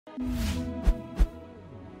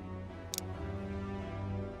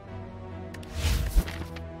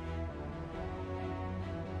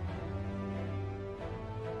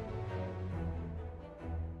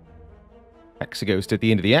Hexaghost at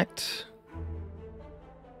the end of the act.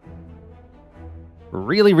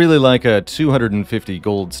 Really, really like a 250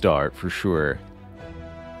 gold start, for sure.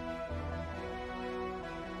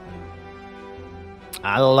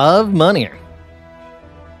 I love money.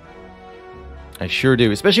 I sure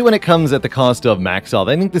do, especially when it comes at the cost of max health.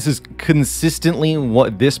 I think this is consistently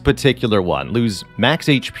what this particular one. Lose max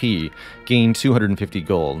HP, gain 250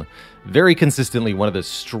 gold. Very consistently one of the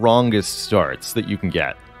strongest starts that you can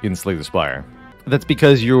get in Slay the Spire. That's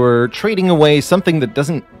because you're trading away something that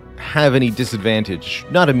doesn't have any disadvantage,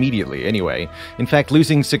 not immediately anyway. In fact,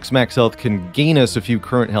 losing 6 max health can gain us a few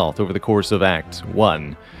current health over the course of Act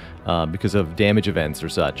 1 because of damage events or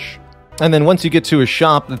such. And then once you get to a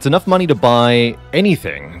shop, that's enough money to buy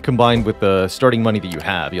anything combined with the starting money that you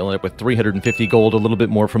have. You'll end up with 350 gold, a little bit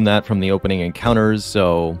more from that from the opening encounters,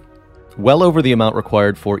 so well over the amount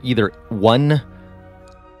required for either one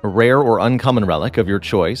rare or uncommon relic of your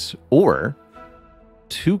choice, or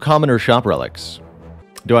 2 common or shop relics.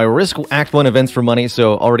 Do I risk Act 1 events for money?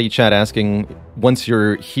 So already chat asking, once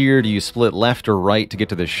you're here, do you split left or right to get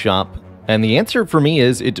to the shop? And the answer for me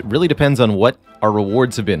is, it really depends on what our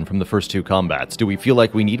rewards have been from the first 2 combats. Do we feel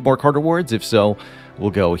like we need more card rewards? If so,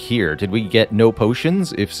 we'll go here. Did we get no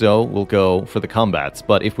potions? If so, we'll go for the combats.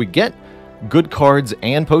 But if we get good cards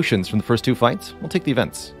and potions from the first 2 fights, we'll take the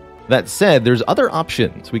events. That said, there's other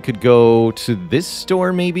options. We could go to this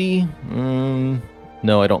store, maybe?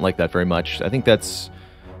 No, I don't like that very much. I think that's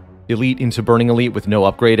Elite into Burning Elite with no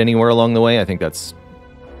upgrade anywhere along the way. I think that's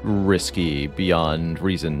risky beyond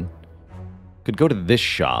reason. Could go to this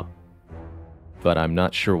shop, but I'm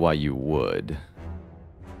not sure why you would.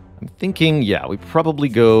 I'm thinking, yeah, we probably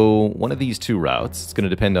go one of these 2 routes. It's going to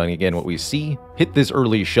depend on, again, what we see. Hit this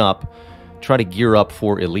early shop, try to gear up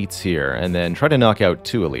for elites here, and then try to knock out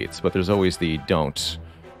 2 elites, but there's always the don't.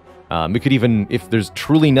 We could even, if there's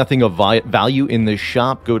truly nothing of value in this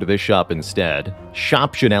shop, go to this shop instead.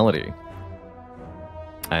 Shoptionality,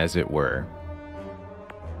 as it were.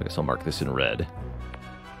 I guess I'll mark this in red.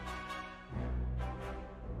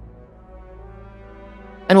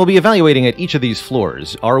 And we'll be evaluating at each of these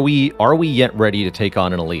floors. Are we yet ready to take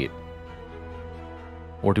on an elite?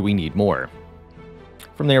 Or do we need more?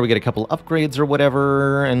 From there, we get a couple upgrades or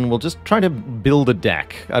whatever, and we'll just try to build a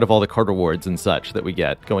deck out of all the card rewards and such that we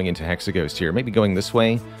get going into Hexaghost here. Maybe going this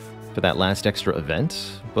way for that last extra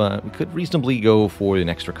event, but we could reasonably go for an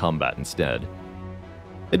extra combat instead.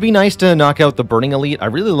 It'd be nice to knock out the Burning Elite. I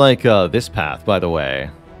really like this path, by the way.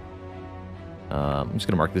 I'm just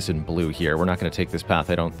going to mark this in blue here. We're not going to take this path,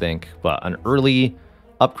 I don't think, but an early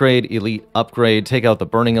upgrade, elite upgrade, take out the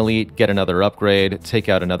Burning Elite, get another upgrade, take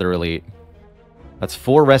out another elite. That's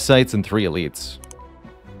 4 rest sites and 3 elites.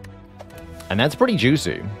 And that's pretty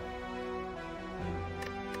juicy.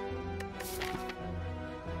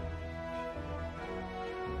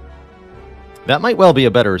 That might well be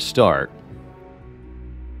a better start,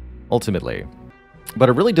 ultimately. But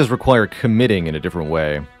it really does require committing in a different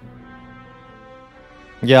way.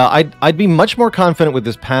 Yeah, I'd be much more confident with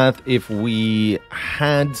this path if we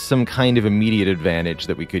had some kind of immediate advantage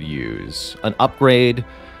that we could use. An upgrade,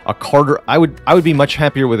 a card... I would be much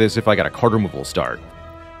happier with this if I got a card removal start.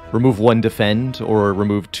 Remove 1 defend, or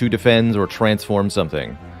remove 2 defends, or transform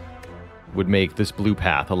something. Would make this blue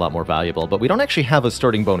path a lot more valuable, but we don't actually have a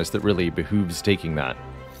starting bonus that really behooves taking that.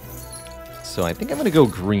 So I think I'm going to go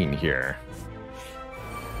green here.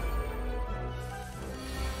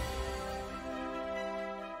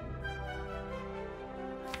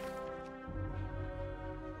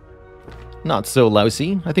 Not so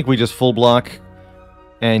lousy. I think we just full block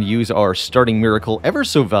and use our starting miracle, ever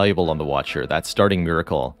so valuable on the Watcher. That starting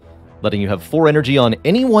miracle, letting you have 4 energy on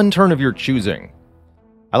any one turn of your choosing.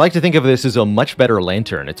 I like to think of this as a much better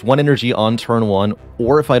lantern. It's 1 energy on turn 1,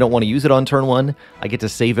 or if I don't want to use it on turn 1, I get to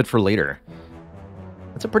save it for later.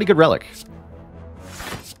 That's a pretty good relic.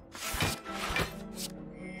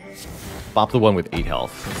 Bop the one with 8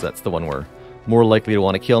 health, so that's the one we're more likely to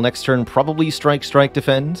want to kill next turn. Probably strike, strike,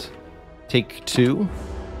 defend. Take 2.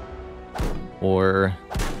 Or...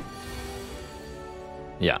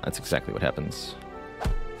 yeah, that's exactly what happens.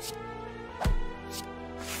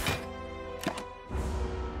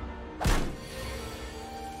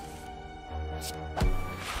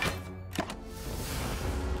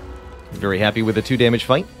 Very happy with the 2 damage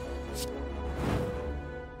fight.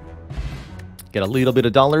 Get a little bit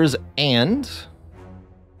of dollars, and...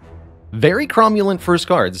 very cromulent first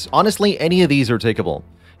cards. Honestly, any of these are takeable.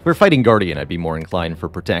 If we're fighting Guardian, I'd be more inclined for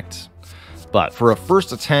Protect. But for a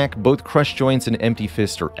first attack, both Crush Joints and Empty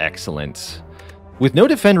Fist are excellent. With no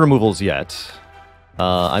defend removals yet,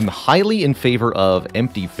 I'm highly in favor of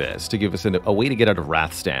Empty Fist to give us a way to get out of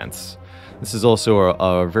Wrath Stance. This is also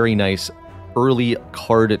a very nice early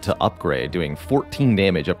card to upgrade, doing 14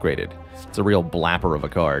 damage upgraded. It's a real blapper of a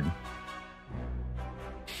card.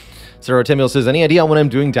 Sarah Temiel says, any idea when I'm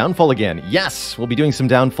doing Downfall again? Yes, we'll be doing some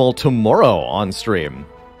Downfall tomorrow on stream.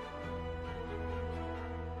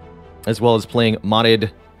 As well as playing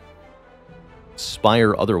modded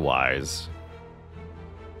Spire otherwise.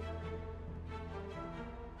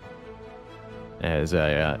 As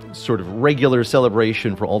a sort of regular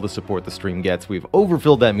celebration for all the support the stream gets, we've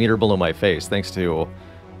overfilled that meter below my face thanks to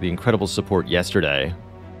the incredible support yesterday.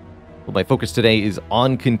 Well, my focus today is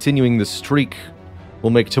on continuing the streak. We'll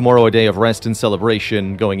make tomorrow a day of rest and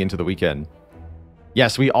celebration going into the weekend.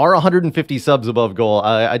 Yes, we are 150 subs above goal.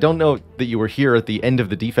 I don't know that you were here at the end of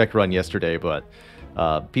the defect run yesterday, but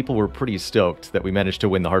people were pretty stoked that we managed to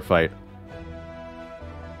win the heart fight.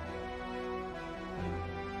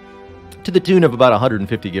 To the tune of about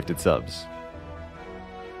 150 gifted subs.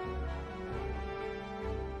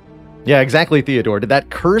 Yeah, exactly, Theodore. Did that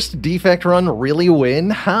cursed defect run really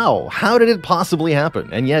win? How? How did it possibly happen?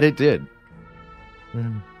 And yet it did.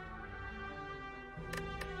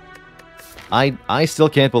 I still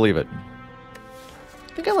can't believe it.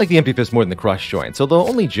 I think I like the Empty Fist more than the Crush Joints, although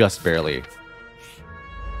only just barely.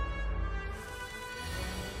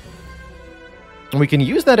 And we can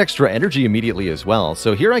use that extra energy immediately as well.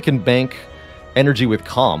 So here I can bank energy with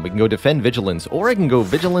Calm. We can go Defend Vigilance, or I can go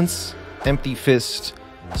Vigilance, Empty Fist,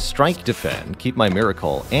 Strike Defend, keep my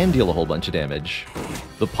Miracle, and deal a whole bunch of damage.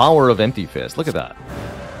 The power of Empty Fist. Look at that.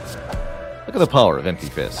 Look at the power of Empty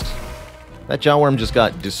Fist. That Jawworm just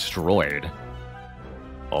got destroyed.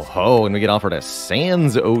 Oh ho, and we get offered a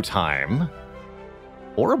Sands O-Time.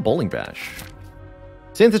 Or a Bowling Bash.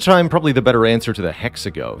 Sands O-Time probably the better answer to the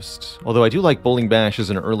Hexaghost. Although I do like Bowling Bash as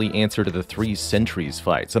an early answer to the 3 Sentries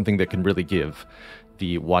fight. Something that can really give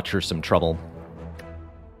the Watcher some trouble.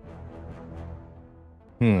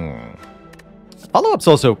 Follow-up's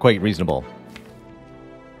also quite reasonable.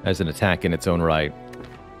 As an attack in its own right.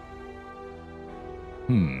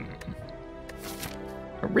 I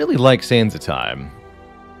really like Sands O-Time.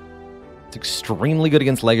 It's extremely good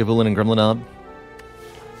against Lagavulin and Gremlinob.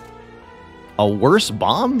 A worse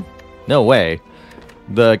bomb? No way.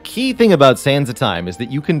 The key thing about Sands O-Time is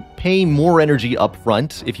that you can pay more energy up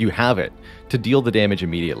front, if you have it, to deal the damage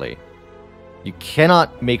immediately. You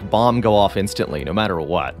cannot make bomb go off instantly, no matter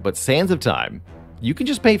what. But Sands O-Time, you can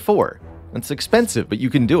just pay 4. It's expensive, but you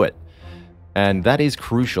can do it. And that is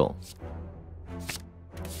crucial.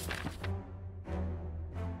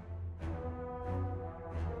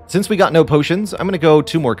 Since we got no potions, I'm going to go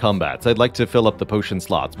 2 more combats. I'd like to fill up the potion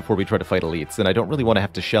slots before we try to fight elites, and I don't really want to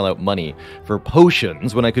have to shell out money for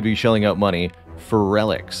potions when I could be shelling out money for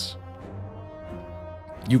relics.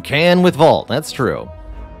 You can with Vault, that's true.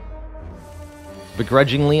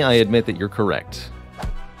 Begrudgingly, I admit that you're correct.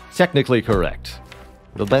 Technically correct.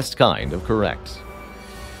 The best kind of correct.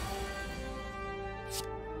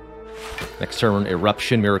 Next turn,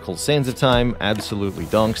 Eruption, Miracle, Sands O-Time. Absolutely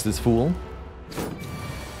donks this fool.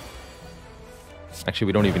 Actually,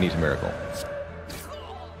 we don't even need a Miracle.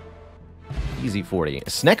 Easy 40.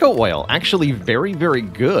 Snecko Oil, actually very, very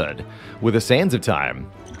good with a Sands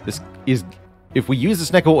O-Time. This is, if we use the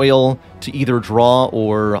Snecko Oil to either draw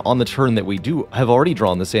or on the turn that we do have already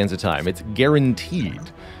drawn the Sands O-Time, it's guaranteed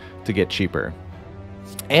to get cheaper.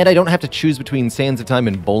 And I don't have to choose between Sands O-Time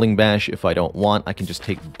and Bowling Bash if I don't want. I can just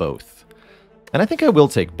take both. And I think I will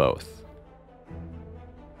take both.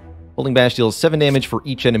 Bowling Bash deals 7 damage for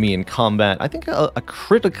each enemy in combat. I think a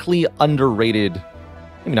critically underrated,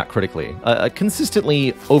 maybe not critically, a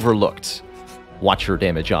consistently overlooked Watcher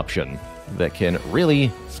damage option that can really,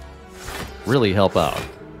 really help out.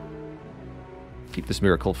 Keep this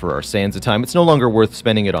Miracle for our Sands O-Time. It's no longer worth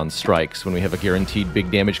spending it on strikes when we have a guaranteed big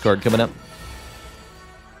damage card coming up.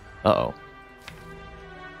 Uh-oh.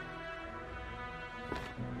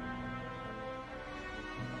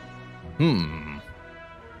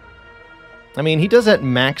 I mean, he does at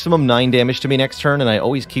maximum 9 damage to me next turn, and I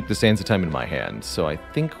always keep the Sands O-Time in my hand, so I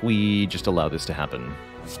think we just allow this to happen.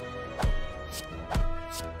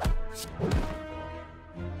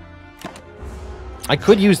 I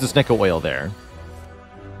could use the Snecko Oil there.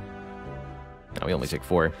 No, we only take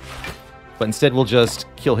 4. But instead we'll just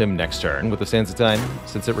kill him next turn with the Sands O-Time,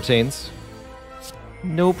 since it retains.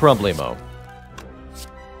 No problemo.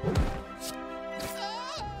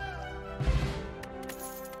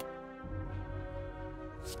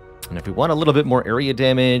 And if we want a little bit more area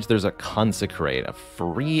damage, there's a Consecrate, a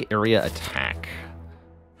free area attack.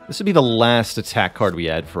 This would be the last attack card we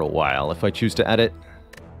add for a while, if I choose to add it.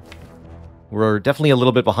 We're definitely a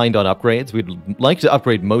little bit behind on upgrades. We'd like to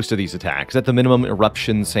upgrade most of these attacks. At the minimum,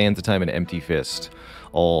 Eruption, Sands of Time, and Empty Fist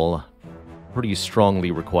all pretty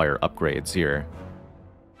strongly require upgrades here.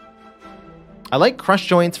 I like Crush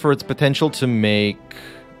Joints for its potential to make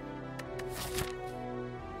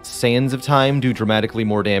Sands of Time do dramatically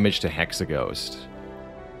more damage to Hexaghost.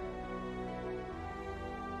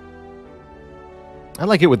 I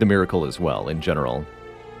like it with the Miracle as well, in general.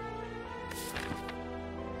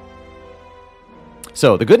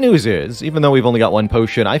 So, the good news is, even though we've only got one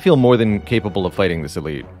potion, I feel more than capable of fighting this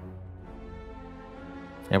elite.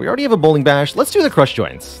 And we already have a Bowling Bash. Let's do the Crush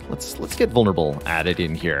Joints. Let's get Vulnerable added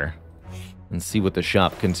in here and see what the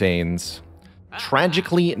shop contains.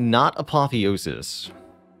 Tragically, not Apotheosis.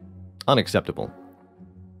 Unacceptable.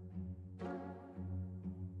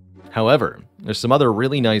 However, there's some other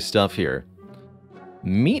really nice stuff here.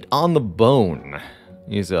 Meat on the Bone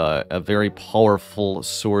is a very powerful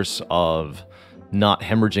source of not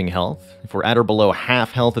hemorrhaging health. If we're at or below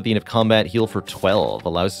half health at the end of combat, heal for 12.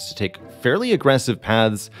 Allows us to take fairly aggressive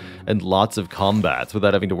paths and lots of combats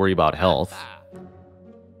without having to worry about health.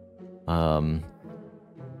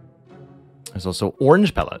 There's also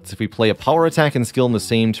Orange Pellets. If we play a power attack and skill in the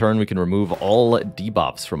same turn, we can remove all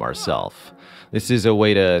debuffs from ourselves. This is a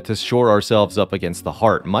way to shore ourselves up against the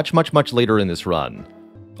heart much later in this run.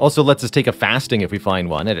 Also lets us take a fasting if we find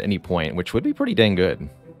one at any point, which would be pretty dang good.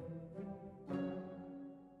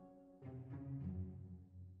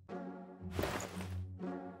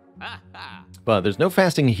 But there's no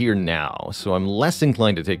fasting here now, so I'm less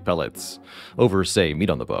inclined to take Pellets over, say, Meat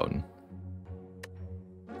on the Bone.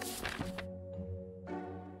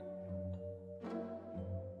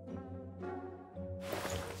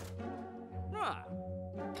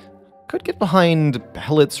 Could get behind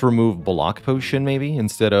Pellets remove Block Potion, maybe,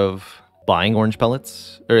 instead of buying Orange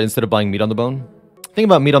Pellets, or instead of buying Meat on the Bone. The thing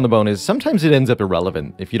about Meat on the Bone is sometimes it ends up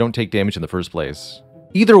irrelevant if you don't take damage in the first place.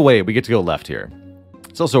 Either way, we get to go left here.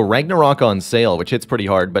 It's also Ragnarok on sale, which hits pretty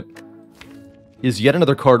hard, but is yet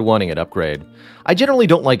another card wanting an upgrade. I generally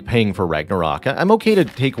don't like paying for Ragnarok. I'm okay to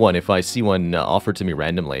take one if I see one offered to me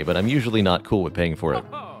randomly, but I'm usually not cool with paying for it.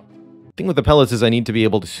 The thing with the Pellets is I need to be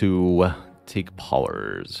able to take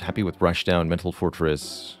powers. Happy with Rushdown, Mental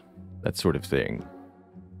Fortress, that sort of thing.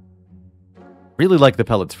 Really like the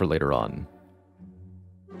Pellets for later on.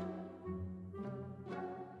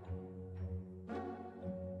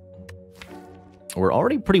 We're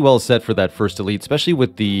already pretty well set for that first elite, especially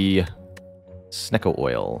with the Snecko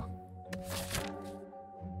Oil.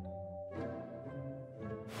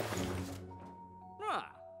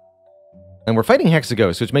 And we're fighting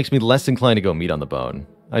Hexaghost, which makes me less inclined to go Meat on the Bone.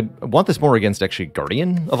 I want this more against, actually,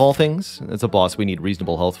 Guardian, of all things. It's a boss we need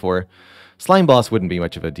reasonable health for. Slime boss wouldn't be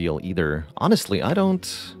much of a deal either. Honestly, I don't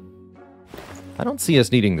see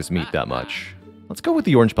us needing this meat that much. Let's go with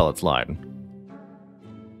the Orange Pellets line.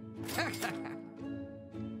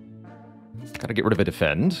 Gotta get rid of a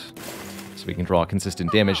Defend, so we can draw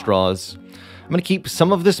consistent damage draws. I'm gonna keep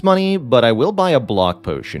some of this money, but I will buy a Block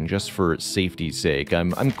Potion, just for safety's sake.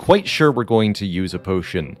 I'm quite sure we're going to use a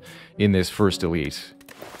potion in this first elite.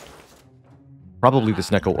 Probably the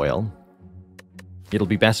Snecko Oil. It'll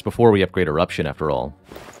be best before we upgrade Eruption, after all.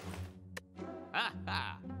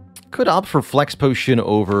 Could opt for Flex Potion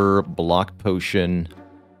over Block Potion.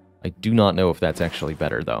 I do not know if that's actually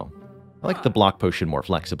better, though. I like the Block Potion more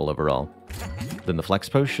flexible overall than the Flex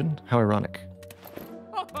Potion. How ironic.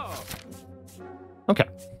 Okay.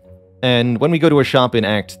 And when we go to a shop in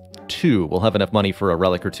Act 2, we'll have enough money for a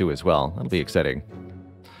relic or two as well. That'll be exciting.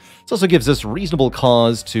 This also gives us reasonable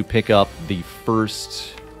cause to pick up the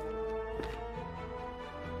first...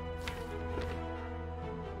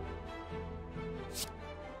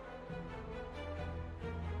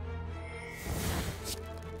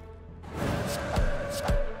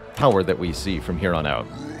 power that we see from here on out.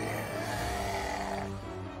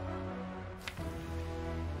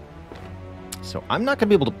 So I'm not going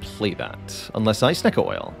to be able to play that unless I Snecko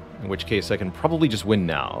Oil, in which case I can probably just win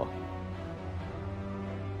now.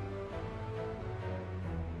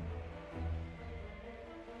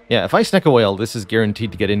 Yeah, if I Snecko Oil, this is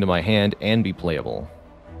guaranteed to get into my hand and be playable.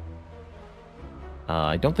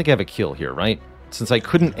 I don't think I have a kill here, right? Since I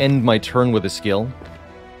couldn't end my turn with a skill.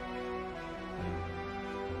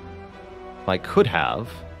 I could have.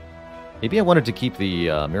 Maybe I wanted to keep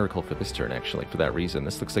the Miracle for this turn, actually, for that reason.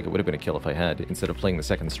 This looks like it would have been a kill if I had, instead of playing the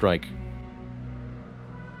second strike.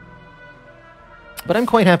 But I'm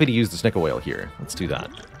quite happy to use the Snecko Oil here. Let's do that.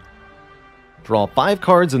 Draw 5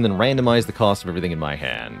 cards and then randomize the cost of everything in my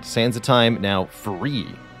hand. Sands of Time, now free.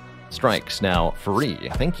 Strikes, now free.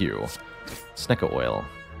 Thank you. Snecko Oil.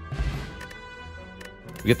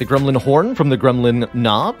 We get the Gremlin Horn from the Gremlin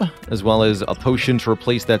Knob, as well as a potion to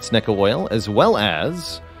replace that Snecko Oil, as well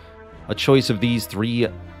as a choice of these 3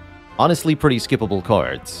 honestly pretty skippable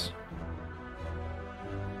cards.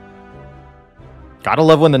 Gotta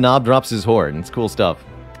love when the Knob drops his horn. It's cool stuff.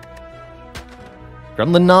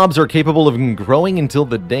 Gremlin Knobs are capable of growing until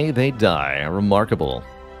the day they die. Remarkable.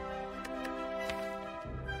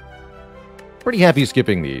 Pretty happy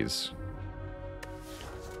skipping these.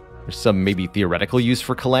 There's some maybe theoretical use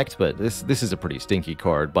for collect, but this is a pretty stinky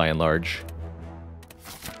card by and large.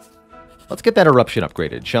 Let's get that Eruption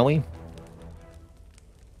upgraded, shall we?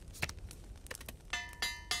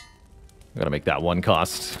 Gotta make that one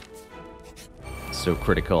cost. So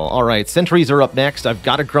critical. Alright, sentries are up next. I've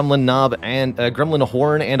got a Gremlin Knob and a Gremlin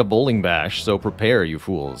Horn and a Bowling Bash, so prepare, you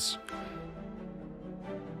fools.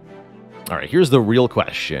 Alright, here's the real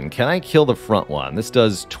question. Can I kill the front one? This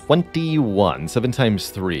does 21. 7 times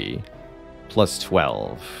 3 plus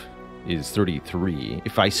 12 is 33.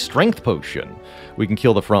 If I Strength Potion, we can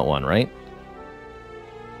kill the front one, right?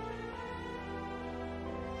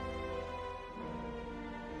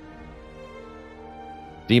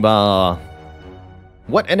 Deba.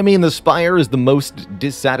 What enemy in the Spire is the most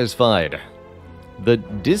dissatisfied? The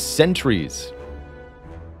Dissentries.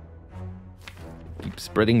 Keep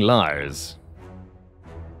spreading lies.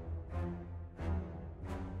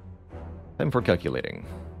 Time for calculating.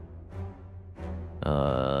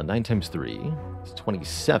 9 times 3 is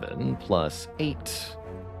 27 plus 8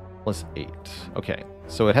 plus 8. Okay,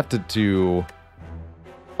 so I'd have to do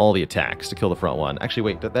all the attacks to kill the front one. Actually,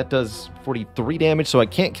 wait, that does 43 damage, so I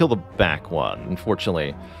can't kill the back one,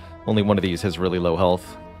 unfortunately. Only one of these has really low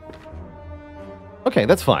health. Okay,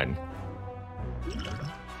 that's fine.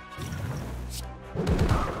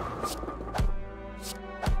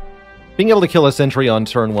 Being able to kill a sentry on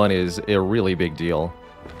turn 1 is a really big deal.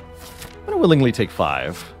 I'm going to willingly take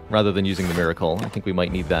 5, rather than using the miracle. I think we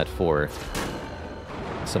might need that for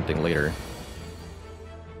something later.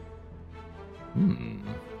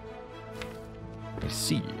 I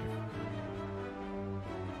see.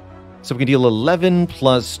 So we can deal 11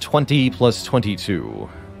 plus 20 plus 22.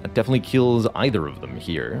 That definitely kills either of them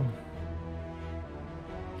here.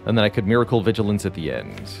 And then I could Miracle Vigilance at the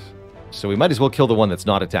end. So we might as well kill the one that's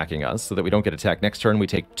not attacking us, so that we don't get attacked next turn. We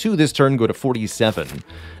take 2 this turn, go to 47,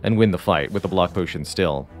 and win the fight with the block potion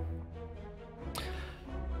still.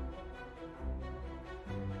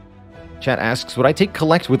 Chat asks, would I take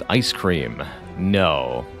Collect with Ice Cream?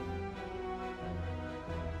 No.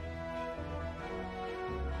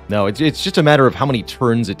 No, it's just a matter of how many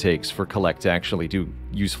turns it takes for Collect to actually do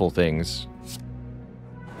useful things.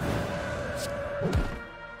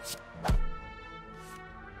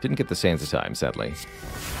 Didn't get the Sands of Time, sadly.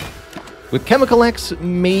 With Chemical X,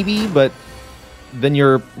 maybe, but then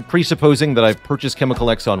you're presupposing that I've purchased Chemical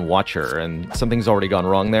X on Watcher, and something's already gone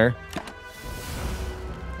wrong there.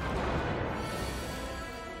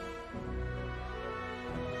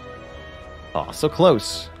 Oh, so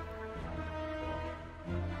close.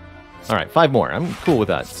 Alright, 5 more. I'm cool with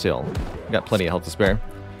that still. Got plenty of health to spare.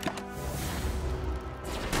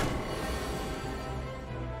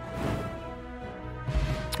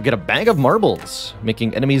 We get a Bag of Marbles,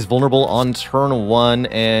 making enemies vulnerable on turn 1,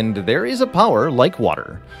 and there is a power, like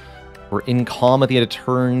water. We're in calm at the end of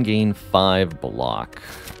turn, gain 5 block.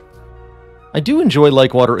 I do enjoy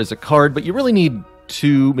Like Water as a card, but you really need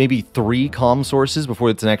 2, maybe 3 calm sources before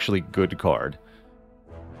it's an actually good card.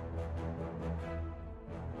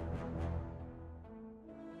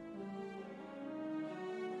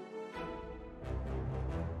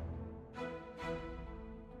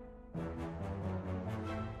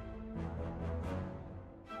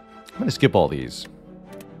 I'm going to skip all these.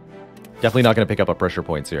 Definitely not going to pick up a pressure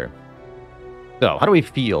points here. So, how do we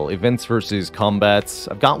feel? Events versus combats.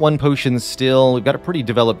 I've got 1 potion still. We've got a pretty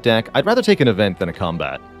developed deck. I'd rather take an event than a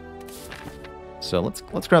combat. So,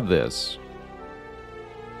 let's grab this.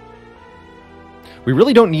 We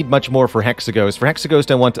really don't need much more for Hexaghost. For Hexaghost,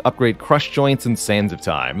 I want to upgrade Crush Joints and Sands of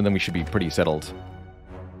Time, and then we should be pretty settled.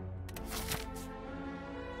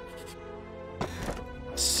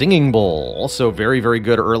 Singing Bowl, also very, very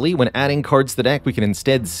good early. When adding cards to the deck, we can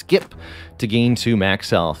instead skip to gain 2 max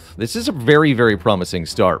health. This is a very, very promising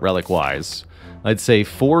start, relic-wise. I'd say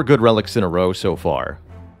 4 good relics in a row so far.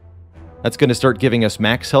 That's going to start giving us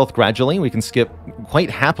max health gradually. We can skip quite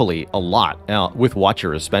happily a lot, with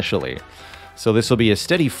Watcher especially. So this will be a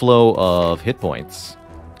steady flow of hit points.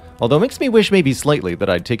 Although it makes me wish maybe slightly that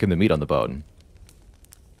I'd taken the meat on the bone.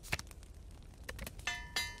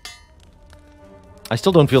 I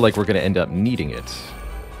still don't feel like we're going to end up needing it.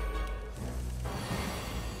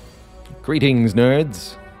 Greetings,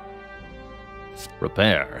 nerds.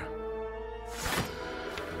 Prepare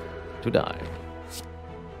to die.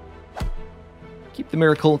 Keep the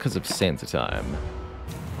miracle because of Sansa time.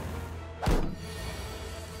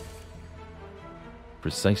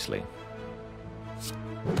 Precisely.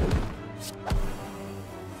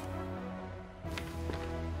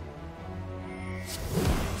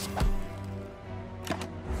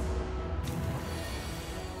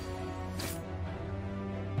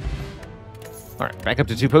 Alright, back up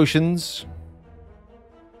to 2 potions.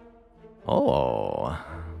 Oh.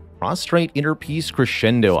 Prostrate, Inner Peace,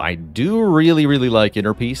 Crescendo. I do really, really like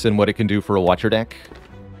Inner Peace and what it can do for a Watcher deck.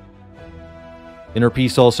 Inner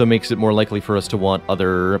Peace also makes it more likely for us to want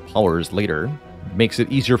other powers later. Makes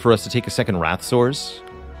it easier for us to take a second Wrath Source.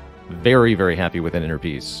 Very, very happy with an Inner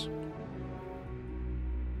Peace.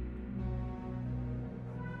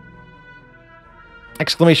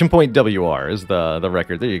 Exclamation point WR is the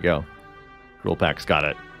record. There you go. Rule Pack's got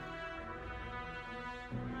it.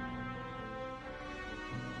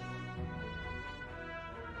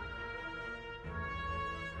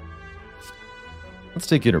 Let's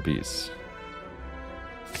take Inner Peace.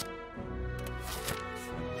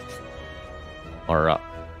 Our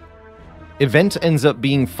event ends up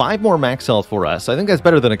being 5 more max health for us. I think that's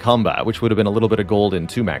better than a combat, which would have been a little bit of gold and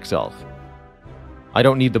 2 max health. I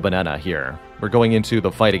don't need the banana here. We're going into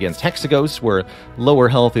the fight against Hexaghost, where lower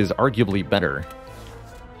health is arguably better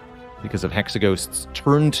because of Hexaghost's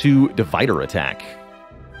turn 2 divider attack.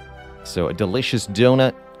 So a delicious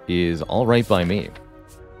donut is alright by me.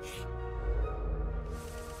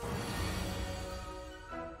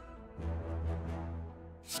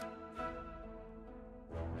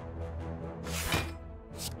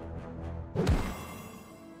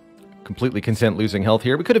 Completely content losing health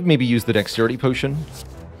here. We could have maybe used the dexterity potion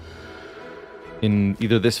in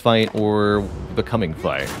either this fight or the coming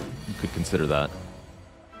fight. You could consider that.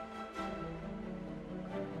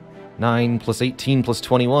 9 plus 18 plus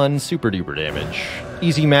 21, super duper damage.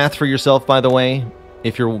 Easy math for yourself, by the way.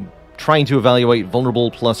 If you're trying to evaluate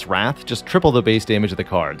vulnerable plus wrath, just triple the base damage of the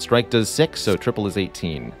card. Strike does 6, so triple is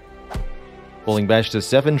 18. Bowling Bash does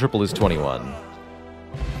 7, triple is 21.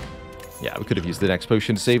 Yeah, we could have used the next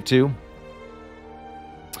potion to save too.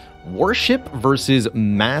 Worship versus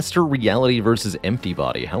Master Reality versus Empty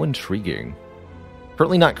Body. How intriguing.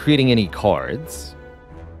 Currently not creating any cards.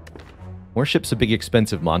 Worship's a big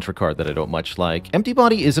expensive mantra card that I don't much like. Empty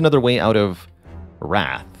Body is another way out of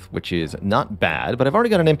Wrath, which is not bad, but I've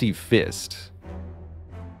already got an Empty Fist.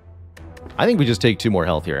 I think we just take 2 more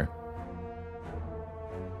health here.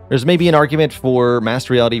 There's maybe an argument for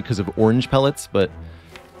Master Reality because of orange pellets, but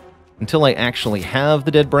until I actually have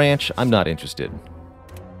the Dead Branch, I'm not interested.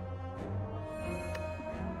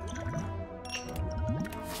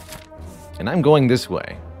 And I'm going this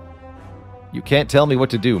way. You can't tell me what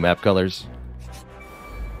to do, map colors.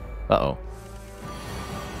 Uh-oh.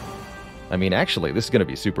 I mean, actually, this is going to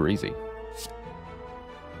be super easy.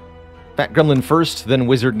 Fat Gremlin first, then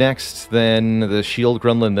Wizard next, then the Shield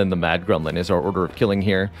Gremlin, then the Mad Gremlin is our order of killing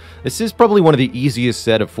here. This is probably one of the easiest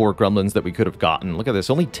set of 4 Gremlins that we could have gotten. Look at this,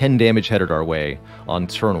 only 10 damage headed our way on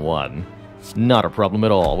turn 1. Not a problem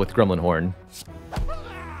at all with Gremlin Horn.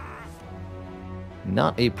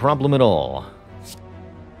 Not a problem at all.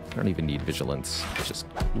 I don't even need Vigilance. Just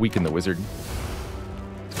weaken the Wizard.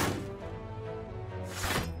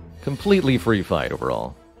 Completely free fight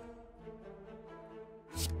overall.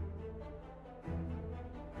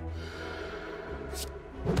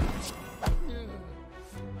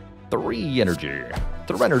 Three energy.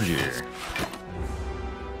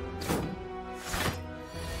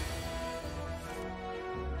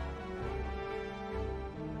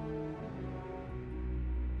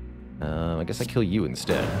 I guess I kill you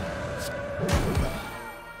instead.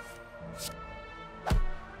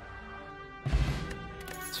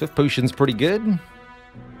 Swift Potion's pretty good.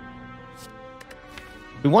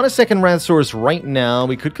 We want a second Wrath Source right now.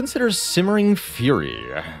 We could consider Simmering Fury.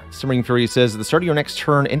 Simmering Fury says, at the start of your next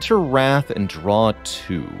turn, enter Wrath and draw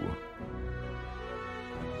 2.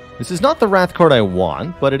 This is not the Wrath card I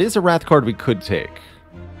want, but it is a Wrath card we could take.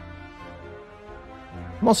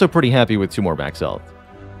 I'm also pretty happy with 2 more max health.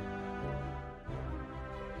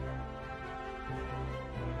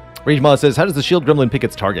 RageMod says, how does the Shield Gremlin pick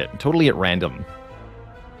its target? Totally at random.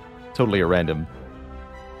 Totally at random.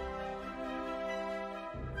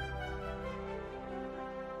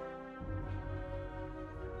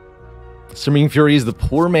 Simmering Fury is the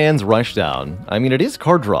poor man's Rushdown. I mean, it is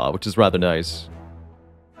card draw, which is rather nice.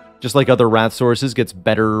 Just like other Wrath sources, gets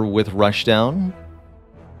better with Rushdown.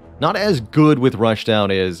 Not as good with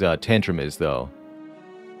Rushdown as Tantrum is, though.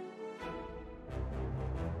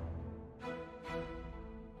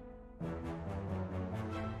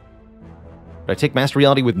 I take Master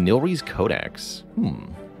Reality with Nilri's Codex.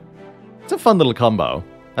 It's a fun little combo.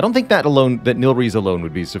 I don't think that Nilri's alone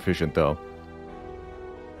would be sufficient, though.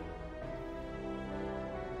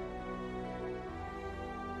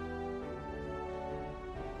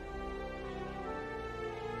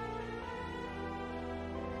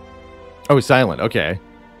 Oh, silent. Okay.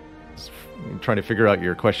 I'm trying to figure out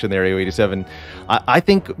your question there, AO87. I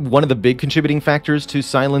think one of the big contributing factors to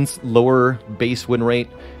Silent's lower base win rate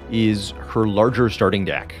is her larger starting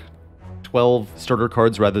deck. 12 starter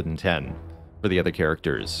cards rather than 10 for the other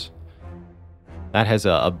characters. That has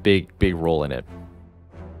a big role in it.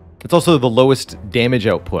 It's also the lowest damage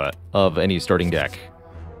output of any starting deck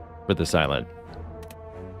for the Silent.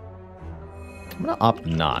 I'm going to opt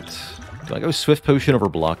not. Do I go Swift Potion over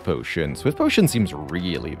Block Potion? Swift Potion seems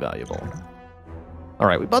really valuable.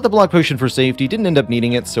 Alright, we bought the Block Potion for safety, didn't end up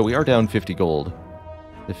needing it, so we are down 50 gold.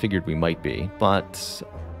 I figured we might be, but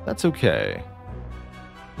that's okay.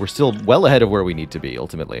 We're still well ahead of where we need to be,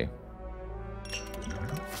 ultimately.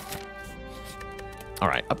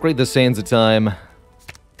 Alright, upgrade the Sands of Time.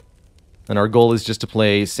 And our goal is just to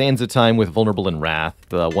play Sands of Time with Vulnerable and Wrath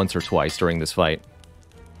once or twice during this fight.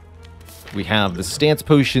 We have the Stance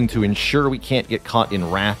Potion to ensure we can't get caught in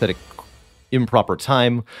Wrath at an improper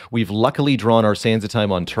time. We've luckily drawn our Sands of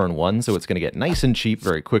Time on turn 1, so it's going to get nice and cheap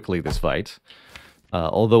very quickly this fight.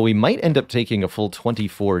 Although we might end up taking a full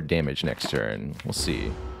 24 damage next turn. We'll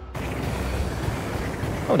see.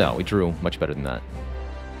 Oh no, we drew much better than that.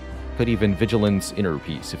 Could even Vigilance Inner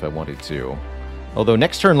Peace if I wanted to. Although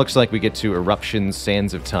next turn looks like we get to Eruption,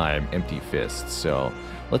 Sands of Time, Empty Fists, so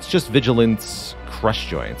let's just Vigilance Crush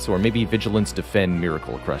Joints, or maybe Vigilance Defend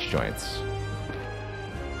Miracle Crush Joints.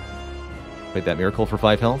 Wait, that Miracle for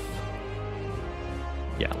 5 health?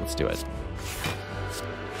 Yeah, let's do it.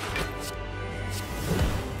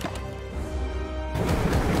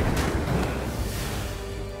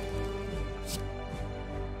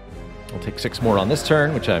 I'll take 6 more on this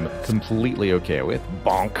turn, which I'm completely okay with.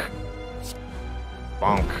 Bonk.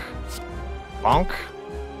 Bonk. Bonk.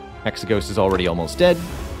 Hexaghost is already almost dead.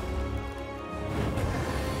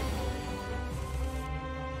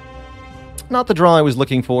 Not the draw I was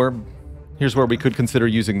looking for. Here's where we could consider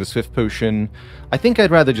using the Swift Potion. I think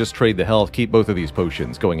I'd rather just trade the health, keep both of these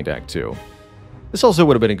potions going into Act 2. This also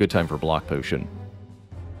would have been a good time for Block Potion.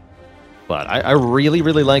 But I really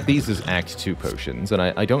like these as Act 2 potions, and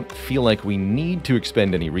I don't feel like we need to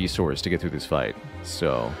expend any resource to get through this fight.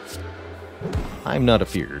 So, I'm not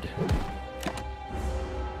afeared.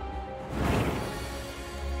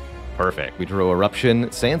 Perfect. We drew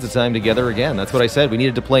Eruption, Sands of Time together again. That's what I said. We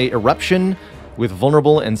needed to play Eruption with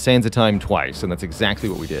Vulnerable and Sands of Time twice, and that's exactly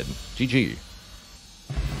what we did. GG.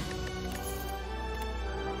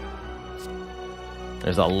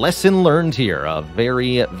 There's a lesson learned here. A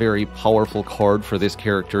very powerful card for this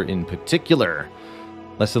character in particular.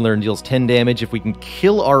 Lesson learned deals 10 damage. If we can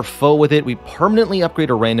kill our foe with it, we permanently upgrade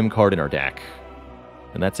a random card in our deck.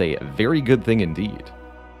 And that's a very good thing indeed.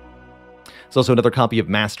 There's also another copy of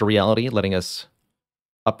Master Reality, letting us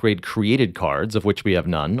upgrade created cards, of which we have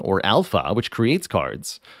none, or Alpha, which creates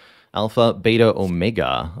cards. Alpha, Beta,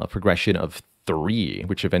 Omega, a progression of 3,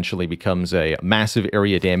 which eventually becomes a massive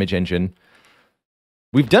area damage engine.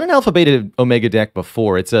 We've done an Alpha, Beta, Omega deck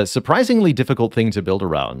before. It's a surprisingly difficult thing to build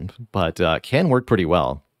around, but can work pretty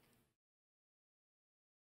well.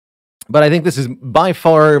 But I think this is by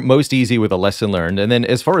far most easy with a lesson learned. And then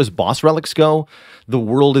as far as boss relics go, the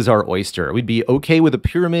world is our oyster. We'd be okay with a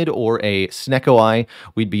pyramid or a Snecko Eye.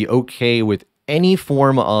 We'd be okay with any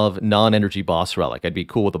form of non-energy boss relic. I'd be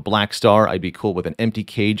cool with a Black Star. I'd be cool with an Empty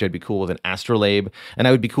Cage. I'd be cool with an Astrolabe. And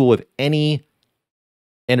I would be cool with any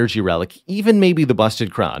energy relic, even maybe the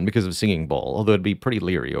Busted Crown because of Singing Bowl, although it'd be pretty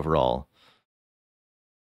leery overall.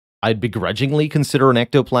 I'd begrudgingly consider an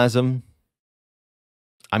Ectoplasm.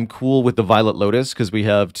 I'm cool with the Violet Lotus because we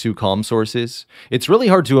have 2 calm sources. It's really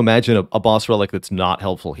hard to imagine a boss relic that's not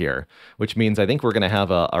helpful here, which means I think we're going to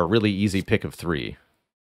have a really easy pick of 3.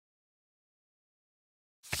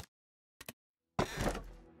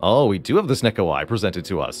 Oh, we do have the Snecko Eye presented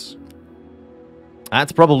to us.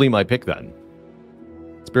 That's probably my pick then.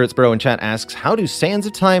 Spirit Sparrow in chat asks, how do Sands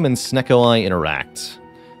of Time and Snecko Eye interact?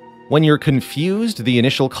 When you're confused, the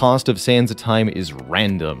initial cost of Sands of Time is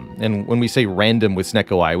random. And when we say random with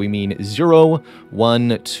Snecko Eye, we mean 0,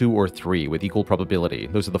 1, 2, or 3 with equal probability.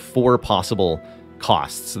 Those are the 4 possible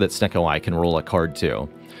costs that Snecko Eye can roll a card to.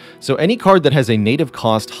 So any card that has a native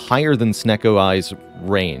cost higher than Snecko Eye's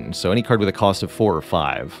range, so any card with a cost of 4 or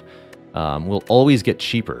 5, will always get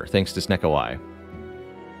cheaper thanks to Snecko Eye.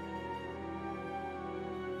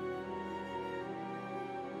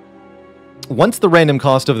 Once the random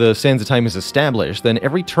cost of the Sands of Time is established, then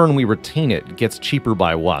every turn we retain it gets cheaper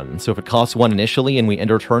by 1. So if it costs 1 initially and we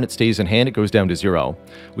end our turn, it stays in hand, it goes down to 0.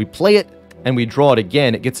 We play it, and we draw it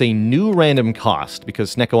again, it gets a new random cost,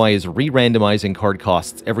 because Snecko Eye is re-randomizing card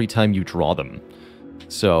costs every time you draw them.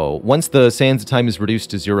 So once the Sands of Time is reduced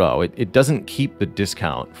to 0, it doesn't keep the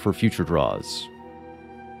discount for future draws.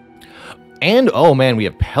 And, oh man, we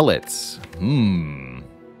have Pellets.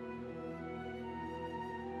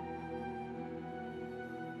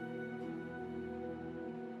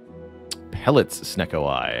 Pellets Snecko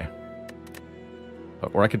Eye.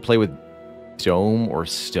 Or I could play with Dome or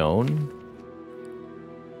Stone.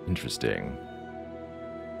 Interesting.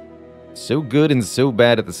 So good and so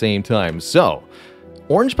bad at the same time. So,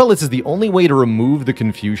 Orange Pellets is the only way to remove the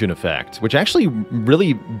confusion effect, which actually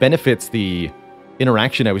really benefits the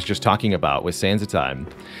interaction I was just talking about with Sands of Time.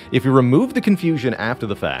 If we remove the confusion after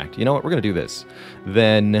the fact, you know what, we're going to do this,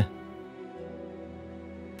 then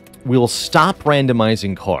we'll stop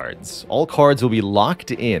randomizing cards. All cards will be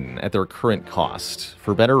locked in at their current cost,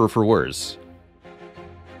 for better or for worse.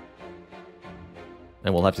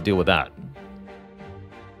 And we'll have to deal with that.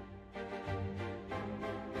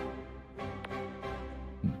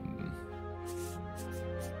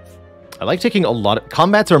 I like taking a lot of...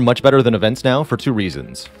 Combats are much better than events now for 2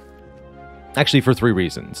 reasons. Actually, for 3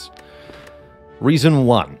 reasons. Reason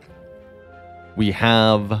 1. We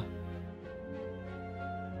have...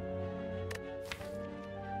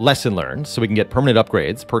 Lesson learned, so we can get permanent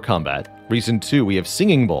upgrades per combat. Reason 2, we have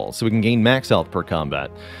Singing Bowl, so we can gain max health per combat.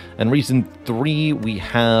 And reason 3, we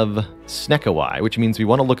have Snecko Eye, which means we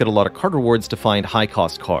want to look at a lot of card rewards to find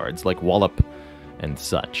high-cost cards, like Wallop and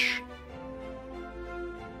such.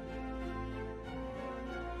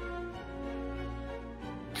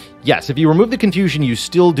 Yes, if you remove the confusion, you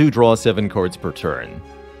still do draw 7 cards per turn.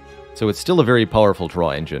 So it's still a very powerful draw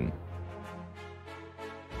engine.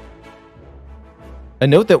 A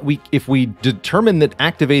note that if we determine that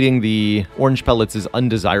activating the Orange Pellets is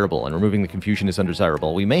undesirable and removing the confusion is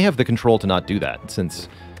undesirable, we may have the control to not do that, since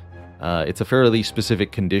it's a fairly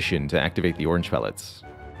specific condition to activate the Orange Pellets.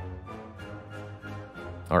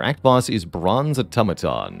 Our Act Boss is Bronze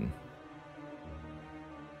Automaton.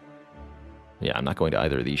 Yeah, I'm not going to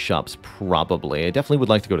either of these shops, probably. I definitely would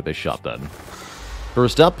like to go to this shop, then.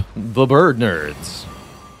 First up, the Bird Nerds.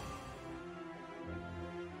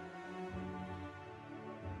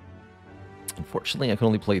 Unfortunately, I can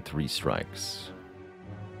only play 3 strikes.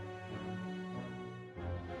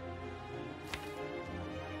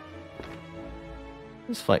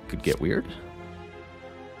 This fight could get weird.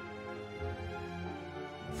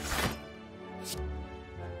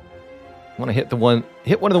 I want to hit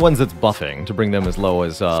one of the ones that's buffing to bring them as low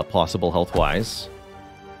as possible health-wise.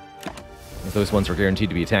 Those ones are guaranteed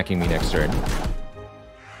to be attacking me next turn.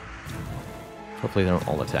 Hopefully they don't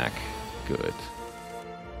all attack. Good.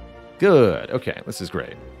 Good. Okay, this is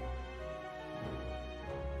great.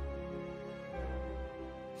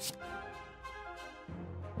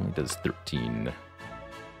 Only does 13.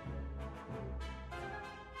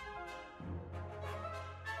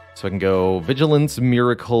 So I can go Vigilance,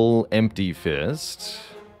 Miracle, Empty Fist.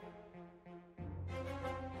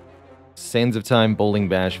 Sands of Time, Bowling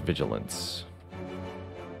Bash, Vigilance.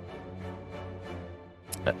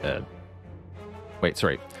 Wait,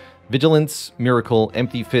 sorry. Vigilance, Miracle,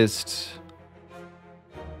 Empty Fist.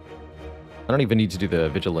 I don't even need to do the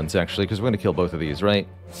Vigilance, actually, because we're going to kill both of these, right?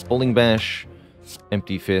 Bowling Bash,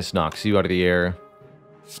 Empty Fist knocks you out of the air.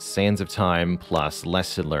 Sands of Time plus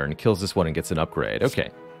Lesson Learned kills this one and gets an upgrade. Okay.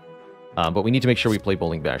 But we need to make sure we play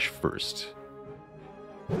Bowling Bash first.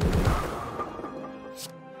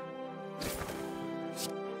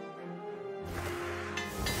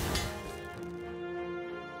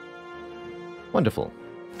 Wonderful.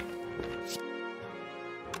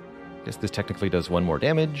 Guess this technically does 1 more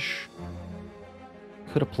damage.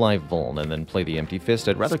 Could apply Vuln and then play the Empty Fist.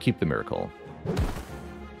 I'd rather keep the Miracle.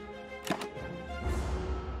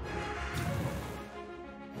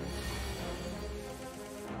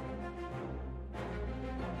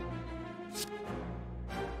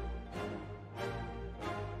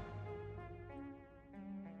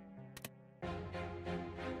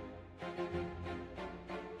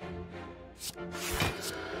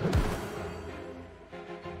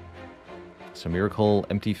 So Miracle,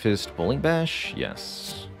 Empty Fist, Bowling Bash?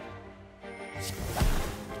 Yes.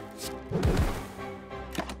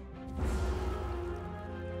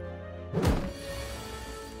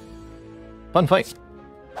 Fun fight.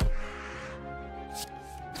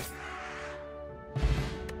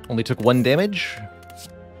 Only took 1 damage.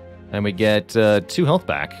 And we get 2 health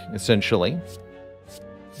back, essentially.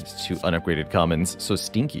 These 2 unupgraded commons, so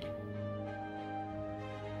stinky.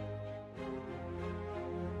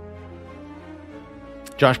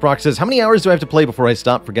 Josh Brock says, how many hours do I have to play before I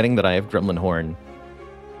stop forgetting that I have Gremlin Horn?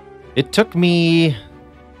 It took me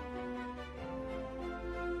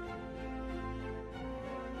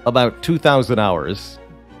about 2,000 hours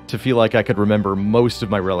to feel like I could remember most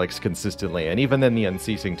of my relics consistently, and even then the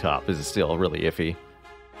Unceasing Top is still really iffy.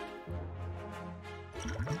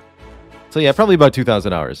 So yeah, probably about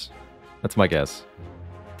 2,000 hours. That's my guess.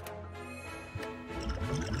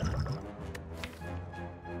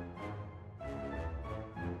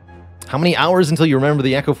 How many hours until you remember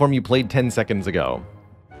the Echo form you played 10 seconds ago?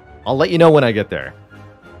 I'll let you know when I get there.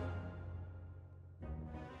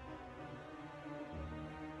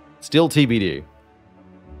 Still TBD.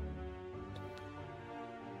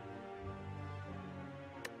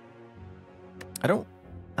 I don't...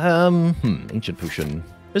 Ancient Potion.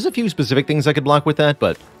 There's a few specific things I could block with that,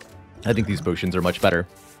 but I think these potions are much better.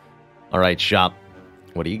 Alright, shop.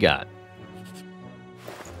 What do you got?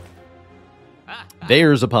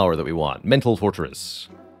 There's a power that we want. Mental Fortress.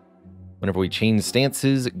 Whenever we change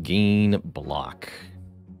stances, gain block.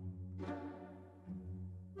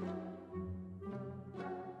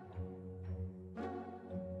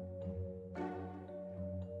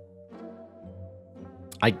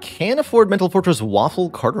 I can afford Mental Fortress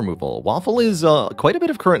Waffle card removal. Waffle is quite a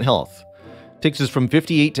bit of current health. Takes us from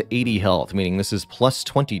 58 to 80 health, meaning this is plus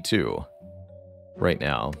 22 right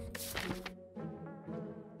now.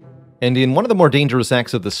 And in one of the more dangerous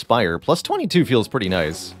acts of the Spire, plus 22 feels pretty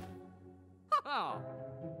nice.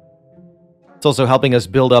 It's also helping us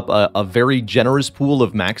build up a very generous pool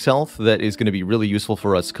of max health that is going to be really useful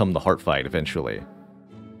for us come the heart fight eventually.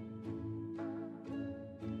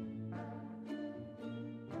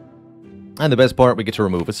 And the best part, we get to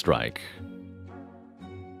remove a strike. I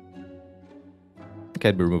think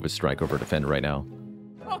I'd remove a strike over defend right now.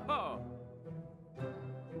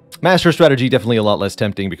 Master strategy definitely a lot less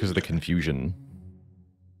tempting because of the confusion.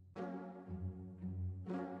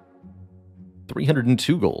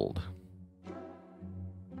 302 gold.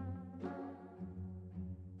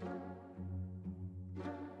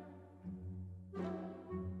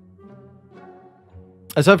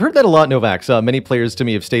 So I've heard that a lot, Novax. Many players to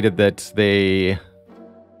me have stated that they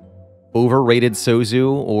overrated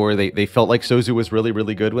Sozu, or they felt like Sozu was really,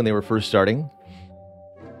 really good when they were first starting.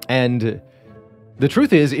 And the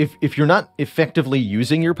truth is, if you're not effectively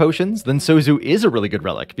using your potions, then Sozu is a really good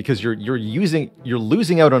relic, because you're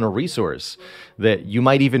losing out on a resource that you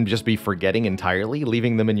might even just be forgetting entirely,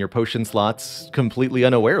 leaving them in your potion slots completely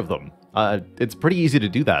unaware of them. It's pretty easy to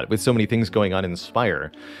do that with so many things going on in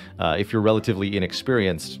Spire. If you're relatively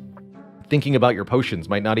inexperienced, thinking about your potions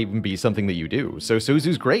might not even be something that you do. So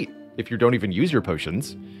Sozu's great if you don't even use your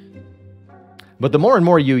potions. But the more and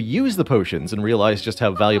more you use the potions and realize just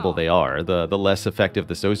how valuable they are, the less effective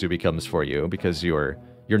the Sozu becomes for you, because you're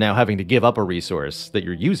now having to give up a resource that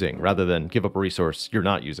you're using rather than give up a resource you're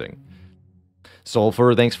not using.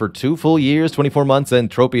 Sulfur, thanks for 2 full years, 24 months, and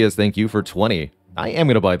Tropius, thank you for 20. I am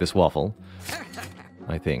going to buy this waffle.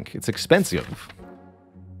 I think. It's expensive,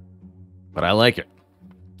 but I like it.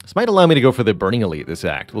 This might allow me to go for the Burning Elite this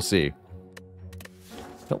act. We'll see.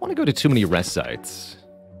 Don't want to go to too many rest sites.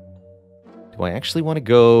 Do I actually want to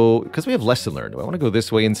go... Because we have Lesson Learned. Do I want to go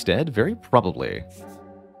this way instead? Very probably.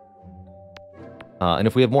 And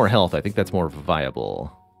if we have more health, I think that's more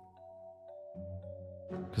viable.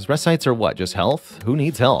 Because rest sites are what? Just health? Who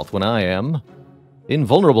needs health when I am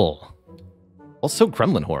invulnerable? Also,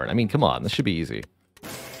 Gremlin Horn. I mean, come on. This should be easy.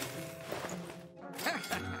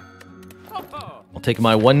 I'll take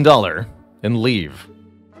my $1 and leave.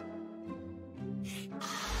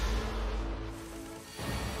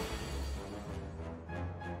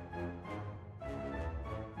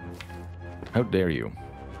 How dare you?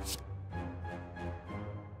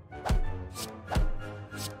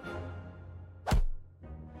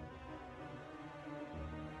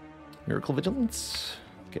 Miracle Vigilance.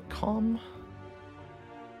 Get calm.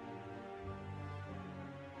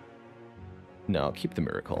 No, keep the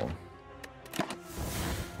miracle.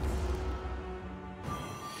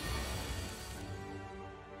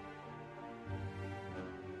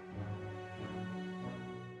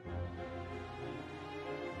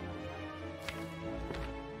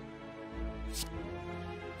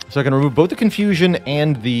 So I can remove both the Confusion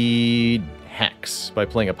and the Hex by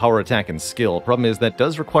playing a Power Attack and Skill. Problem is, that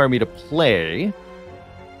does require me to play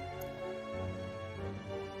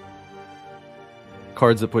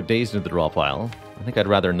cards that put Dazed into the draw pile. I think I'd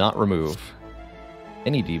rather not remove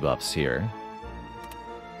any debuffs here.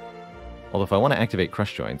 Although if I want to activate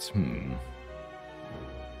Crush Joints,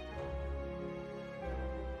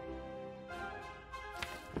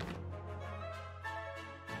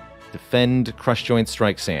 Defend, Crush Joints,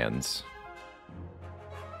 Strike Sands.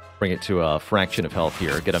 Bring it to a fraction of health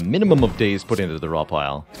here. Get a minimum of days put into the raw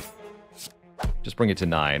pile. Just bring it to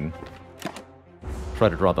 9. Try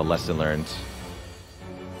to draw the lesson learned.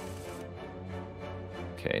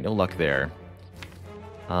 Okay, no luck there.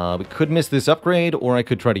 We could miss this upgrade, or I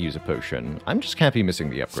could try to use a potion. I'm just happy missing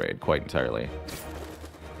the upgrade quite entirely.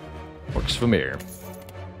 Works for me.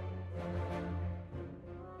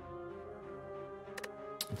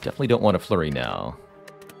 Definitely don't want a flurry now.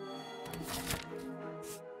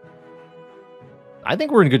 I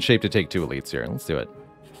think we're in good shape to take 2 elites here. Let's do it.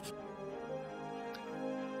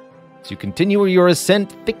 As you continue your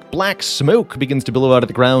ascent, thick black smoke begins to billow out of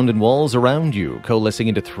the ground and walls around you, coalescing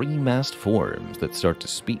into 3 masked forms that start to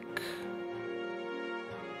speak.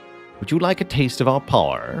 Would you like a taste of our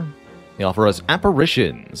power? They offer us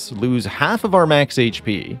apparitions, lose half of our max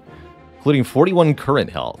HP, including 41 current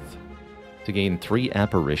health, to gain 3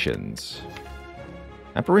 apparitions.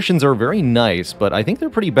 Apparitions are very nice, but I think they're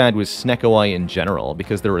pretty bad with Snecko Eye in general,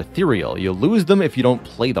 because they're ethereal. You lose them if you don't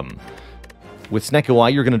play them. With Snecko Eye,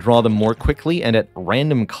 you're going to draw them more quickly and at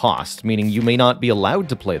random cost, meaning you may not be allowed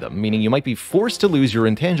to play them, meaning you might be forced to lose your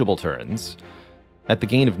intangible turns at the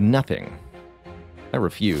gain of nothing. I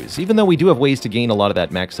refuse. Even though we do have ways to gain a lot of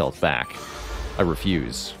that max health back, I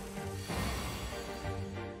refuse.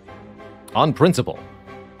 On principle.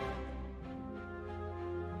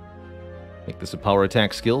 Make this a power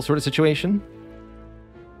attack skill sort of situation.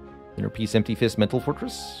 Inner Peace, Empty Fist, Mental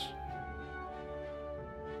Fortress.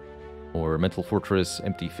 Or Mental Fortress,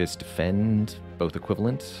 Empty Fist, Defend. Both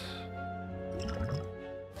equivalent.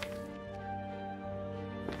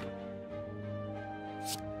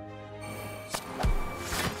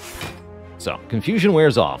 So, Confusion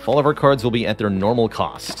wears off. All of our cards will be at their normal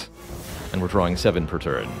cost. And we're drawing 7 per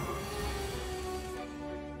turn.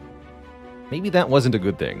 Maybe that wasn't a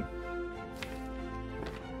good thing.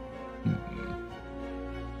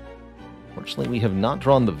 Fortunately, we have not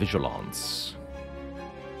drawn the Vigilance.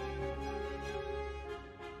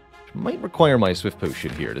 Which might require my Swift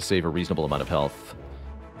Potion here to save a reasonable amount of health.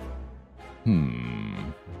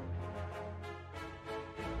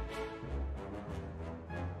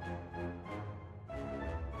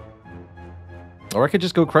 Or I could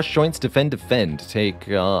just go Crush Joints, Defend, take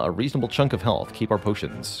a reasonable chunk of health, keep our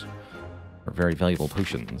potions. Our very valuable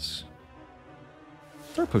potions.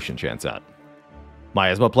 What's our potion chance at?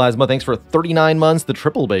 Miasma Plasma, thanks for 39 months. The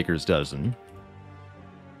Triple Baker's Dozen.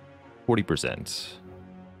 40%.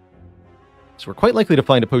 So we're quite likely to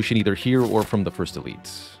find a potion either here or from the first elite.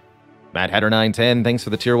 Mad Hatter 910, thanks for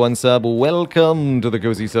the tier 1 sub. Welcome to the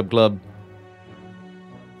Cozy Sub Club.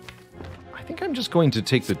 I think I'm just going to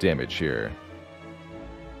take the damage here.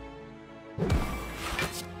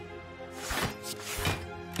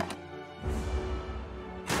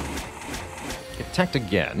 Attacked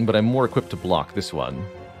again, but I'm more equipped to block this one.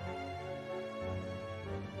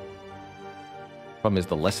 Problem is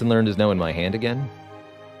the lesson learned is now in my hand again.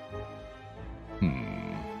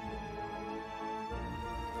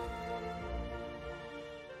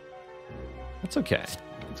 That's okay.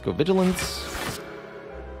 Let's go Vigilance.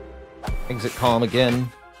 Exit Calm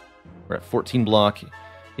again. We're at 14 block.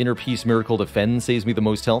 Inner Peace Miracle Defend saves me the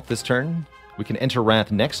most health this turn. We can enter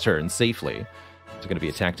Wrath next turn safely. It's going to be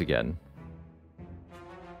attacked again.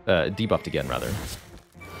 Debuffed again, rather.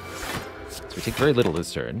 So we take very little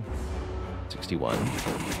this turn. 61.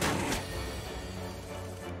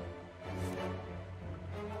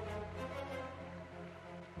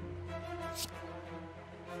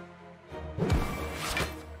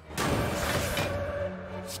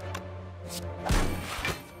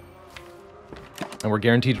 And we're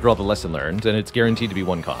guaranteed to draw the lesson learned, and it's guaranteed to be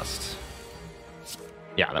 1 cost.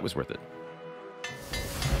 Yeah, that was worth it.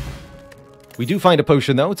 We do find a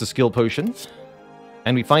potion, though. It's a skill potion.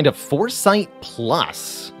 And we find a Foresight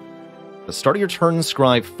Plus. The start of your turn,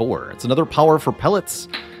 Scry 4. It's another power for Pellets,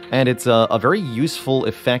 and it's a very useful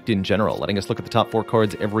effect in general, letting us look at the top 4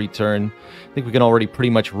 cards every turn. I think we can already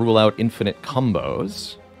pretty much rule out infinite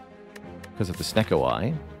combos because of the Snecko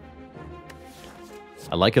Eye.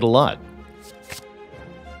 I like it a lot.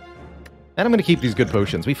 And I'm going to keep these good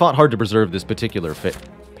potions. We fought hard to preserve this particular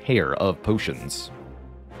pair of potions.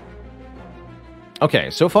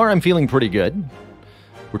 Okay, so far I'm feeling pretty good.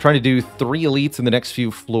 We're trying to do 3 elites in the next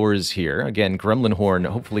few floors here. Again, Gremlin Horn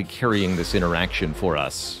hopefully carrying this interaction for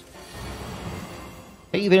us.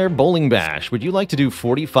 Hey there, Bowling Bash. Would you like to do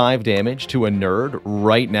 45 damage to a nerd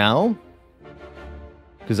right now?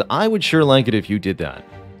 Because I would sure like it if you did that.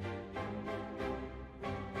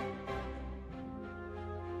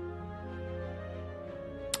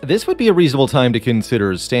 This would be a reasonable time to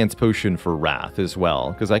consider Stance Potion for Wrath as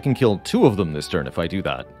well, because I can kill 2 of them this turn if I do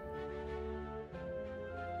that.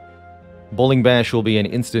 Bowling Bash will be an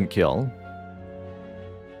instant kill.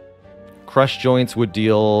 Crush Joints would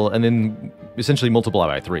deal, and then essentially multiply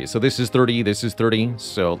by 3. So this is 30, this is 30.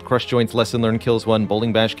 So Crush Joints, Lesson Learned kills 1,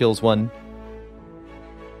 Bowling Bash kills 1.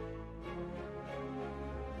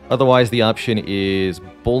 Otherwise, the option is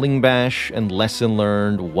Bowling Bash and Lesson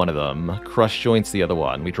Learned, one of them. Crush Joints, the other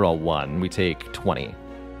one. We draw 1. We take 20.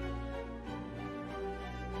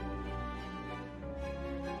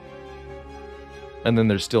 And then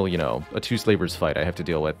there's still, you know, a 2 slavers fight I have to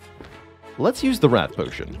deal with. Let's use the Wrath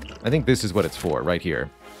Potion. I think this is what it's for, right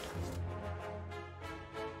here.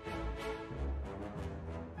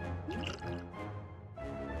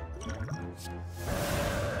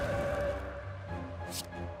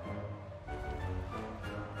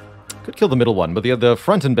 Could kill the middle one, but the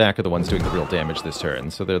front and back are the ones doing the real damage this turn,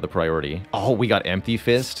 so they're the priority. Oh, we got Empty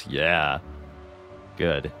Fist? Yeah.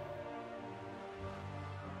 Good.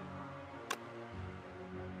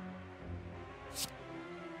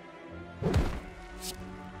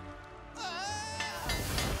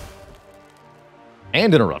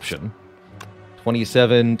 And Interruption.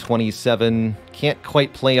 27, 27. Can't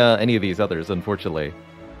quite play any of these others, unfortunately.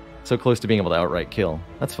 So close to being able to outright kill.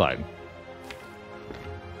 That's fine.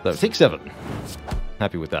 So, take 7.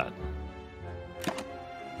 Happy with that.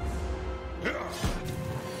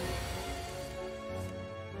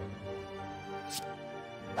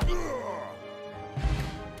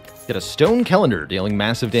 Get a Stone Calendar, dealing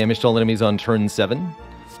massive damage to all enemies on turn 7.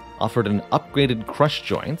 Offered an upgraded Crush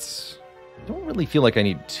Joints. Don't really feel like I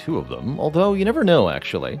need 2 of them, although you never know,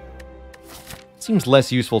 actually. Seems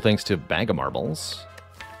less useful thanks to Bag of Marbles.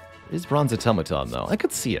 Is Bronze Automaton, though? I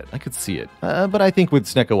could see it. I could see it. But I think with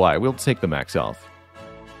Snecko Eye, we'll take the max health.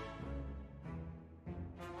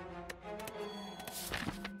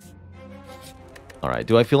 Alright,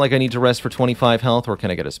 do I feel like I need to rest for 25 health, or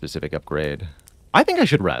can I get a specific upgrade? I think I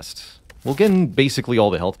should rest. We'll get basically all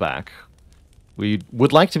the health back. We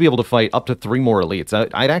would like to be able to fight up to 3 more elites.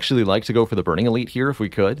 I'd actually like to go for the Burning Elite here if we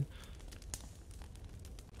could.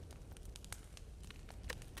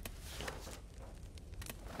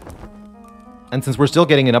 And since we're still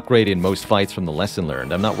getting an upgrade in most fights from the Lesson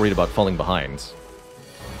Learned, I'm not worried about falling behind.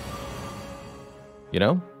 You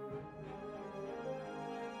know?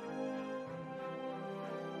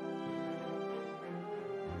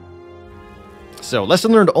 So,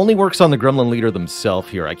 Lesson Learned only works on the Gremlin leader themselves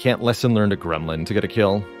here. I can't Lesson Learn a Gremlin to get a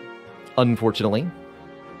kill, unfortunately.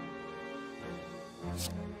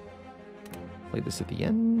 Play this at the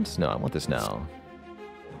end? No, I want this now.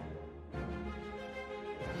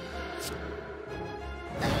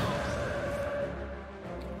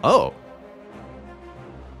 Oh.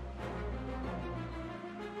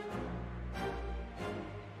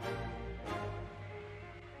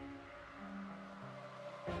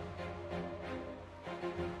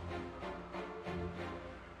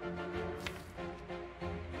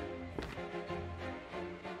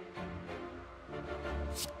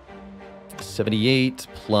 $78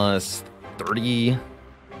 plus 30.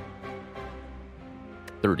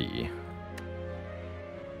 30.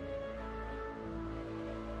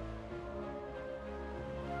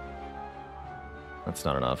 That's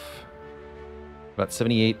not enough. About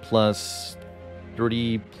 78 plus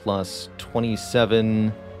 30 plus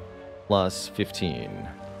 27 plus 15.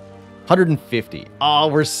 150. Oh,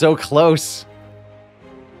 we're so close.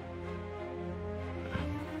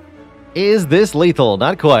 Is this lethal?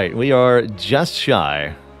 Not quite. We are just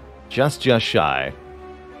shy. Just shy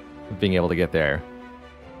of being able to get there.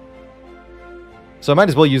 So I might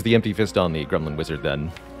as well use the Empty Fist on the Gremlin Wizard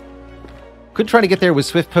then. Could try to get there with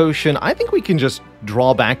Swift Potion. I think we can just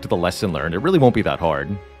draw back to the Lesson Learned. It really won't be that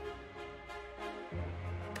hard.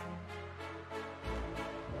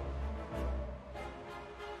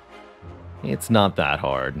 It's not that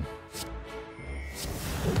hard.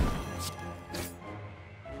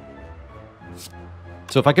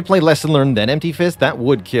 So if I could play Lesson Learned then Empty Fist, that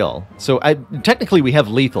would kill. So technically we have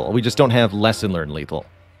lethal. We just don't have Lesson Learned lethal.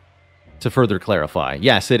 To further clarify.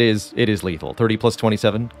 Yes, it is lethal. 30 plus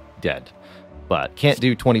 27, dead. But can't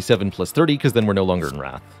do 27 plus 30 because then we're no longer in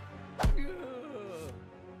Wrath.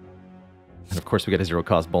 And of course we get a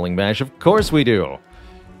 0-cost bowling bash. Of course we do.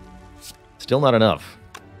 Still not enough.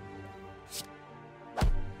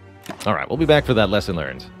 Alright, we'll be back for that lesson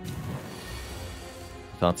learned.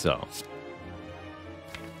 Thought so.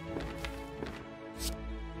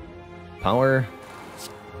 Power.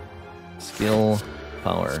 Skill.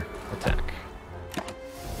 Power. Attack.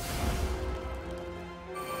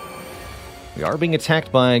 We are being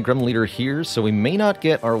attacked by Gremlin Leader here, so we may not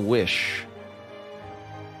get our wish.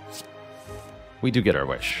 We do get our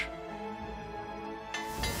wish.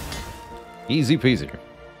 Easy peasy.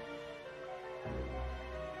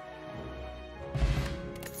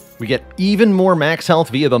 We get even more max health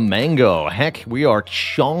via the mango. Heck, we are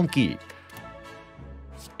chonky.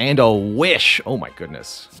 And a wish. Oh my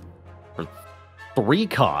goodness. For 3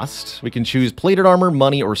 cost, we can choose plated armor,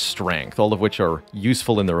 money, or strength, all of which are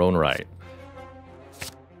useful in their own right.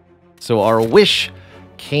 So our wish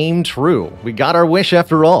came true. We got our wish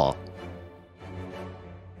after all.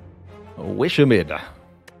 Wish-a-mid.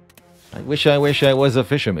 I wish I was a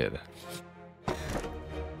fish-a-mid.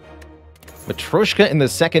 Matryoshka in the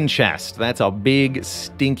second chest. That's a big,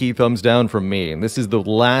 stinky thumbs down from me. And this is the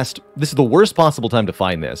worst possible time to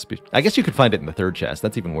find this. I guess you could find it in the third chest.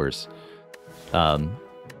 That's even worse.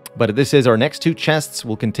 But this is our next 2 chests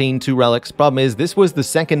will contain 2 relics. Problem is, this was the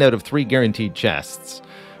second out of 3 guaranteed chests,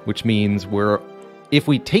 which means if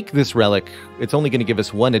we take this relic, it's only going to give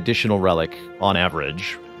us 1 additional relic on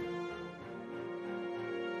average.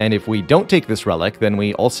 And if we don't take this relic, then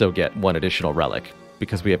we also get 1 additional relic,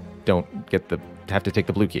 because we have to take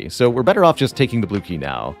the blue key. So we're better off just taking the blue key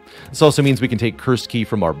now. This also means we can take Cursed Key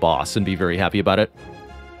from our boss and be very happy about it.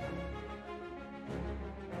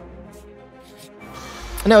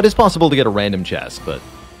 Now, it is possible to get a random chest, but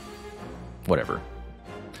whatever.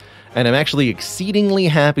 And I'm actually exceedingly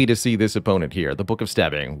happy to see this opponent here, the Book of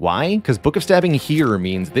Stabbing. Why? Because Book of Stabbing here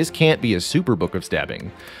means this can't be a super Book of Stabbing.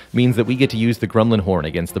 It means that we get to use the Gremlin Horn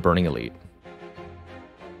against the Burning Elite.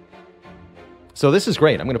 So this is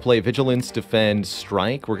great. I'm going to play Vigilance, Defend,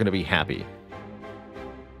 Strike. We're going to be happy.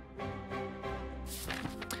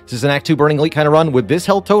 This is an Act 2 Burning Elite kind of run. With this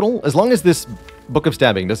health total, as long as this Book of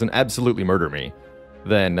Stabbing doesn't absolutely murder me,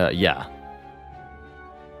 then yeah.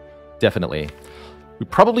 Definitely. We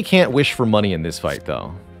probably can't wish for money in this fight,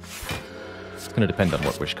 though. It's going to depend on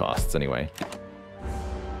what wish costs, anyway.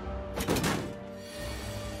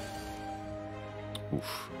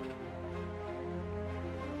 Oof.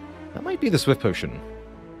 That might be the Swift Potion.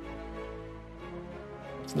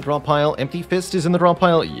 It's in the draw pile. Empty Fist is in the draw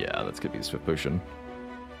pile. Yeah, that's going to be the Swift Potion.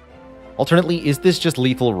 Alternately, is this just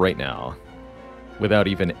lethal right now? Without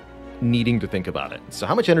even needing to think about it. So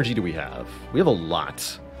how much energy do we have? We have a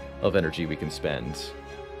lot of energy we can spend.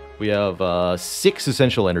 We have 6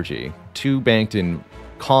 essential energy, 2 banked in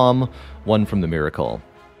Calm, 1 from the Miracle.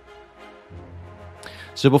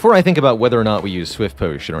 So before I think about whether or not we use Swift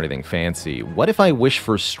Potion or anything fancy, what if I wish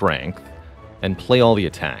for Strength and play all the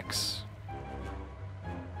attacks?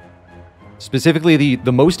 Specifically,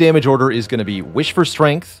 the most damage order is going to be Wish for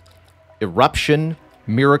Strength, Eruption,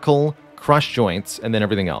 Miracle, Crush Joints, and then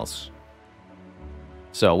everything else.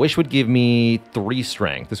 So Wish would give me 3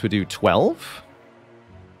 Strength. This would do 12.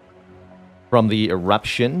 From the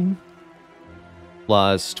Eruption,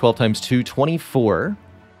 plus 12 times 2, 24.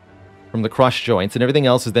 From the Crush Joints, and everything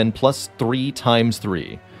else is then plus 3 times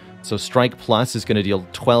 3. So Strike Plus is going to deal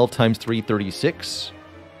 12 times 3, 36.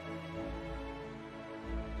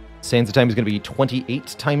 Sands of Time is going to be 28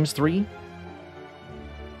 times 3.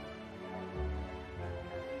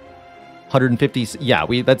 150, yeah,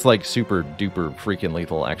 that's like super duper freaking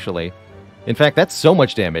lethal, actually. In fact, that's so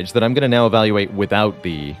much damage that I'm going to now evaluate without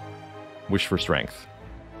the Wish for Strength.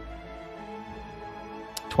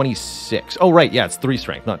 26. Oh, right, yeah, it's 3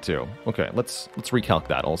 strength, not 2. Okay, let's recalc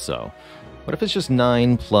that also. What if it's just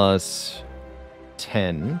 9 plus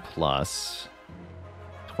 10 plus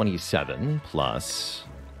 27 plus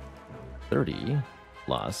 30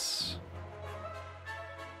 plus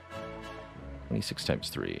 26 times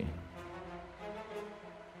 3.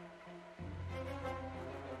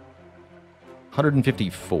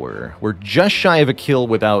 154. We're just shy of a kill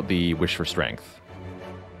without the Wish for Strength.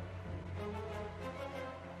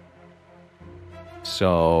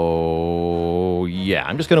 So, yeah,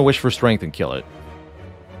 I'm just going to Wish for Strength and kill it.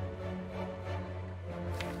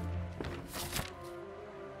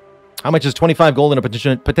 How much is 25 gold and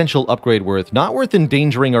a potential upgrade worth? Not worth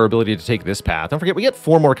endangering our ability to take this path. Don't forget, we get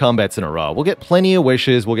 4 more combats in a row. We'll get plenty of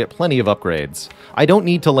wishes. We'll get plenty of upgrades. I don't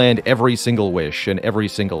need to land every single wish and every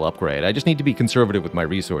single upgrade. I just need to be conservative with my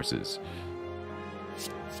resources.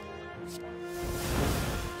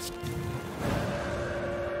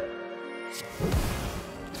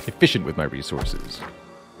 efficient with my resources.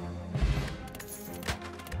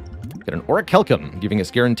 Got an Orichalcum, giving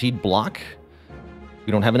us guaranteed block.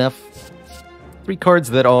 We don't have enough. 3 cards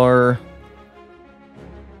that are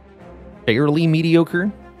fairly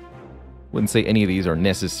mediocre. Wouldn't say any of these are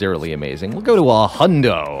necessarily amazing. We'll go to a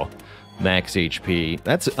hundo max HP.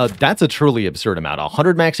 That's a truly absurd amount.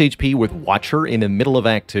 100 max HP with Watcher in the middle of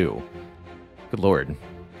Act 2. Good lord.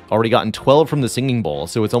 Already gotten 12 from the Singing Bowl,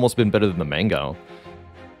 so it's almost been better than the Mango.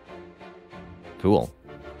 Cool.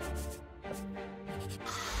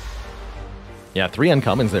 Yeah, 3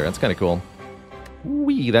 uncommons there. That's kind of cool.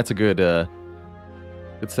 Wee, that's a good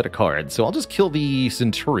set of cards. So I'll just kill the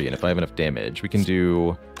Centurion if I have enough damage. We can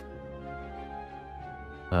do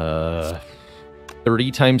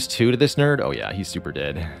 30 times 2 to this nerd. Oh yeah, he's super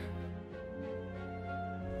dead.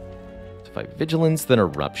 5 Vigilance, then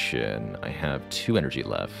Eruption. I have 2 energy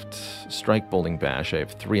left. Strike, Bowling Bash. I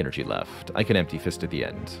have 3 energy left. I can Empty Fist at the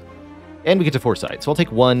end. And we get to Foresight. So I'll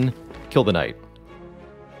take 1, kill the Knight.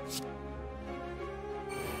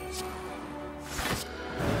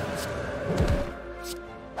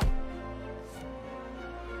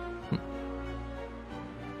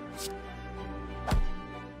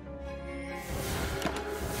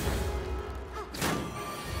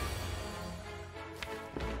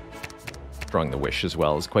 Drawing the Wish as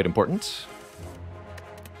well is quite important.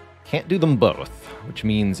 Can't do them both, which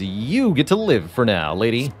means you get to live for now,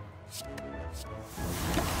 lady.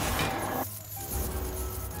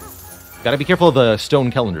 Gotta be careful of the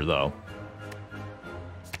Stone Calendar, though.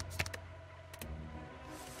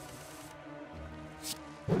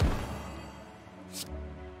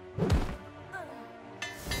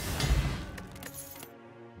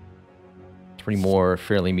 Three more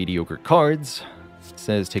fairly mediocre cards.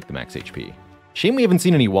 Says take the max HP. Shame we haven't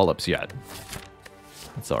seen any wallops yet.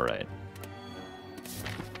 That's alright.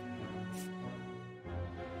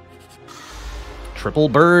 Triple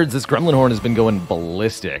birds. This Gremlin Horn has been going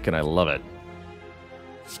ballistic, and I love it.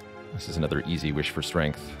 This is another easy wish for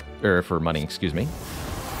strength. Or for money, excuse me.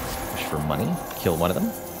 Wish for money. Kill one of them.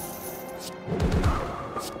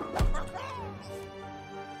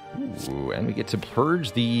 Ooh, and we get to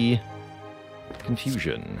purge the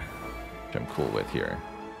confusion, which I'm cool with here.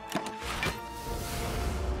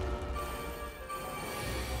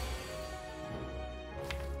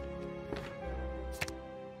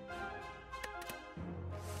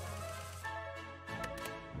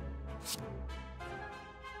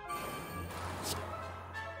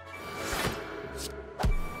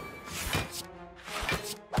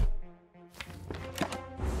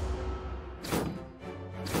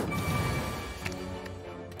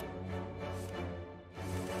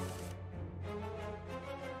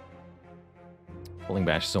 Bowling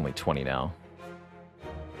Bash is only 20 now.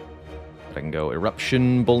 But I can go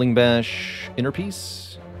Eruption, Bowling Bash, Inner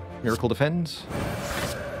Peace, Miracle Defend.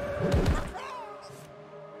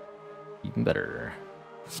 Even better.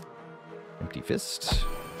 Empty Fist,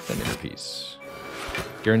 then Inner Peace.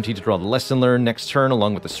 Guaranteed to draw the Lesson Learned next turn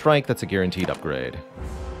along with the Strike. That's a guaranteed upgrade.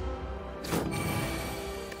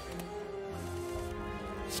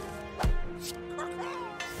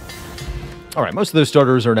 Alright, most of those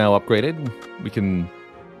starters are now upgraded. We can...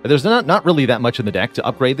 There's not really that much in the deck to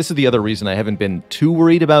upgrade. This is the other reason I haven't been too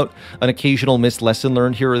worried about an occasional missed lesson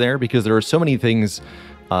learned here or there, because there are so many things...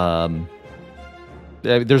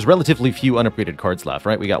 there's relatively few unupgraded cards left,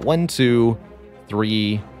 right? We got 1, 2,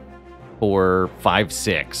 3, 4, 5,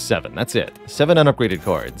 6, 7. That's it. 7 unupgraded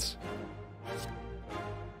cards.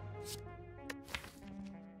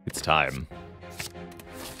 It's time.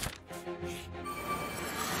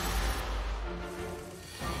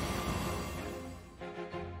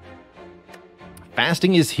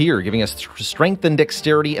 Fasting is here, giving us strength and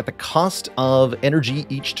dexterity at the cost of energy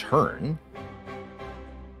each turn.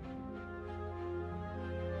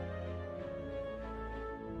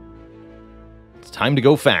 It's time to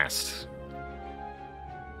go fast.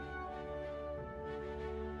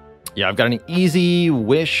 Yeah, I've got an easy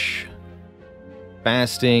wish,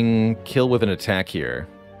 fasting, kill with an attack here.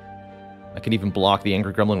 I can even block the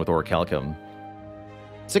Angry Gremlin with Orichalcum.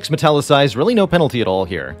 6 metallicized, really no penalty at all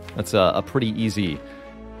here. That's a pretty easy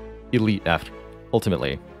elite after,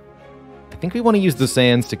 ultimately. I think we want to use the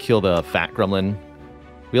sands to kill the fat gremlin.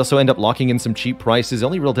 We also end up locking in some cheap prices. The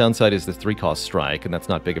only real downside is the 3-cost strike, and that's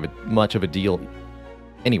not much of a deal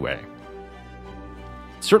anyway.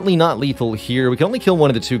 Certainly not lethal here. We can only kill one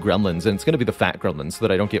of the 2 gremlins, and it's going to be the fat gremlin so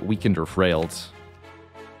that I don't get weakened or frailed.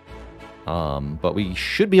 But we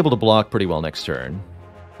should be able to block pretty well next turn.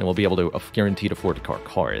 And we'll be able to guaranteed afford to card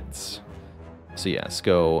cards. So yeah, let's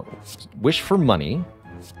go Wish for Money.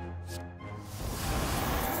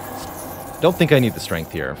 Don't think I need the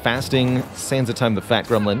strength here. Fasting, Sands of Time the Fat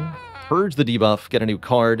Gremlin. Purge the debuff, get a new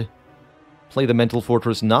card. Play the Mental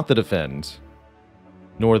Fortress, not the Defend.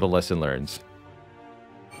 Nor the Lesson Learned.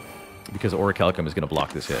 Because Orichalcum is going to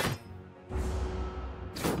block this hit.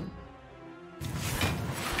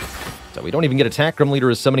 So we don't even get attack. Grim Leader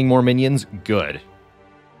is summoning more minions. Good.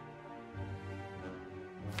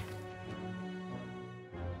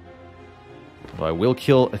 Well, I will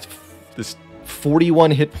kill this 41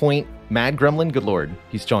 hit point Mad Gremlin. Good lord.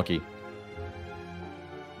 He's chunky.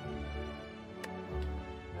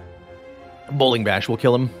 Bowling Bash will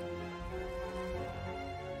kill him.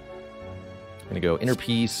 Gonna go Inner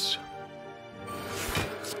Peace.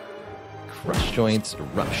 Crush Joints.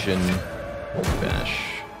 Eruption. Bowling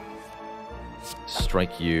Bash.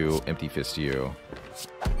 Strike you. Empty Fist you.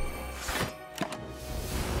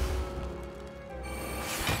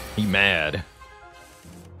 Be mad.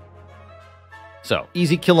 So,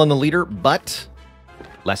 easy kill on the leader, but...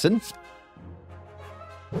 Lesson.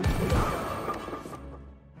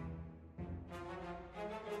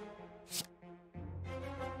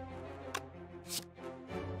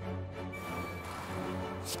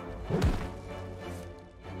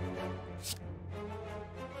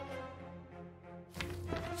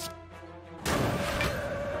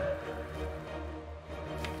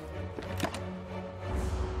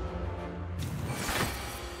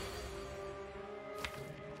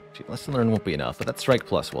 Lesson Learn won't be enough, but that Strike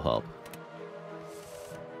Plus will help.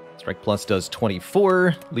 Strike Plus does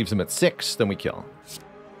 24, leaves him at 6, then we kill.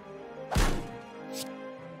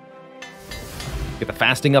 Get the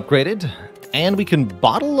Fasting upgraded, and we can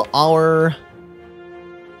bottle our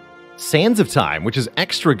Sands of Time, which is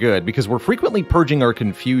extra good because we're frequently purging our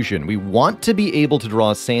Confusion. We want to be able to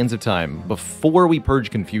draw Sands of Time before we purge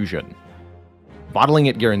Confusion. Bottling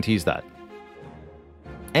it guarantees that.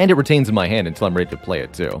 And it retains in my hand until I'm ready to play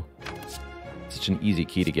it, too. Such an easy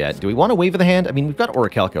key to get. Do we want a Wave of the Hand? I mean, we've got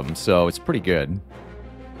Orichalcum, so it's pretty good.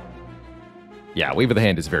 Yeah, Wave of the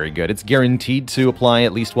Hand is very good. It's guaranteed to apply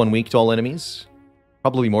at least 1 week to all enemies.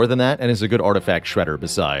 Probably more than that, and is a good artifact shredder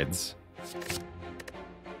besides.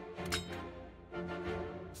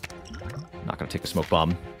 Not going to take a Smoke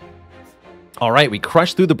Bomb. Alright, we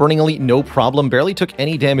crushed through the Burning Elite, no problem. Barely took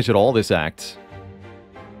any damage at all this act.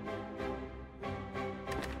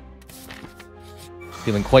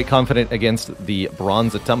 Feeling quite confident against the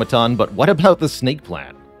Bronze Automaton, but what about the Snake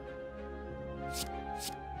Plant?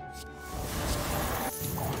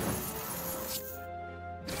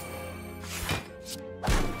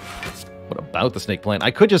 What about the Snake Plant? I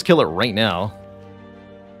could just kill it right now.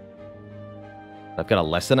 I've got a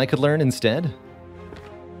lesson I could learn instead.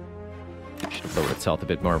 Should have lowered its health a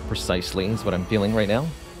bit more precisely, is what I'm feeling right now.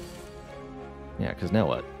 Yeah, because now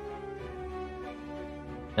what?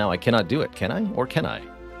 Now I cannot do it, can I? Or can I?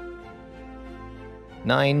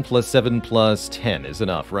 9 plus 7 plus 10 is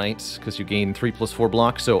enough, right? Because you gain 3 plus 4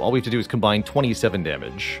 blocks, so all we have to do is combine 27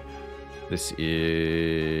 damage. This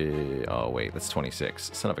is... Oh, wait, that's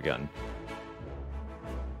 26. Son of a gun.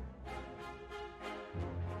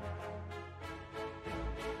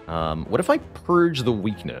 What if I purge the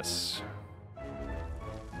weakness?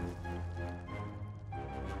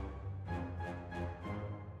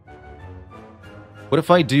 What if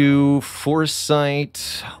I do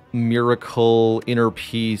Foresight, Miracle, Inner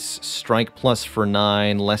Peace, Strike Plus for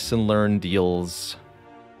 9, Lesson Learned deals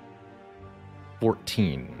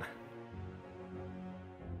 14.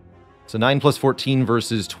 So 9 plus 14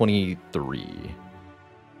 versus 23.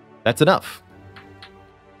 That's enough.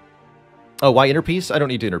 Oh, why Inner Peace? I don't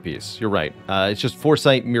need to Inner Peace. You're right. It's just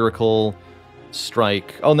Foresight, Miracle,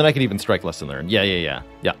 Strike. Oh, and then I can even Strike Lesson Learned. Yeah.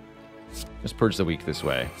 Just purge the weak this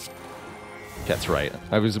way. That's right.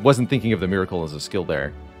 I wasn't thinking of the Miracle as a skill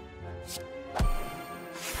there.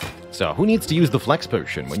 So, who needs to use the Flex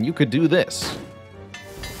Potion when you could do this?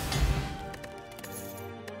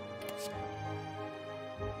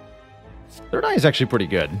 Third Eye is actually pretty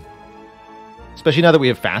good. Especially now that we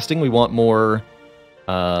have Fasting, we want more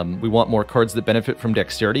cards that benefit from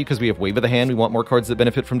Dexterity, because we have Wave of the Hand, we want more cards that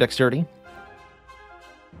benefit from Dexterity.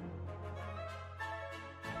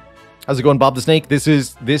 How's it going, Bob the Snake? This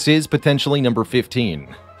is potentially number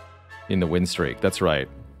 15 in the win streak. That's right.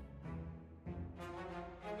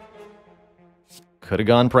 Could have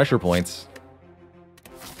gone pressure points.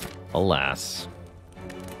 Alas.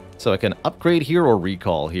 So I can upgrade here or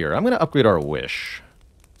recall here. I'm going to upgrade our Wish.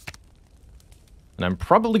 And I'm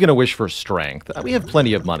probably going to wish for Strength. We have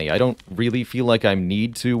plenty of money. I don't really feel like I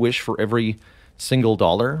need to wish for every single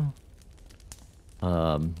dollar.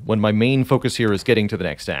 When my main focus here is getting to the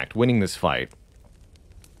next act, winning this fight.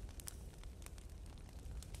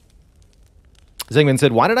 Zengman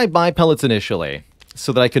said, why did I buy Pellets initially?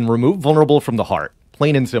 So that I can remove Vulnerable from the heart.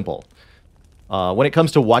 Plain and simple. When it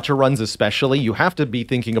comes to Watcher runs especially, you have to be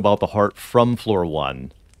thinking about the heart from floor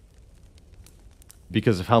 1.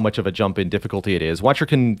 Because of how much of a jump in difficulty it is. Watcher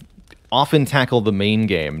can often tackle the main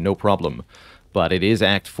game, no problem. But it is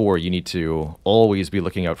Act 4, you need to always be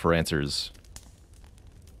looking out for answers.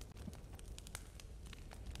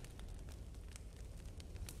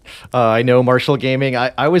 I know, Martial Gaming,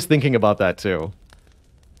 I was thinking about that too.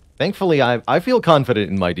 Thankfully, I feel confident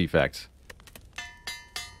in my defect.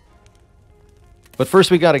 But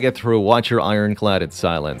first we gotta get through Watcher Ironclad in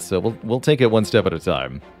silence, so we'll take it one step at a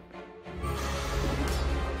time.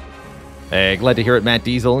 Hey, glad to hear it, Matt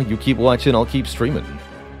Diesel. You keep watching, I'll keep streaming.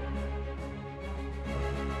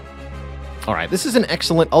 Alright, this is an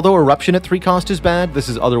excellent... Although Eruption at 3 cost is bad, this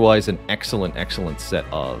is otherwise an excellent, excellent set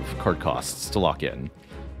of card costs to lock in.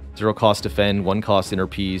 0 cost Defend, 1 cost Inner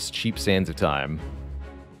Peace, cheap Sands of Time.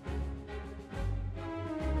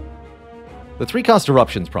 The 3 cost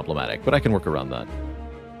Eruption's problematic, but I can work around that.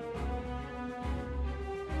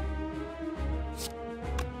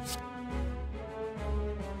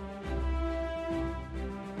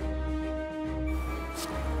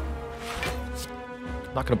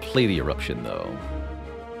 Not going to play the Eruption, though.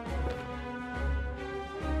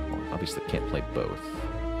 Well, obviously can't play both.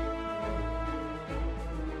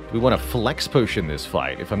 Do we want to Flex Potion this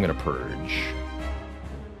fight if I'm going to Purge?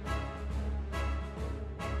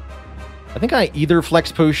 I think I either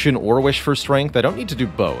Flex Potion or Wish for Strength. I don't need to do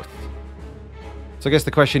both. So I guess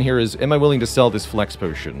the question here is, am I willing to sell this Flex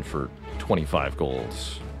Potion for 25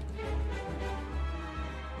 golds?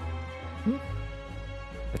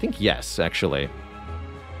 I think yes, actually.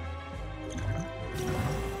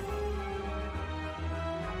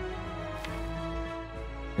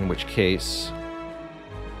 In which case...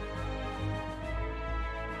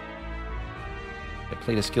 I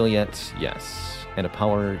played a skill yet? Yes. And a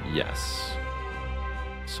power? Yes.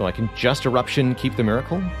 So I can just Eruption, keep the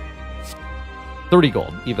Miracle? 30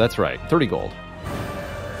 gold. Yeah, that's right. 30 gold.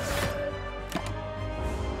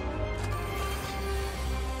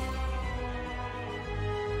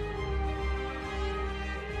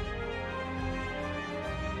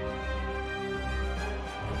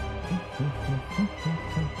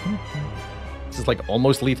 This is like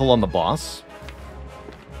almost lethal on the boss.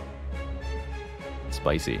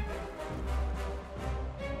 Spicy.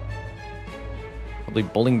 Probably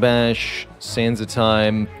Bowling Bash, Sands of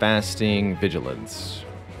Time, Fasting, Vigilance.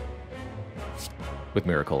 With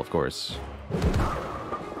Miracle, of course.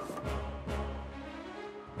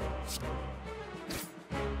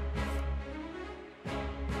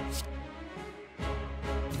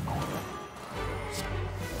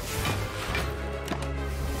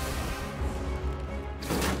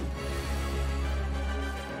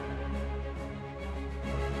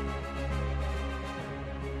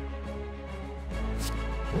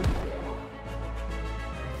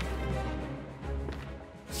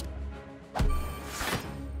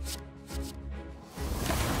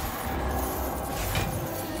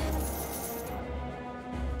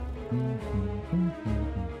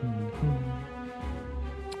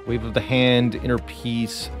 Wave of the Hand, Inner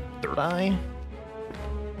Peace, Third Eye?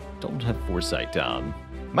 Don't have Foresight down.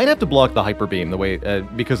 Might have to block the Hyper Beam the way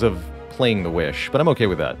because of playing the Wish, but I'm okay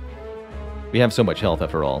with that. We have so much health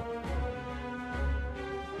after all.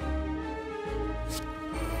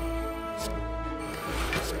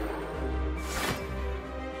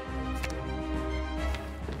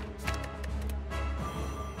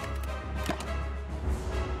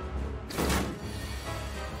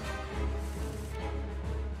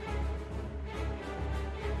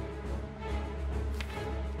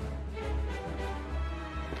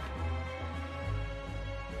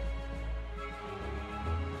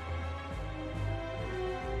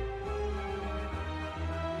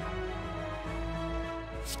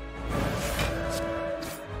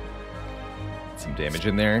 Damage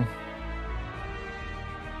in there.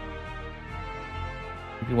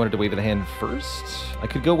 Maybe wanted to Wave of the Hand first? I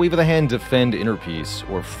could go Wave of the Hand, Defend, Inner Peace,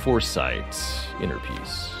 or Foresight, Inner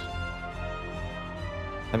Peace.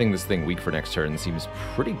 Having this thing weak for next turn seems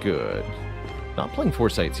pretty good. Not playing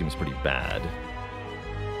Foresight seems pretty bad.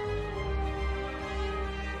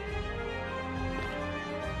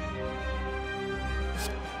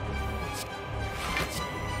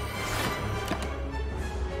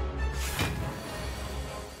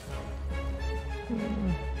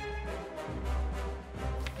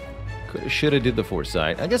 Should have did the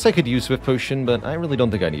Foresight. I guess I could use Swift Potion, but I really don't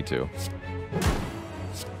think I need to.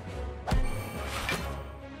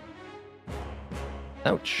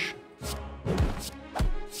 Ouch.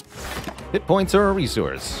 Hit points are a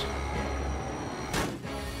resource.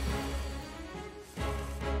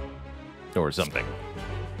 Or something.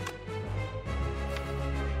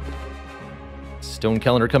 Stone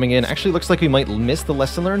calendar coming in. Actually looks like we might miss the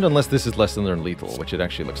lesson learned unless this is lesson learned lethal, which it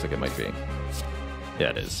actually looks like it might be.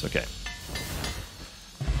 Yeah, it is. Okay.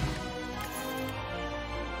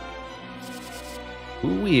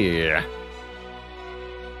 Ooh, yeah.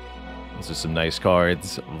 Those are some nice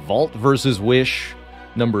cards. Vault versus Wish,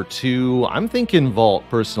 number 2. I'm thinking Vault,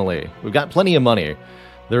 personally. We've got plenty of money.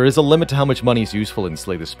 There is a limit to how much money is useful in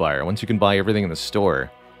Slay the Spire. Once you can buy everything in the store,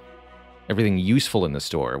 everything useful in the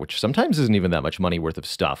store, which sometimes isn't even that much money worth of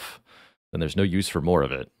stuff, then there's no use for more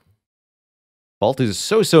of it. Vault is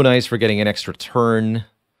so nice for getting an extra turn.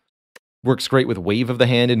 Works great with Wave of the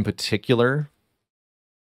Hand in particular.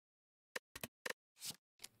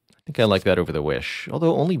 I think I like that over the Wish,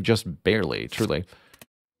 although only just barely, truly.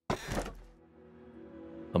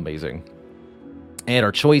 Amazing. And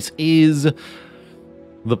our choice is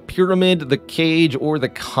the Pyramid, the Cage, or the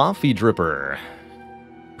Coffee Dripper.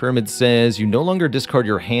 Pyramid says you no longer discard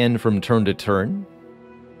your hand from turn to turn.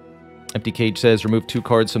 Empty Cage says remove 2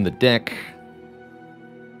 cards from the deck.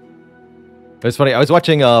 It's funny, I was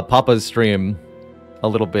watching Papa's stream a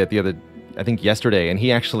little bit I think yesterday, and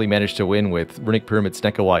he actually managed to win with Runic Pyramid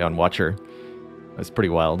Snecko Eye on Watcher. That's pretty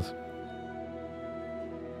wild.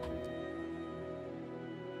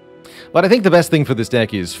 But I think the best thing for this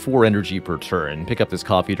deck is 4 energy per turn. Pick up this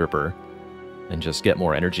Coffee Dripper and just get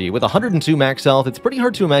more energy. With 102 max health, it's pretty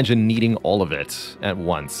hard to imagine needing all of it at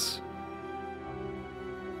once.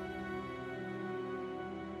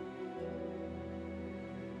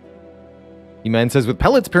 E-Man says, with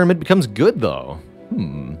Pellets, Pyramid becomes good, though.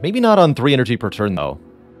 Maybe not on 3 energy per turn, though.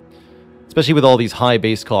 Especially with all these high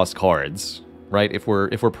base cost cards, right? If we're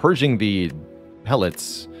purging the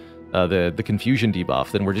Pellets, the Confusion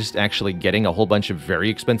debuff, then we're just actually getting a whole bunch of very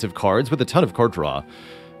expensive cards with a ton of card draw,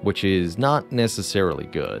 which is not necessarily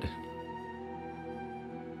good.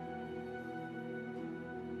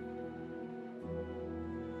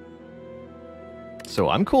 So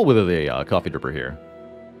I'm cool with the Coffee Dripper here.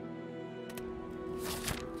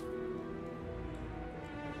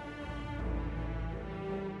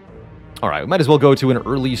 Alright, we might as well go to an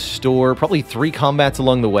early store. Probably 3 combats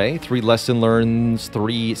along the way. 3 lesson learns,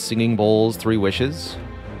 3 singing bowls, 3 wishes.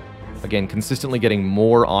 Again, consistently getting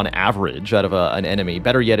more on average out of an enemy.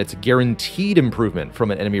 Better yet, it's a guaranteed improvement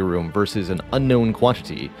from an enemy room versus an unknown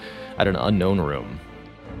quantity at an unknown room.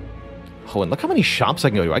 Oh, and look how many shops I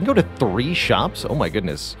can go to. I can go to 3 shops? Oh my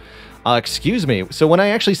goodness. Excuse me. So when I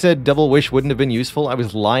actually said Double Wish wouldn't have been useful, I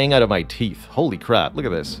was lying out of my teeth. Holy crap, look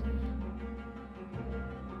at this.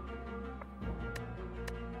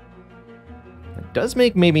 It does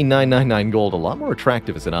make maybe 999 gold a lot more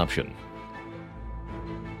attractive as an option.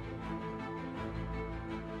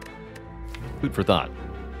 Food for thought.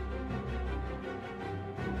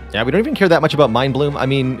 Yeah, we don't even care that much about Mind Bloom. I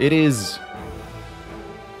mean, it is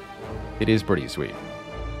pretty sweet.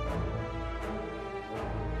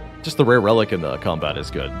 Just the rare relic in the combat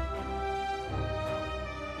is good.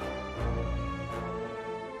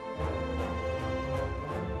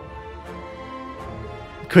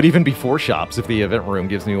 Could even be 4 shops if the event room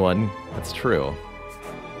gives me one. That's true.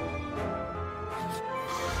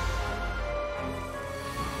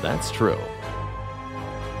 That's true.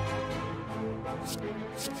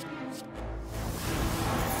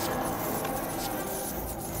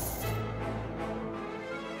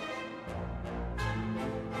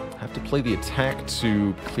 Have to play the attack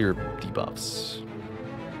to clear debuffs,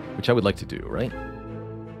 which I would like to do, right?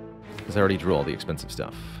 Because I already drew all the expensive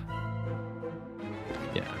stuff.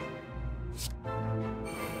 Yeah.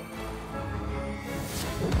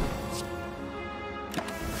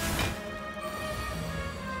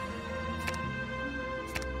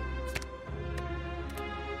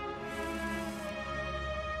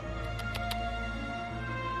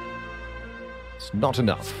 It's not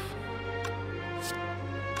enough.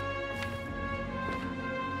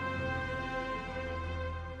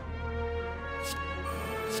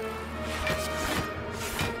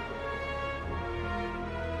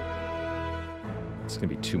 It's gonna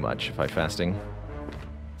be too much if I fasting.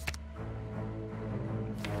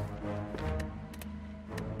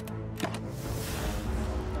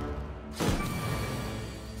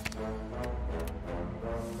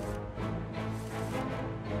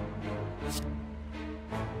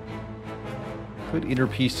 Could Inner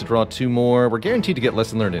Peace to draw 2 more. We're guaranteed to get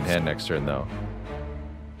Lesson Learned in hand next turn, though.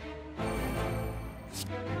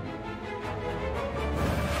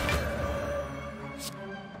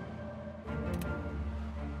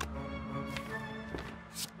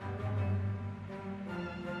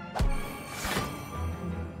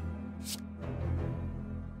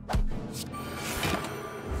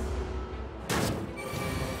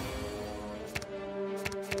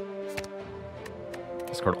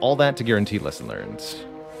 Discard all that to guarantee Lesson Learned.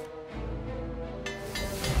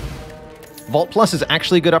 Vault Plus is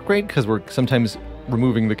actually a good upgrade, because we're sometimes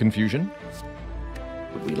removing the confusion.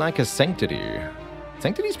 Would we like a Sanctity?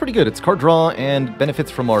 Sanctity's pretty good. It's card draw and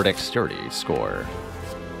benefits from our Dexterity score.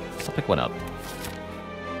 I'll pick one up.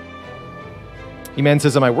 E-Man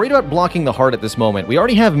says, am I worried about blocking the heart at this moment? We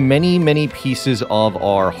already have many, many pieces of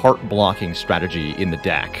our heart blocking strategy in the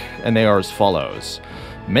deck, and they are as follows.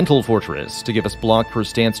 Mental Fortress to give us block per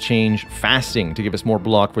stance change, Fasting to give us more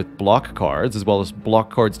block with block cards, as well as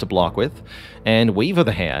block cards to block with, and Wave of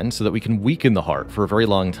the Hand so that we can weaken the heart for a very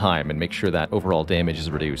long time and make sure that overall damage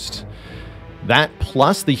is reduced. That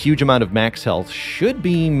plus the huge amount of max health should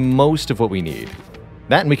be most of what we need.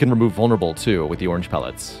 That, and we can remove Vulnerable too with the orange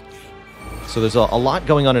pellets. So there's a lot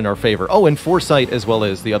going on in our favor. Oh, and Foresight as well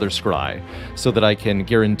as the other Scry, so that I can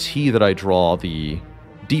guarantee that I draw the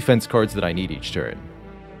defense cards that I need each turn.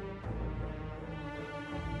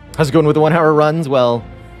 How's it going with the 1 hour runs? Well,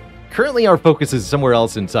 currently our focus is somewhere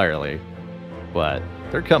else entirely, but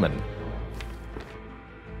they're coming.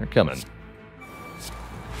 They're coming.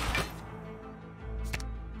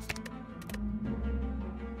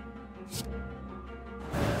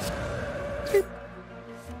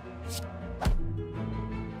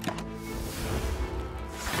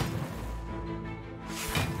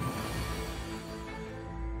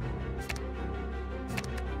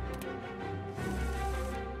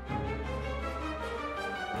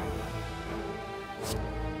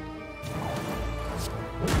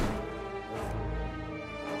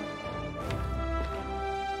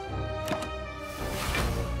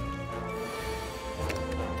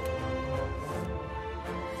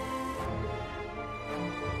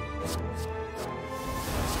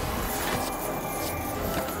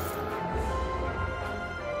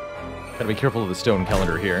 Gotta be careful of the stone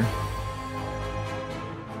calendar here.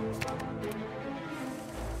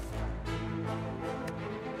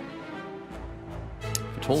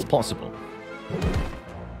 If at all possible.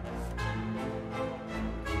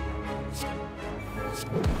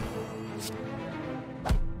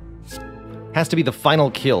 Has to be the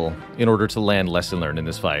final kill in order to land Lesson Learned in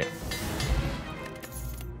this fight.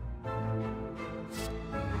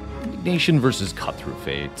 Indignation versus Cutthrough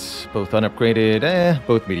Fate. Both unupgraded,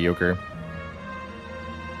 both mediocre.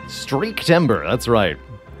 Streaked Ember, that's right.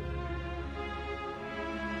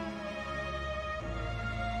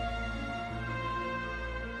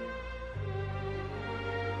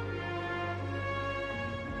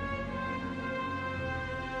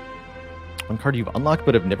 One card you've unlocked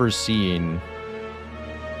but have never seen.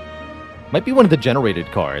 Might be one of the generated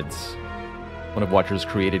cards. One of Watcher's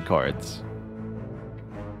created cards.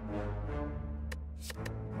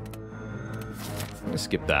 I'm gonna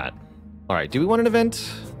skip that. Alright, do we want an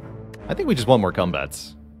event? I think we just want more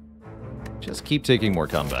combats. Just keep taking more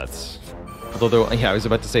combats. Although, yeah, I was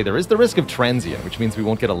about to say, there is the risk of transient, which means we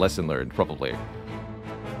won't get a Lesson Learned, probably.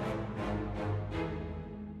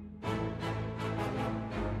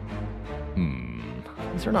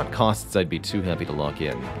 These are not costs I'd be too happy to lock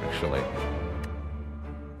in, actually.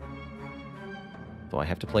 Though I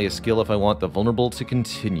have to play a skill if I want the Vulnerable to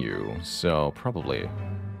continue, so probably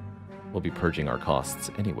we'll be purging our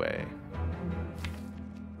costs anyway.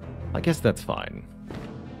 I guess that's fine.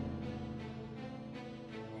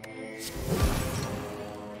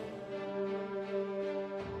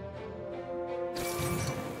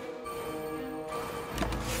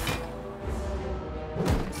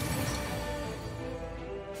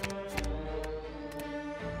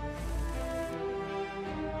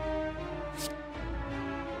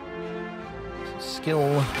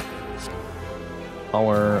 Skill,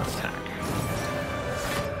 power, attack.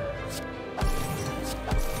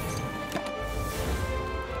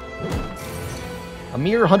 A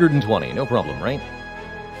mere 120, no problem, right?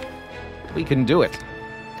 We can do it.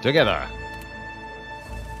 Together.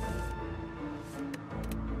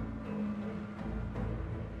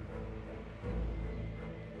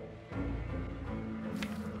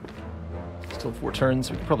 Still 4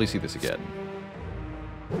 turns, we can probably see this again.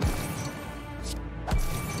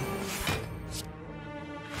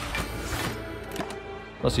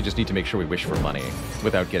 Plus, you just need to make sure we wish for money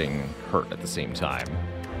without getting hurt at the same time.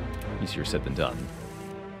 Easier said than done.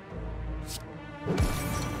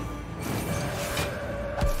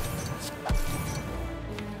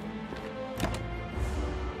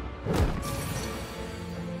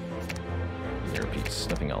 Earpiece,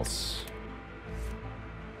 nothing else.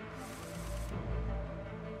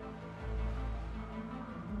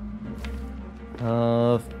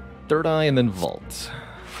 Third Eye and then Vault.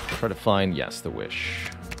 Try to find, yes, the wish.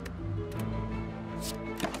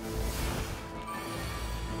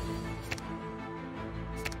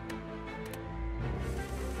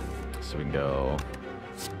 we can go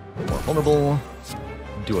more vulnerable,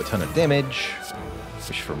 do a ton of damage,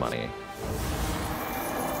 fish for money.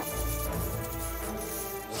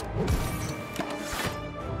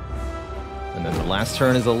 And then the last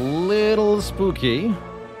turn is a little spooky.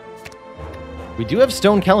 We do have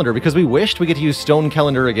Stone Calendar because we wished we get to use Stone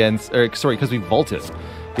Calendar against... sorry, because we vaulted.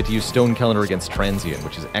 Get to use Stone Calendar against Transient,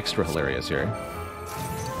 which is extra hilarious here.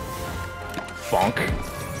 Bonk.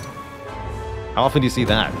 How often do you see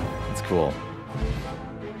that? That's cool.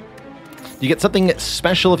 You get something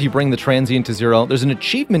special if you bring the Transient to 0. There's an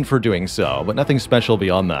achievement for doing so, but nothing special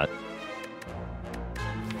beyond that.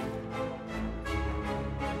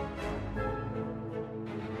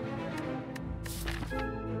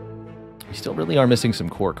 We still really are missing some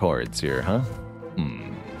core cards here, huh?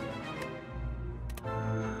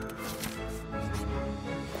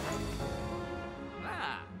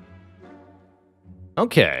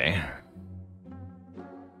 Okay.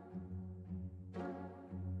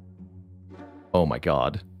 Oh my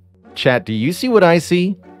god. Chat, do you see what I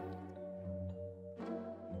see?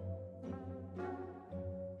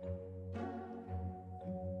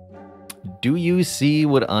 Do you see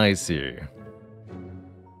what I see?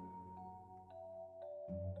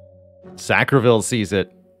 Sacraville sees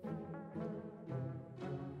it.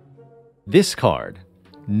 This card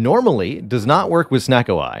normally does not work with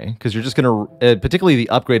Snecko Eye, because you're just going to, particularly the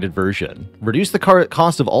upgraded version, reduce the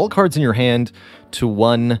cost of all cards in your hand to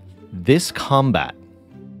 1 this combat.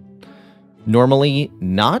 Normally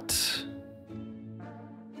not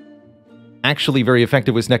actually very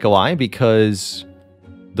effective with Snecko Eye, because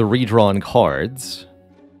the redrawn cards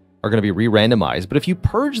are going to be re-randomized. But if you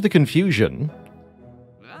purge the confusion,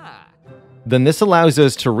 then this allows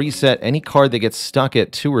us to reset any card that gets stuck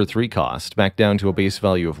at 2 or 3 cost back down to a base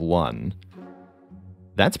value of 1.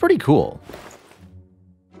 That's pretty cool.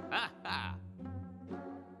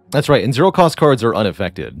 That's right, and 0 cost cards are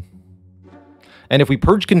unaffected. And if we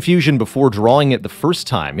purge confusion before drawing it the first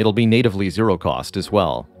time, it'll be natively 0 cost as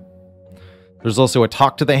well. There's also a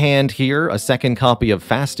Talk to the Hand here, a second copy of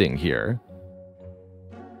Fasting here.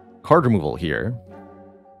 Card removal here.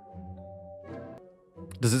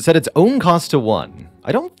 Does it set its own cost to 1?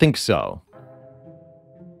 I don't think so.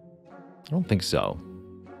 I don't think so.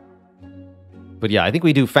 But yeah, I think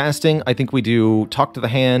we do Fasting. I think we do Talk to the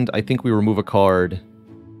Hand. I think we remove a card.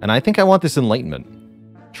 And I think I want this Enlightenment.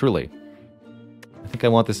 Truly. I think I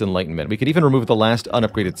want this Enlightenment. We could even remove the last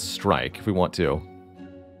unupgraded Strike if we want to.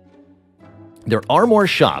 There are more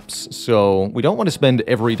shops, so we don't want to spend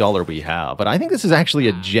every dollar we have. But I think this is actually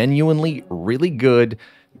a genuinely really good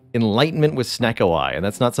Enlightenment with Snecko Eye, and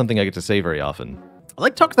that's not something I get to say very often. I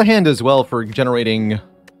like Talk to the Hand as well for generating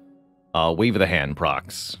Wave of the Hand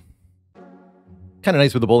procs. Kind of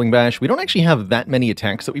nice with the Bowling Bash. We don't actually have that many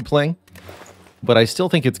attacks that we play, but I still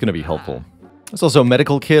think it's going to be helpful. There's also a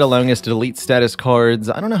Medical Kit allowing us to delete status cards.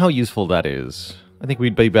 I don't know how useful that is. I think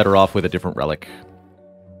we'd be better off with a different relic.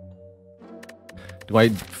 Do I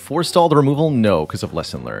forestall the removal? No, because of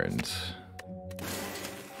Lesson Learned.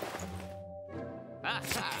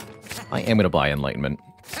 I am going to buy Enlightenment.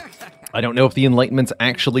 I don't know if the Enlightenment's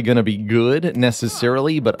actually going to be good,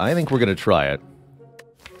 necessarily, but I think we're going to try it.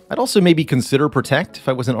 I'd also maybe consider Protect if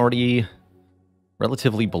I wasn't already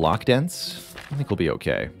relatively block dense. I think we'll be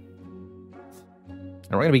okay.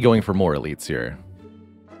 And we're going to be going for more elites here.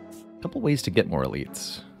 A couple ways to get more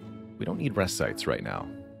elites. We don't need rest sites right now.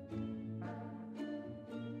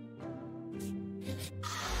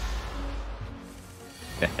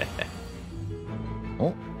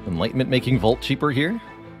 Oh, Enlightenment making Vault cheaper here.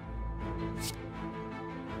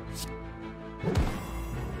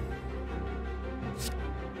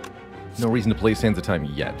 No reason to play Sands of Time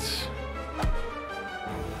yet.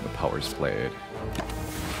 The power's played.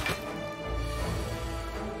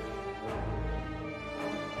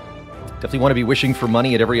 Definitely want to be wishing for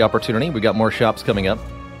money at every opportunity. We got more shops coming up.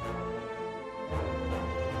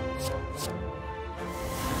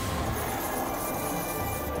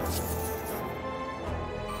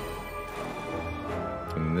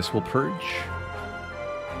 And this will purge.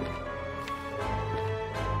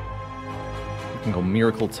 We can go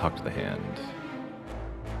Miracle, Talk to the Hand.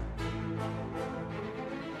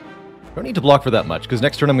 Don't need to block for that much, because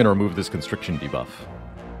next turn I'm going to remove this Constriction debuff.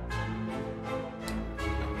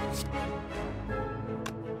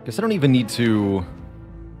 Guess I don't even need to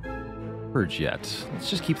purge yet. Let's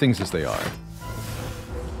just keep things as they are.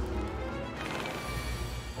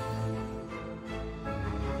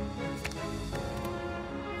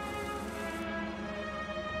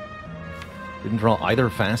 Didn't draw either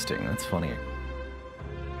Fasting. That's funny.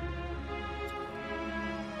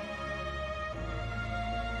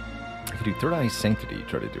 I could do Third Eye Sanctity,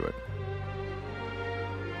 try to do it.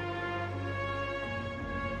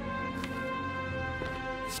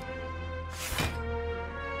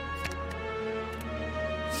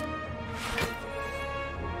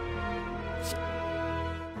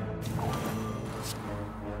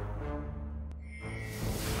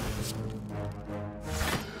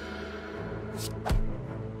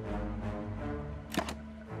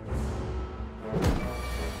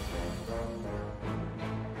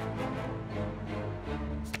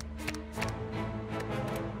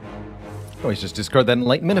 Always just discard that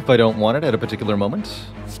Enlightenment if I don't want it at a particular moment.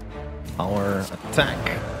 Power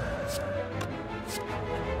attack.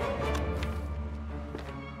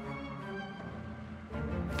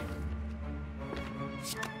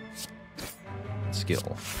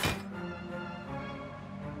 Skill.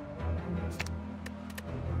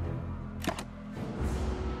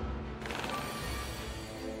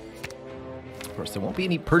 Of course, there won't be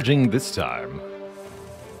any purging this time.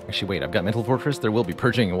 Actually, wait, I've got Mental Fortress. There will be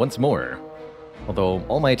purging once more. Although,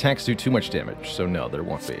 all my attacks do too much damage, so no, there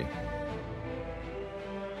won't be.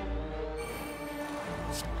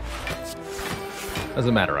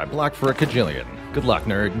 Doesn't matter, I block for a kajillion. Good luck,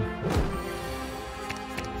 nerd.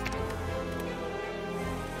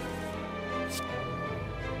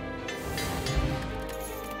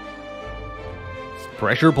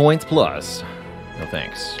 Pressure points plus. No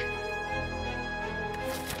thanks.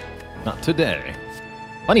 Not today.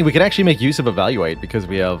 Funny, we could actually make use of Evaluate because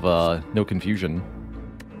we have no confusion.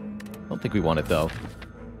 Don't think we want it, though.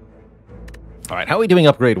 Alright, how are we doing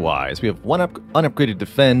upgrade-wise? We have one unupgraded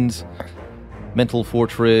Defend, Mental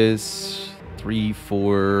Fortress, 3,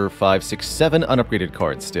 4, 5, 6, 7 unupgraded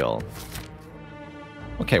cards still.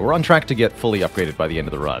 Okay, we're on track to get fully upgraded by the end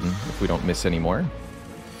of the run, if we don't miss any more.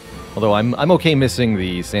 Although I'm okay missing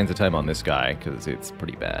the Sands of Time on this guy, because it's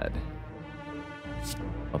pretty bad.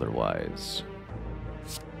 Otherwise...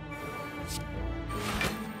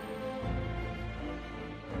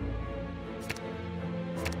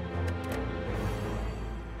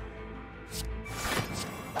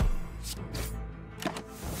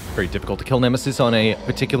 very difficult to kill Nemesis on a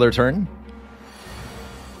particular turn.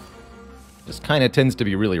 Just kind of tends to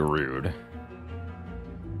be really rude.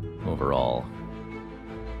 Overall.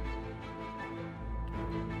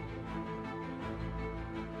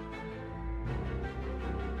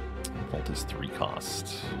 Vault is 3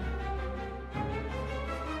 cost. Could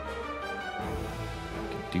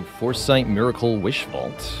do Foresight, Miracle, Wish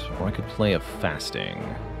Vault. Or I could play a Fasting.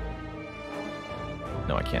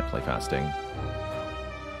 No, I can't play Fasting.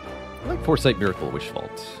 I like Foresight, Miracle, Wish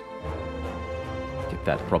Vault. Get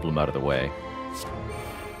that problem out of the way.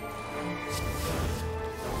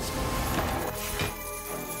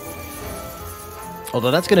 Although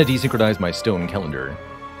that's going to desynchronize my Stone Calendar.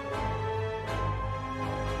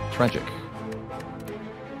 Tragic.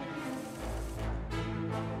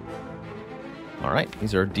 Alright,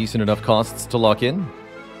 these are decent enough costs to lock in.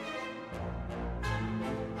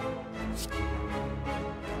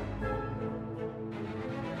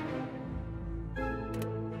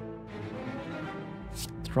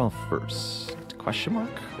 Draw first. Question mark?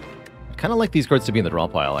 I kind of like these cards to be in the draw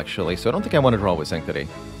pile, actually, so I don't think I want to draw with Sanctity.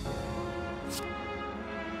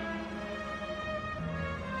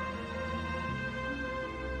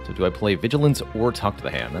 So do I play Vigilance or Talk to the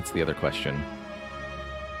Hand? That's the other question.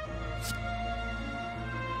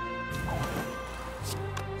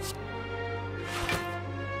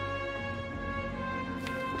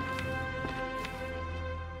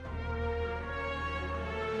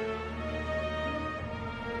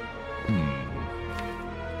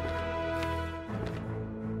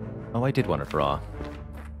 Oh, I did want to draw.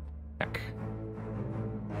 Heck.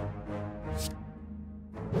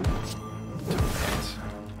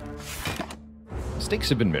 Mistakes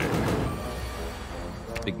have been made.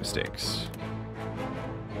 Big mistakes.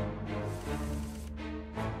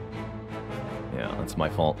 Yeah, that's my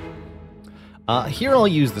fault. Here I'll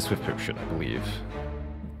use the Swift Potion, I believe.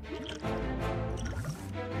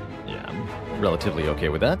 Yeah, I'm relatively okay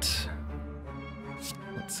with that.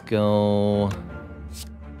 Let's go...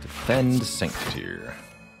 Defend, Sanctity.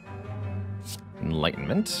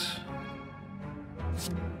 Enlightenment.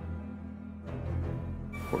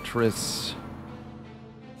 Fortress.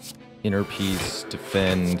 Inner Peace,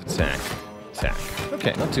 Defend, Attack. Attack.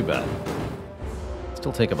 Okay, not too bad.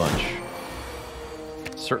 Still take a bunch.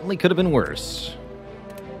 Certainly could have been worse.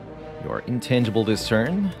 Your Intangible this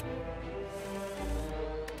turn.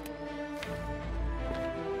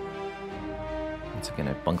 Once again,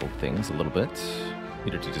 I bungled things a little bit.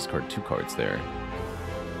 Needed to discard 2 cards there.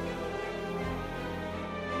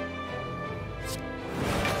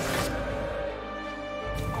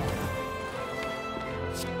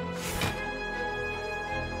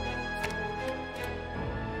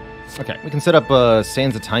 Okay, we can set up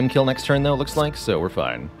Sands of Time kill next turn, though, it looks like, so we're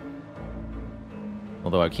fine.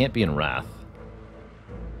 Although I can't be in Wrath.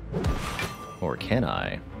 Or can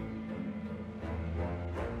I?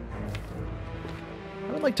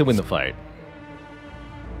 I would like to win the fight.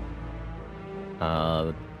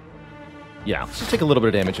 Yeah, let's just take a little bit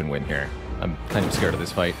of damage and win here. I'm kind of scared of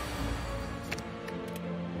this fight.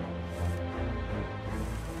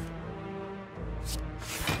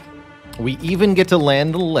 We even get to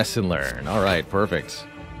land the lesson learned. All right, perfect.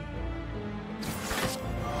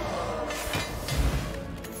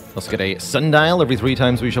 Let's get a sundial every 3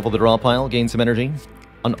 times we shuffle the draw pile, gain some energy.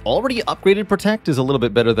 An already upgraded Protect is a little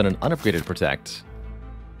bit better than an unupgraded Protect.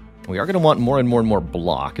 We are going to want more and more and more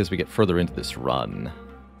block as we get further into this run.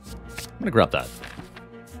 I'm going to grab that.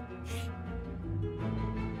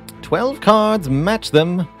 12 cards, match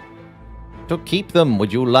them. To keep them,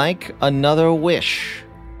 would you like another wish?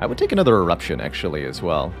 I would take another Eruption, actually, as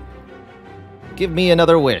well. Give me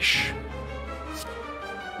another wish.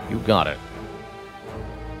 You got it.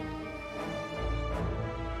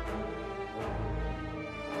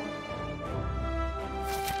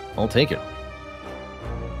 I'll take it.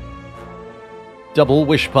 Double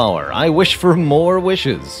wish power. I wish for more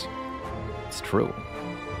wishes. It's true.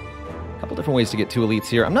 A couple different ways to get 2 elites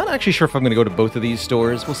here. I'm not actually sure if I'm going to go to both of these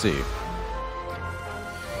stores. We'll see.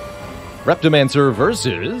 Reptomancer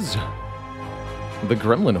versus the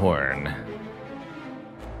Gremlin Horn.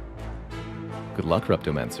 Good luck,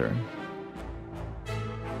 Reptomancer.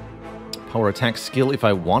 Power attack skill if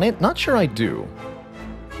I want it? Not sure I do.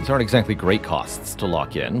 These aren't exactly great costs to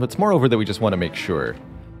lock in, but it's moreover that we just want to make sure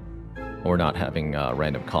we're not having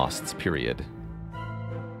random costs, period.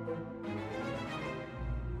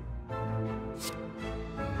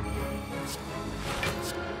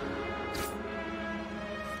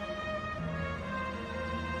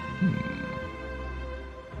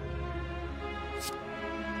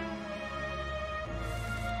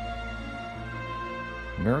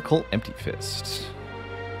 Miracle Empty Fist.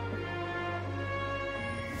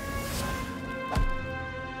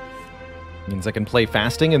 Means I can play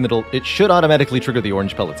fasting, and it should automatically trigger the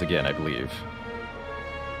orange pellets again, I believe.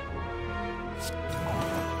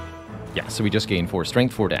 Yeah, so we just gain 4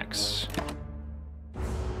 strength, 4 dex.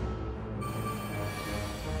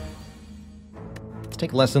 Let's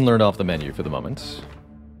take lesson learned off the menu for the moment.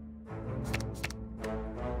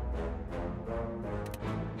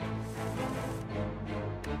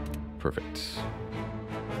 Perfect.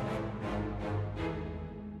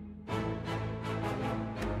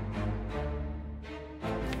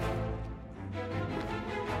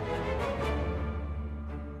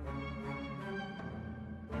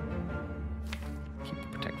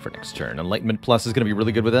 For next turn. Enlightenment Plus is going to be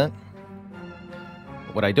really good with that.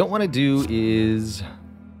 What I don't want to do is...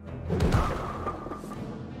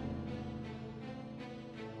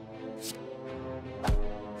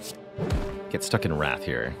 get stuck in Wrath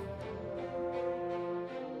here.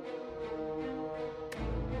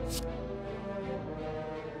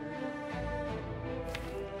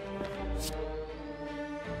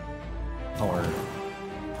 Power.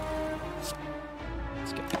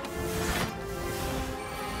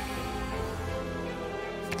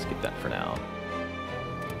 That for now.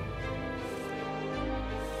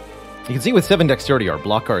 You can see with 7 dexterity, our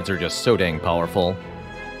block cards are just so dang powerful.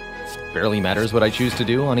 Barely matters what I choose to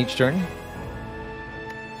do on each turn.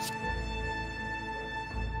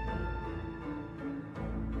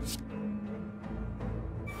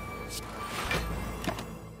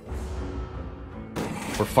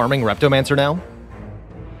 We're farming Reptomancer now,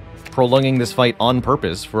 prolonging this fight on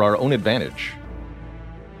purpose for our own advantage,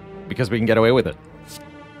 because we can get away with it.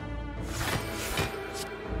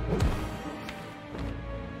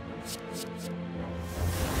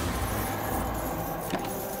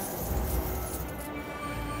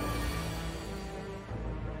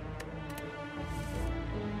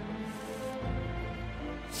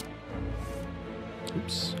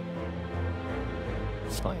 Oops.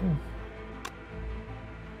 It's fine.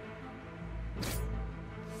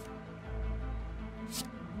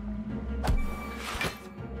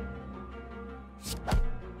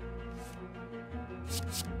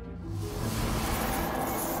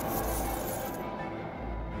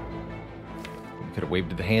 Could have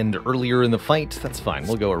waved the hand earlier in the fight. That's fine.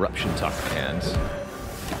 We'll go Eruption top of hand.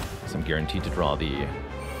 So I'm guaranteed to draw the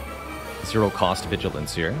 0 cost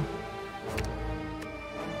Vigilance here.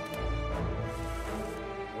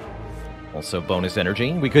 Also bonus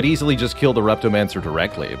energy. We could easily just kill the Reptomancer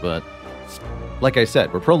directly, but like I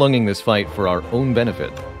said, we're prolonging this fight for our own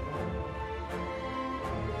benefit.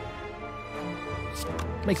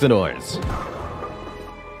 Make the noise.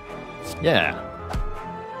 Yeah.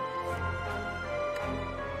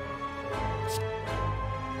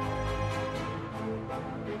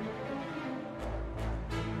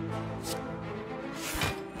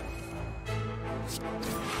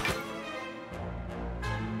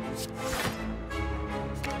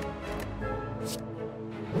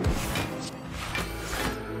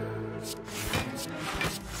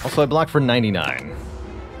 Also, I block for 99.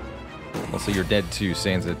 Also, you're dead too,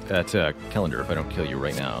 Sans at Calendar, if I don't kill you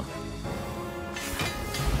right now.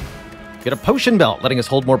 Get a potion belt, letting us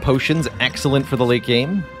hold more potions. Excellent for the late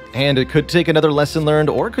game. And it could take another lesson learned,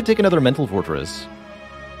 or it could take another mental fortress.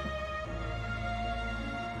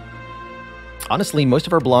 Honestly, most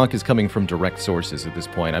of our block is coming from direct sources at this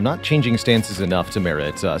point. I'm not changing stances enough to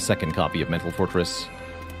merit a second copy of Mental Fortress.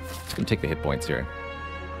 Just gonna take the hit points here.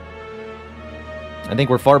 I think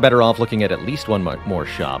we're far better off looking at least one more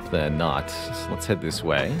shop than not. So let's head this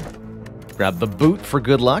way. Grab the boot for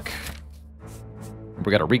good luck.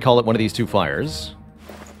 We gotta recall at one of these two fires.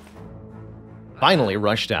 Finally,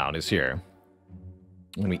 Rushdown is here.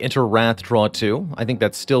 When we enter Wrath, draw 2. I think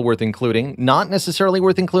that's still worth including. Not necessarily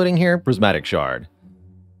worth including here. Prismatic Shard.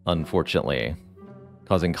 Unfortunately.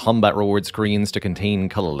 Causing combat reward screens to contain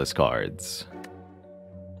colorless cards.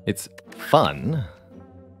 It's fun.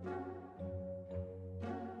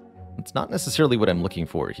 It's not necessarily what I'm looking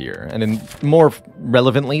for here. And more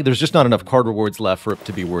relevantly, there's just not enough card rewards left for it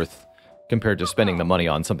to be worth compared to spending the money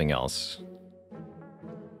on something else.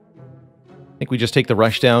 I think we just take the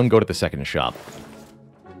Rushdown, go to the second shop.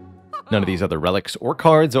 None of these other relics or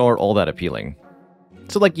cards are all that appealing.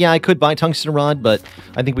 So, like, yeah, I could buy Tungsten Rod, but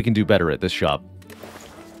I think we can do better at this shop.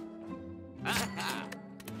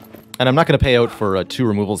 And I'm not going to pay out for 2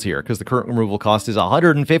 removals here, because the current removal cost is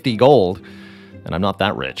 150 gold, and I'm not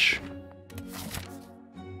that rich.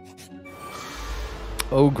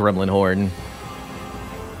 Oh, Gremlin Horn.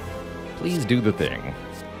 Please do the thing.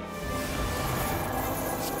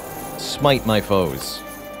 Smite my foes,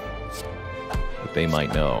 that they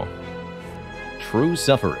might know. True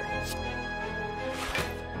suffering.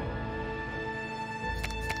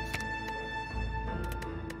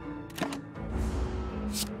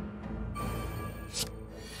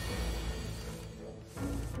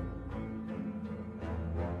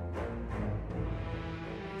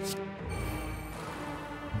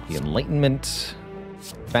 The Enlightenment,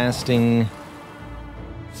 Fasting,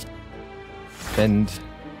 Bend,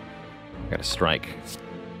 gotta strike,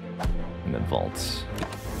 and then Vault.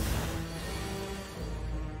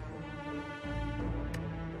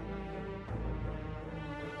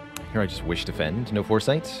 Here I just wish Defend, no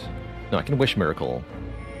Foresight? No, I can wish Miracle,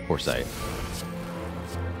 Foresight.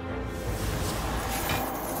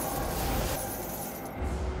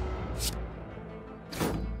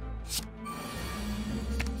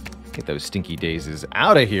 Get those stinky daisies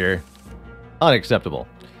out of here. Unacceptable.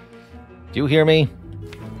 Do you hear me?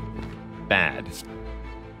 Bad.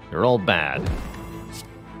 You're all bad.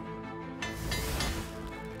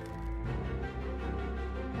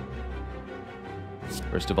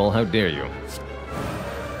 First of all, how dare you?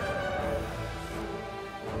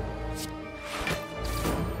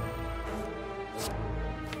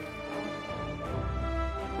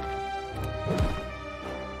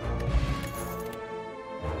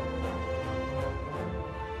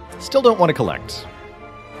 Still don't want to collect.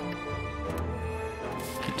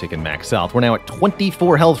 Keep taking max health. We're now at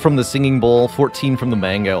 24 health from the Singing Bowl, 14 from the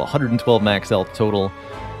Mango, 112 max health total.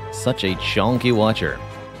 Such a chonky watcher.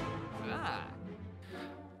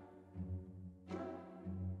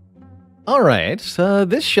 Alright,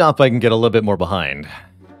 this shop I can get a little bit more behind.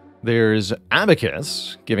 There's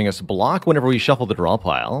Abacus, giving us block whenever we shuffle the draw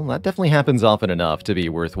pile. That definitely happens often enough to be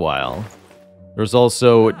worthwhile. There's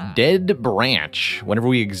also Dead Branch. Whenever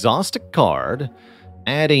we exhaust a card,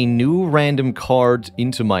 add a new random card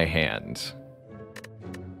into my hand.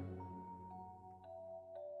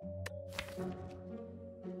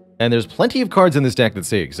 And there's plenty of cards in this deck that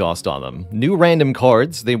say exhaust on them. New random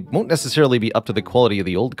cards, they won't necessarily be up to the quality of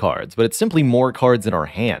the old cards, but it's simply more cards in our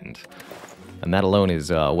hand. And that alone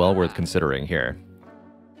is well worth considering here.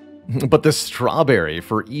 But the Strawberry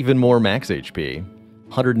for even more max HP.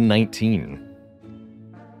 119.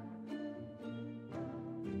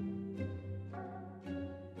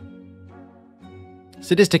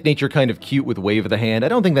 Sadistic Nature kind of cute with Wave of the Hand. I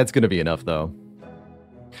don't think that's going to be enough, though.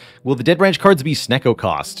 Will the Dead Branch cards be Snecko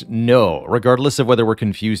cost? No, regardless of whether we're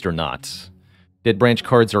confused or not. Dead Branch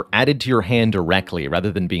cards are added to your hand directly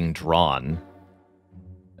rather than being drawn.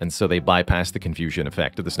 And so they bypass the confusion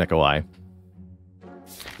effect of the Snecko Eye.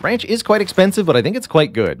 Branch is quite expensive, but I think it's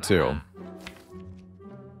quite good, too.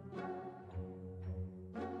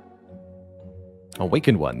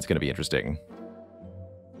 Awakened One's going to be interesting.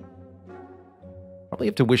 Probably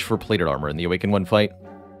have to wish for Plated Armor in the Awakened One fight.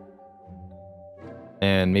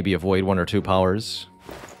 And maybe avoid 1 or 2 powers.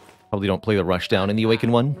 Probably don't play the Rushdown in the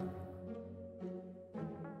Awakened One.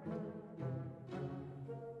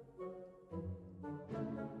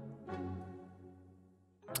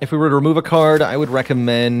 If we were to remove a card, I would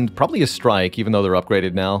recommend probably a Strike, even though they're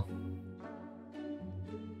upgraded now.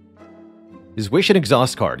 Is Wish an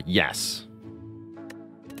exhaust card? Yes.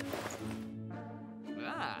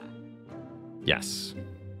 Yes.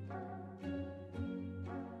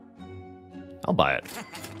 I'll buy it.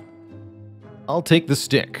 I'll take the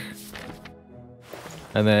stick.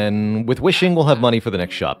 And then, with wishing, we'll have money for the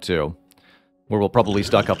next shop, too. Where we'll probably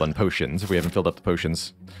stock up on potions, if we haven't filled up the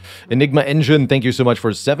potions. Enigma Engine, thank you so much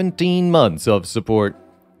for 17 months of support.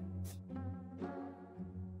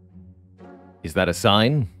 Is that a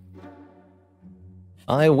sign?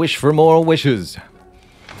 I wish for more wishes.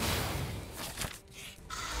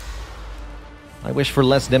 I wish for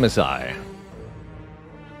less Nemesis.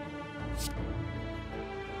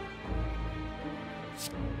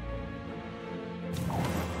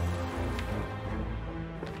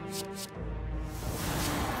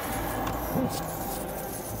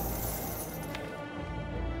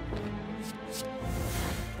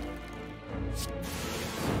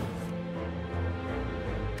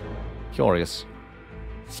 Curious.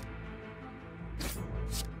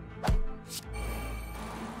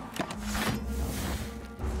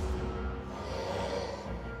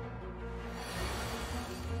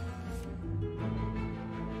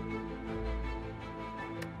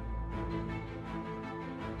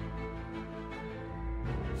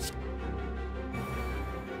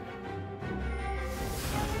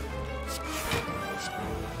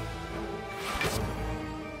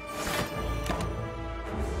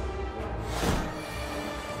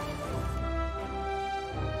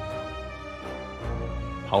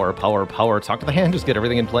 Power, power, power. Talk to the hand, just get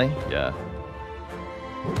everything in play. Yeah.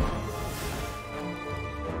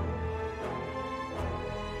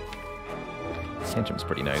 Ascension's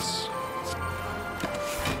pretty nice.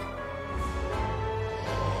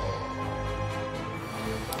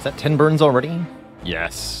 Is that 10 burns already?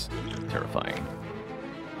 Yes. Terrifying.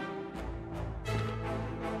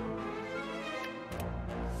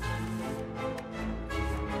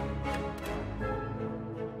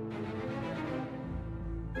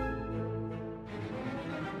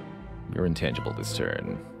 You're intangible this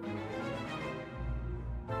turn.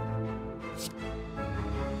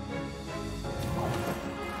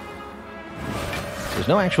 There's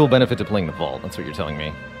no actual benefit to playing the Vault, that's what you're telling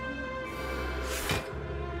me.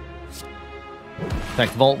 In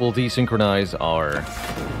fact, the Vault will desynchronize our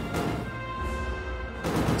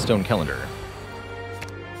Stone Calendar,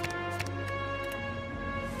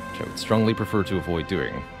 which I would strongly prefer to avoid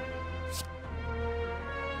doing.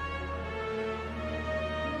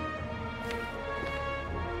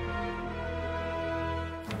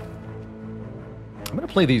 I'm going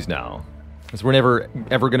to play these now, because we're never,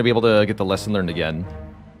 ever going to be able to get the lesson learned again.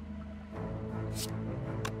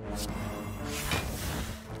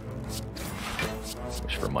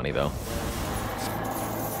 Wish for money, though.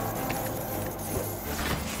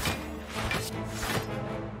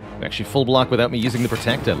 Actually, full block without me using the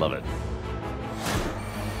Protect, I love it.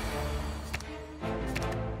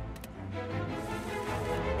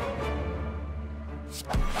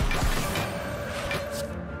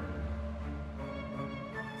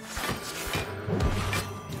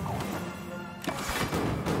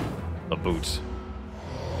 Boot.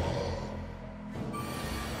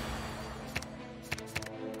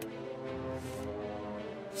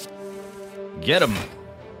 Get him.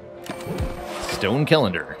 Stone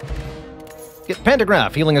Calendar. Get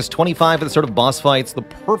Pantograph, healing us 25 at the start of boss fights. The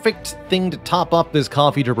perfect thing to top up this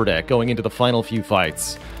Coffee Dripper deck going into the final few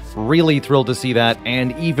fights. Really thrilled to see that,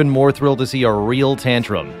 and even more thrilled to see a real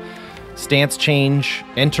Tantrum. Stance change,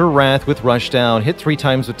 enter Wrath with Rushdown, hit 3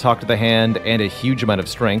 times with Talk to the Hand, and a huge amount of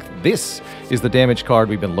strength. This is the damage card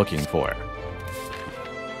we've been looking for.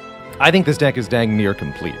 I think this deck is dang near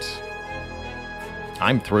complete.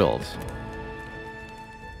 I'm thrilled.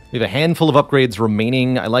 We have a handful of upgrades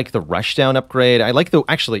remaining. I like the Rushdown upgrade. I like the...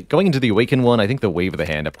 Actually, going into the Awaken one, I think the Wave of the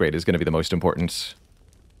Hand upgrade is going to be the most important.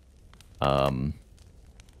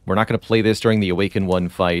 We're not going to play this during the Awaken 1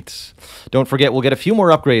 fight. Don't forget, we'll get a few more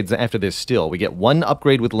upgrades after this still. We get 1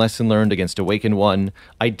 upgrade with Lesson Learned against Awaken 1.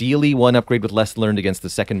 Ideally, 1 upgrade with Lesson Learned against the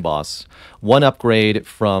second boss. 1 upgrade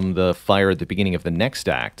from the fire at the beginning of the next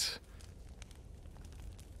act.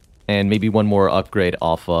 And maybe 1 more upgrade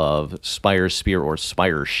off of Spire Spear or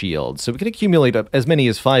Spire Shield. So we can accumulate as many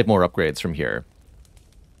as 5 more upgrades from here.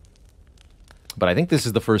 But I think this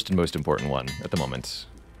is the first and most important one at the moment.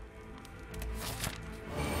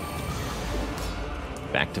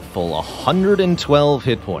 Back to full 112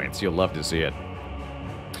 hit points. You'll love to see it.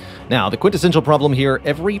 Now, the quintessential problem here,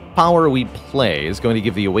 every power we play is going to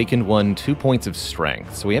give the Awakened one 2 points of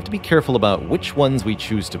strength, so we have to be careful about which ones we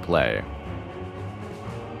choose to play.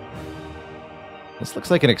 This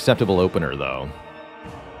looks like an acceptable opener, though.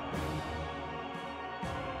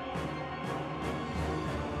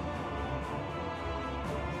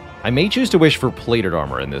 I may choose to wish for plated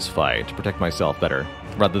armor in this fight to protect myself better,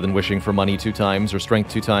 rather than wishing for money 2 times or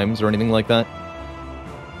strength 2 times or anything like that.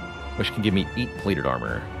 Wish can give me 8 plated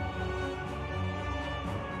armor.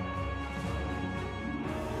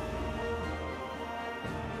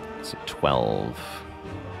 So 12.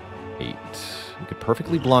 8. You could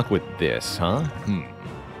perfectly block with this, huh?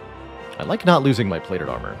 I like not losing my plated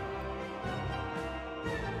armor.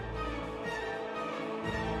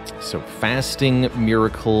 So Fasting,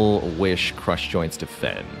 Miracle, Wish, Crush Joints,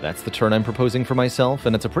 Defend. That's the turn I'm proposing for myself,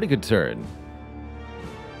 and it's a pretty good turn.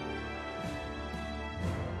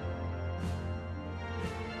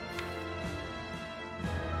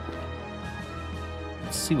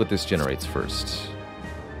 Let's see what this generates first.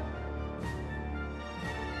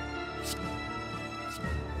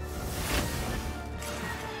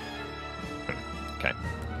 Okay.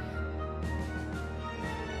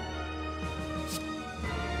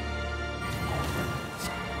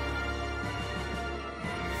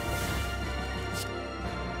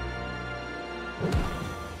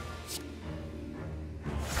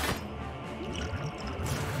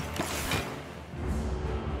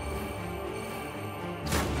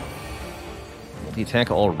 The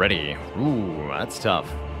attack already. Ooh, that's tough.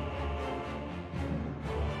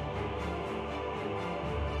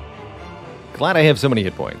 Glad I have so many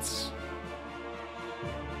hit points.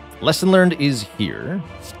 Lesson learned is here.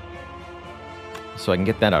 So I can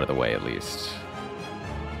get that out of the way at least.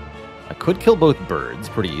 I could kill both birds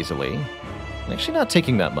pretty easily. I'm actually not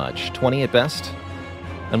taking that much. 20 at best.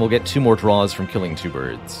 And we'll get 2 more draws from killing 2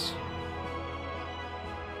 birds.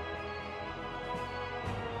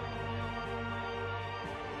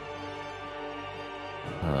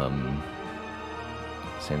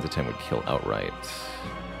 Sands of Time would kill outright.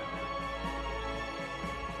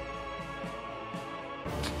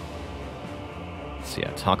 So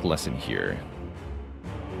yeah, talk lesson here.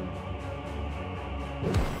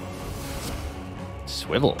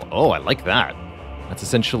 Swivel. Oh, I like that. That's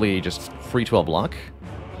essentially just free 12 block.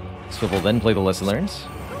 Swivel, then play the lesson learned.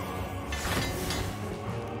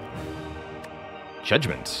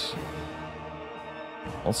 Judgment.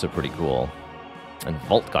 Also pretty cool. And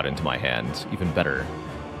Vault got into my hand, even better.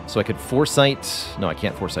 So I could Foresight... No, I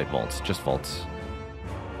can't Foresight Vault, just Vault.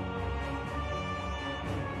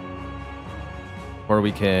 Or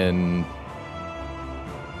we can...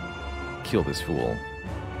 kill this fool.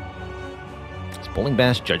 Does Bowling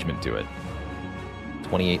Bash Judgment do it?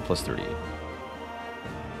 28 plus 30.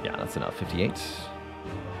 Yeah, that's enough. 58.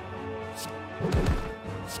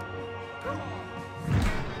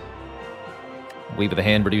 Wave of the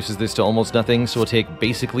Hand reduces this to almost nothing, so we'll take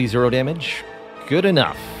basically 0 damage. Good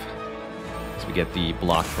enough. As we get the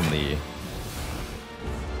block from the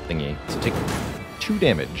thingy. So take 2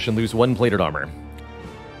 damage and lose 1 plated armor.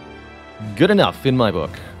 Good enough in my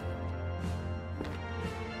book.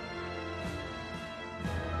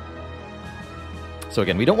 So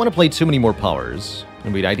again, we don't want to play too many more powers,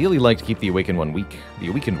 and we'd ideally like to keep the Awakened one weak. The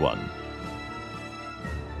Awakened one.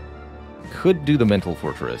 Could do the Mental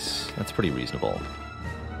Fortress. That's pretty reasonable.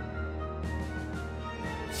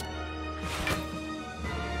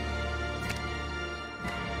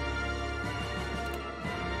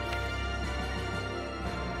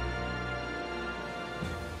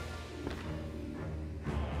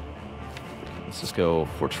 Let's just go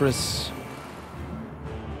Fortress.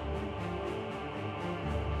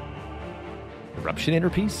 Eruption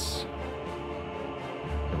Interpiece?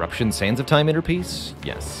 Eruption Sands of Time Interpiece?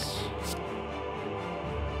 Yes.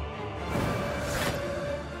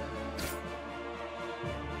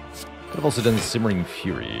 Could have also done Simmering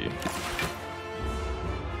Fury.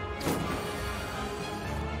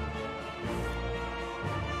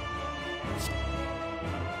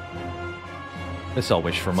 This I'll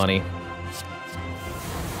wish for money.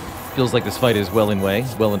 Feels like this fight is well in way,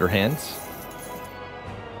 well under hands.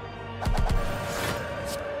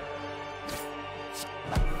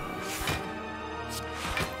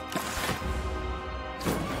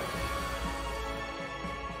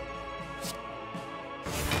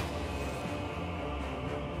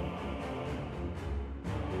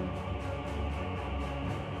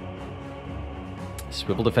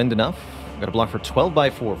 Swivel defend enough. Got to block for 12 by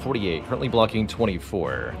 4, 48. Currently blocking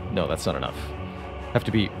 24. No, that's not enough. Have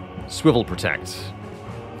to be swivel protect.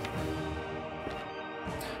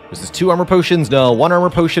 Was this 2 armor potions? No, 1 armor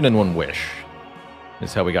potion and 1 wish. This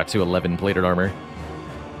is how we got to 11 plated armor.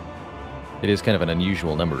 It is kind of an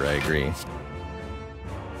unusual number, I agree.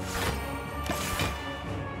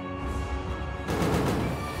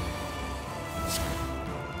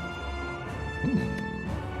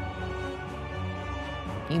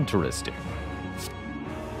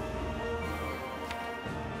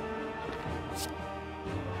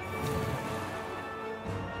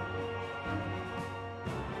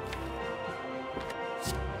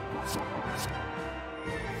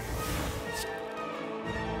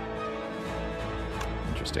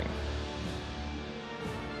 Interesting.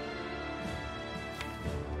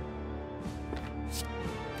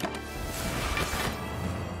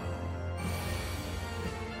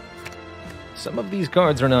 Some of these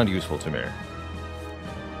cards are not useful to me.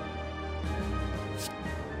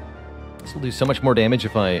 This will do so much more damage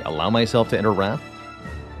if I allow myself to enter Wrath.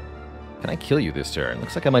 Can I kill you this turn?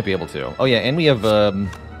 Looks like I might be able to. Oh yeah, and we have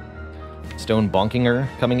Stone Bonkinger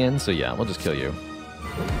coming in, so yeah, we'll just kill you.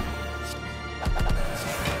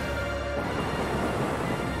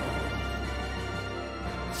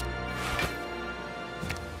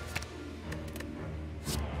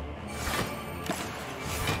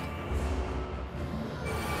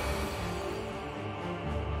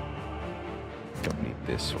 Don't need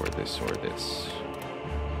this or this or this.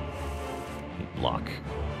 Need block.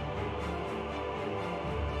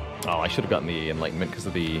 Oh, I should have gotten the Enlightenment because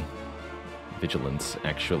of the Vigilance,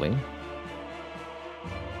 actually.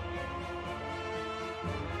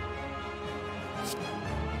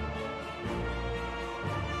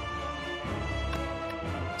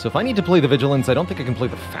 So if I need to play the Vigilance, I don't think I can play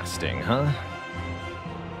the Fasting, huh?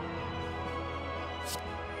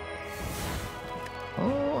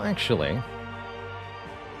 Oh, actually.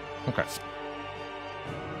 Okay.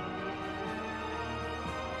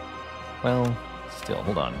 Well, still,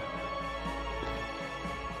 hold on.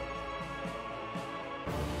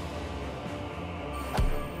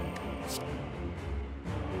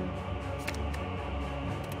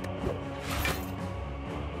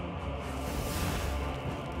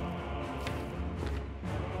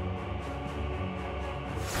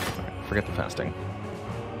 Forget the fasting.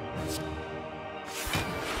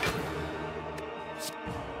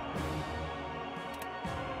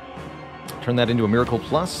 Turn that into a Miracle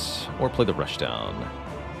Plus, or play the Rushdown.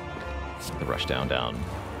 The Rushdown down.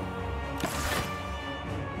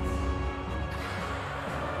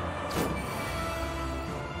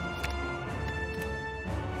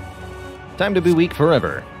 Time to be weak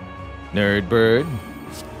forever. Nerd bird.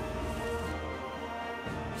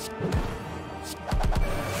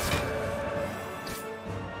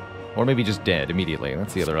 Or maybe just dead immediately.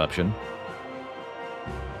 That's the other option.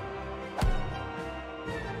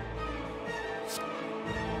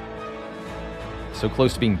 So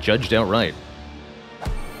close to being judged outright.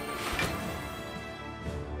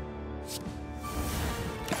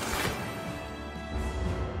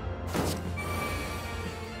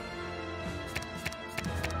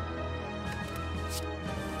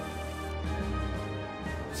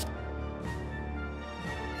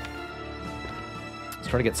 Let's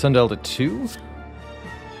try to get Sundial to 2.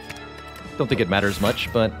 Don't think it matters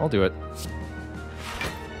much, but I'll do it.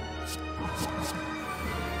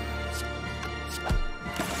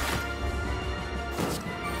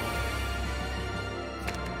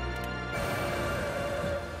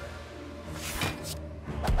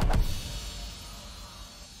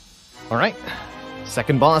 Alright,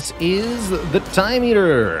 second boss is the Time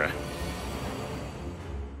Eater.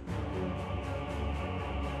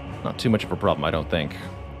 Not too much of a problem, I don't think.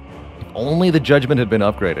 If only the Judgment had been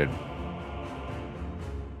upgraded.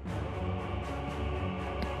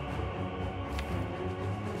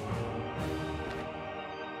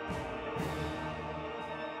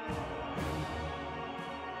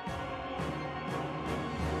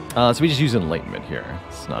 So we just use Enlightenment here.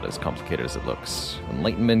 It's not as complicated as it looks.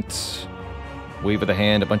 Enlightenment, Wave of the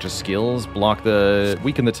Hand, a bunch of skills,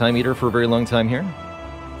 weaken the Time Eater for a very long time here.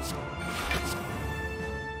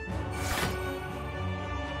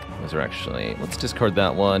 Those are actually, let's discard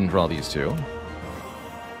that one, draw these two.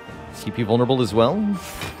 Keep you vulnerable as well?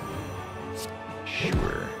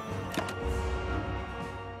 Sure.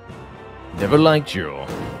 Never liked you.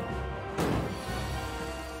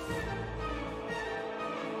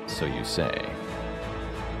 So you say.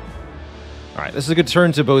 Alright, this is a good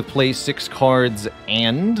turn to both play 6 cards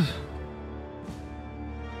and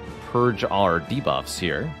purge our debuffs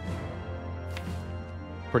here.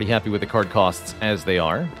 Pretty happy with the card costs as they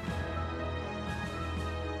are.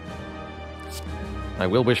 I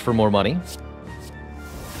will wish for more money.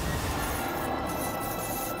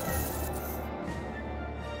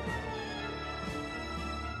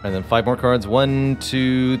 And then 5 more cards. 1,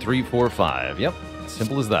 2, 3, 4, 5. Yep.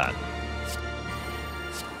 Simple as that.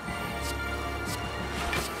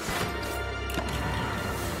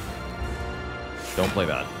 Don't play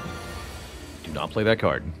that. Do not play that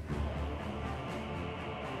card.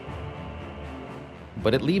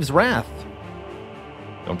 But it leaves Wrath.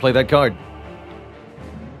 Don't play that card.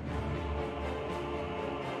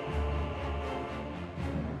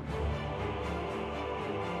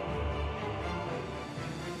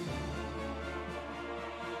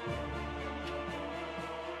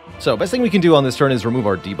 So, best thing we can do on this turn is remove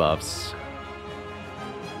our debuffs.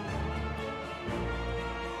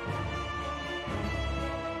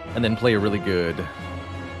 And then play a really good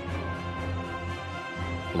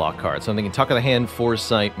block card. So I'm thinking Talk of the Hand,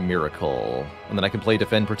 Foresight, Miracle. And then I can play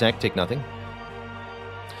Defend, Protect, take nothing.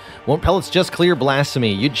 Won't Pellets just clear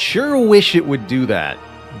Blasphemy? You'd sure wish it would do that,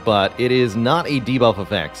 but it is not a debuff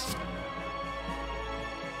effect.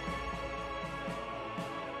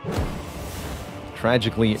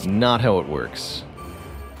 Tragically, not how it works.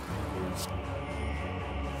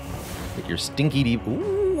 Get your stinky deep...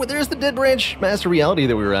 Ooh, there's the Dead Branch Master Reality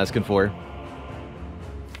that we were asking for.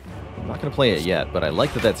 I'm not going to play it yet, but I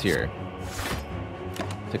like that that's here.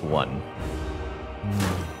 Take one.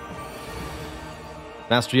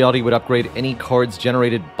 Master Reality would upgrade any cards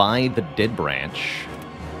generated by the Dead Branch,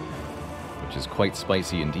 which is quite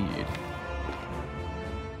spicy indeed.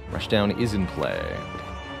 Rushdown is in play.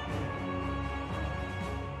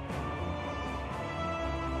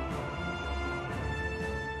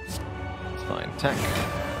 It's fine. Attack.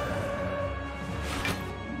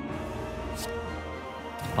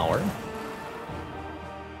 Power.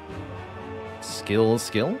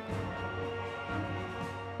 Skill.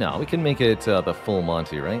 No, we can make it the full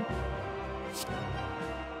Monty, right?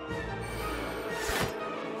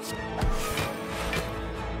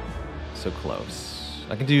 So close.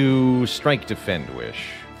 I can do Strike, Defend, Wish.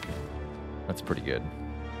 That's pretty good.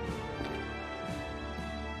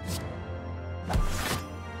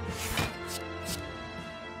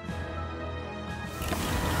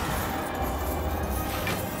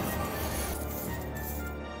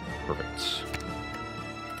 Perfect.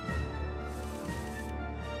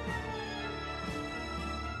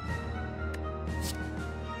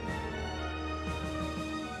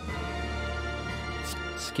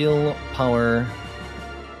 Skill, power.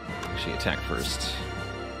 Actually, attack first.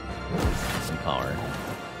 Some power.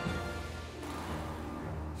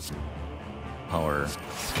 Power,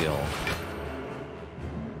 skill.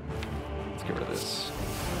 Let's get rid of this.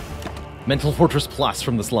 Mental Fortress Plus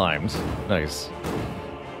from the Slimes. Nice.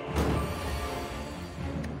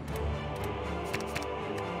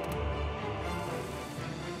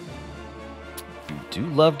 You do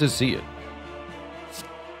love to see it.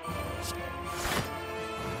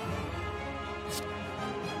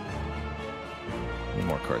 How many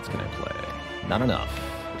more cards can I play? Not enough.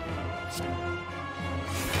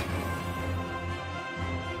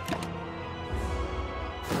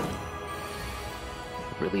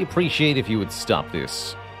 Really appreciate if you would stop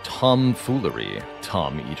this tomfoolery,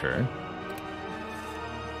 Tom Eater.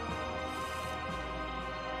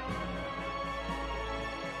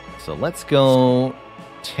 So let's go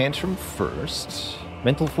Tantrum first.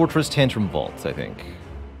 Mental Fortress, Tantrum Vault, I think.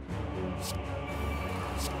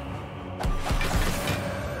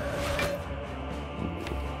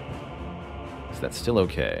 Is that still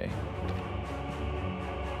okay?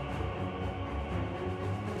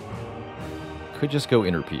 Could just go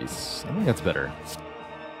Inner Peace. I think that's better.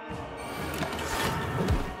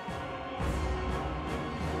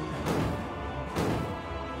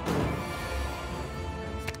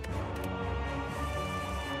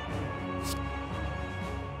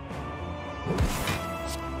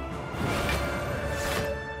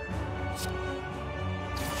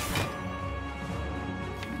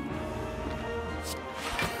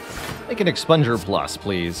 Make an Expunger Plus,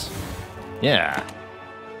 please. Yeah.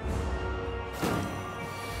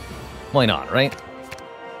 Why not, right?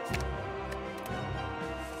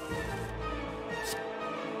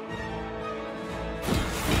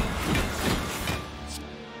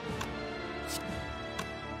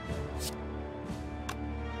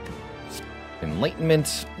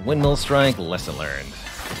 Enlightenment, Windmill Strike, lesson learned.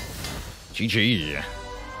 GG.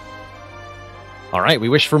 Alright, we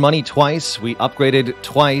wished for money twice, we upgraded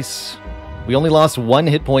twice. We only lost 1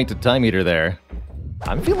 hit point to Time Eater there.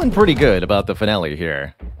 I'm feeling pretty good about the finale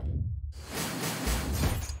here.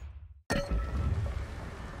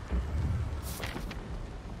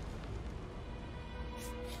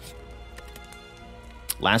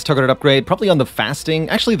 Last targeted upgrade, probably on the Fasting.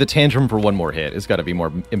 Actually, the Tantrum for 1 more hit has got to be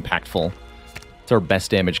more impactful. It's our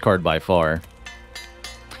best damage card by far.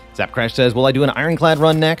 Zap Crash says, will I do an Ironclad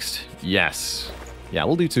run next? Yes. Yeah,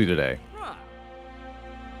 we'll do 2 today.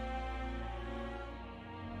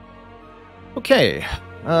 Okay.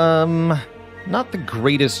 Not the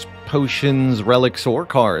greatest potions, relics, or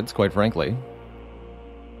cards, quite frankly.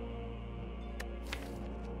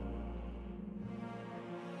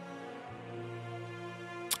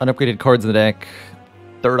 Unupgraded cards in the deck.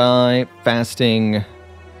 Third Eye, Fasting,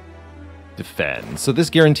 Defend. So this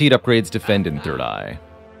guaranteed upgrades Defend and Third Eye.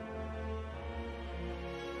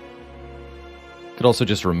 Could also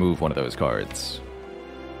just remove one of those cards.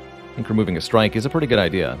 I think removing a strike is a pretty good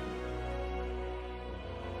idea.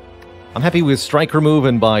 I'm happy with strike remove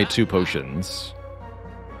and buy 2 potions.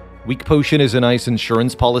 Weak potion is a nice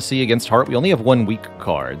insurance policy against heart. We only have 1 weak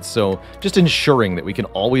card, so just ensuring that we can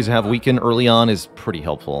always have weaken early on is pretty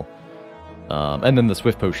helpful. And then the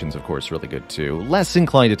swift potion's, of course, really good too. Less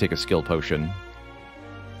inclined to take a skill potion.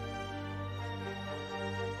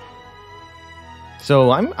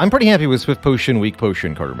 So I'm pretty happy with swift potion, weak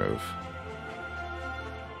potion, card remove.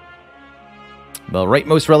 The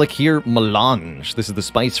rightmost relic here, Melange. This is the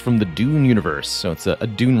spice from the Dune universe, so it's a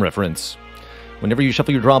Dune reference. Whenever you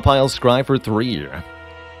shuffle your draw pile, scry for 3.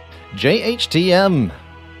 JHTM.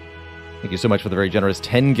 Thank you so much for the very generous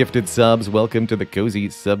 10 gifted subs. Welcome to the Cozy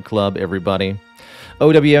Sub Club, everybody.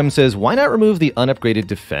 OWM says, why not remove the unupgraded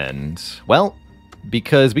defend? Well,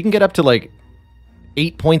 because we can get up to like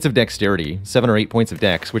 8 points of dexterity, 7 or 8 points of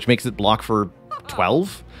dex, which makes it block for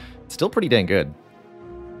 12. It's still pretty dang good.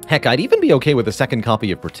 Heck, I'd even be okay with a second copy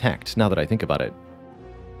of Protect, now that I think about it.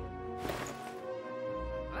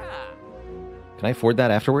 Can I afford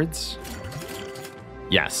that afterwards?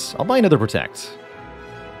 Yes, I'll buy another Protect.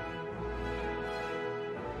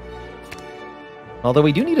 Although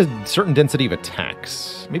we do need a certain density of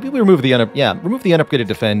attacks. Maybe we remove the remove the unupgraded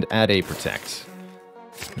defend, add a protect.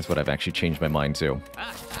 That's what I've actually changed my mind to.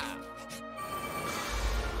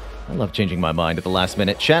 I love changing my mind at the last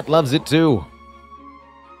minute. Chat loves it too.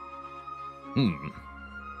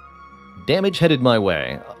 Damage headed my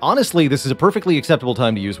way. Honestly, this is a perfectly acceptable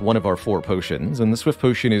time to use one of our 4 potions, and the Swift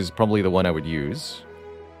Potion is probably the one I would use.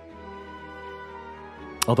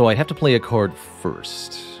 Although I'd have to play a card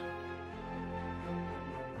first.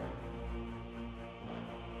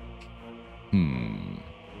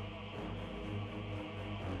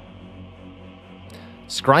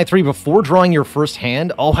 Scry 3 before drawing your first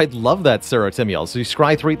hand? Oh, I'd love that, Sarah Timiel. So you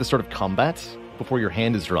scry 3 at the start of combat before your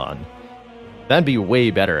hand is drawn. That'd be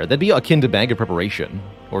way better. That'd be akin to Bag of Preparation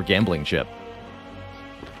or Gambling Chip.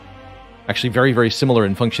 Actually, very, very similar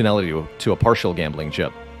in functionality to a partial Gambling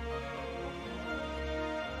Chip.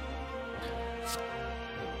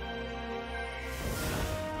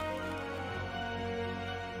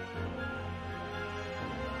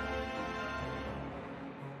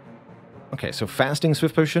 Okay, so Fasting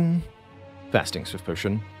Swift Potion. Fasting Swift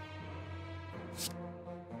Potion.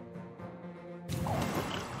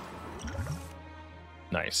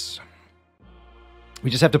 Nice. We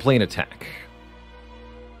just have to play an attack.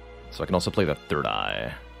 So I can also play the Third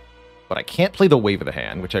Eye. But I can't play the Wave of the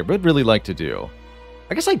Hand, which I would really like to do.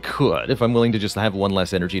 I guess I could, if I'm willing to just have 1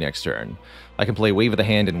 less energy next turn. I can play Wave of the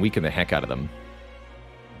Hand and weaken the heck out of them.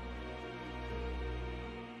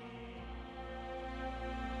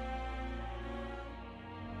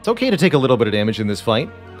 It's okay to take a little bit of damage in this fight,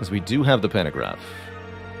 because we do have the Pentagraph.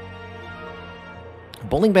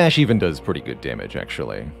 Bowling Bash even does pretty good damage,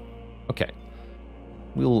 actually. Okay.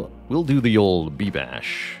 We'll do the old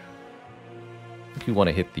B-Bash. I think we want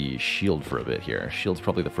to hit the shield for a bit here. Shield's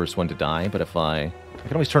probably the first one to die, but if I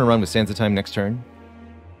can always turn around with Sansa Time next turn.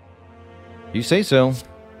 You say so.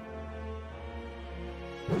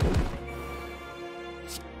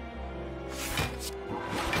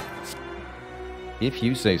 If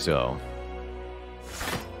you say so.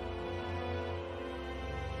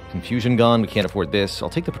 Confusion gone. We can't afford this. I'll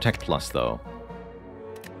take the Protect Plus, though.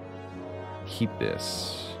 Keep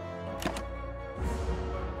this.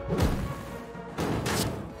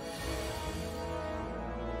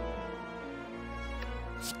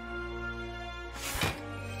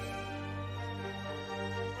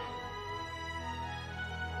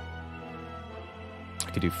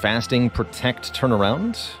 I could do Fasting, Protect,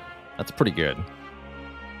 Turnaround. That's pretty good.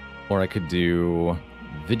 Or I could do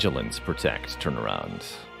Vigilance, Protect, Turnaround.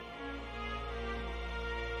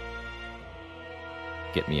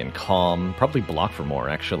 Get me in Calm. Probably block for more,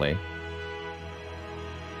 actually.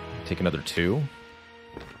 Take another 2.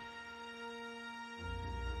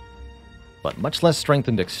 But much less strength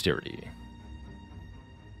and dexterity.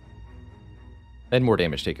 And more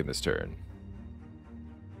damage taken this turn.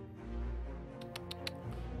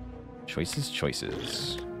 Choices,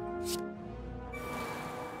 choices.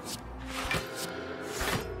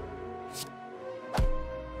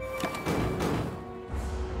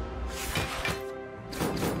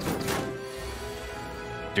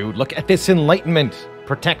 Dude, look at this enlightenment.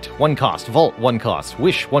 Protect, 1 cost. Vault, 1 cost.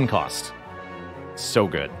 Wish, 1 cost. So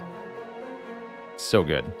good. So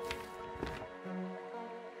good.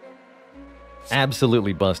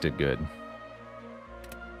 Absolutely busted good.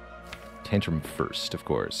 Tantrum first, of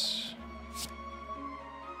course.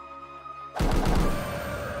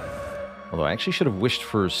 Although I actually should have wished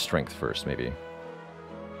for strength first, maybe.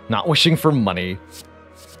 Not wishing for money.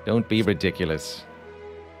 Don't be ridiculous.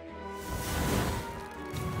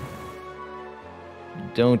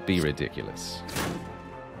 Don't be ridiculous.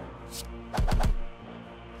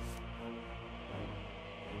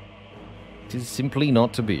 It is simply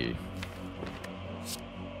not to be.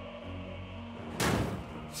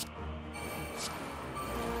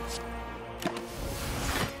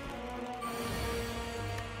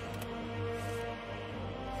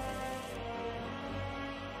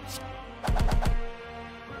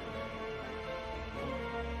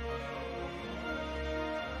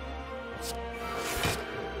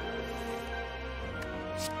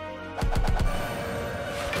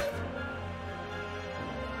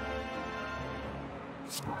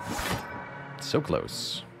 So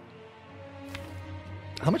close.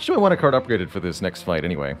 How much do I want a card upgraded for this next fight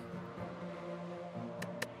anyway?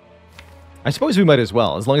 I suppose we might as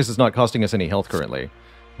well, as long as it's not costing us any health currently.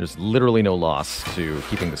 There's literally no loss to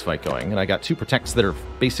keeping this fight going, and I got 2 protects that are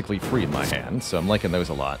basically free in my hand, so I'm liking those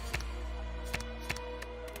a lot.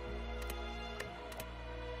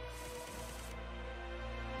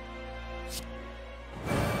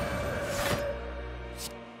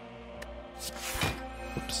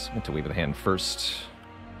 Oops, meant to weave the hand first.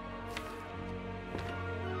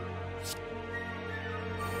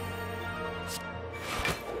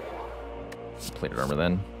 Plated armor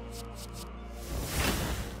then.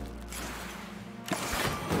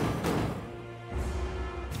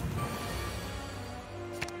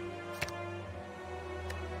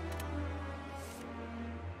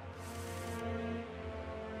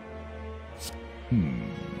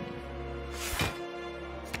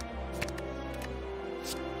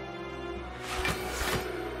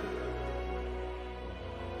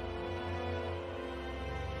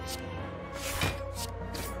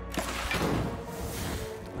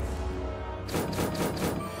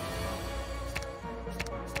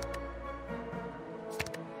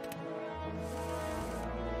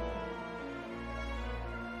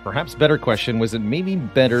 Perhaps better question, was it maybe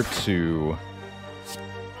better to...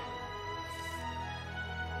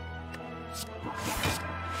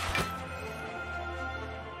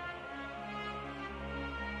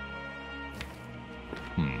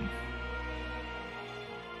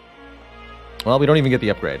 Well, we don't even get the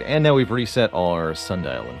upgrade. And now we've reset our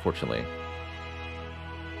sundial, unfortunately.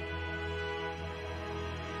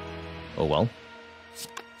 Oh well.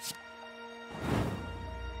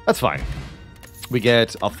 That's fine. We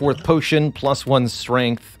get a 4th potion, +1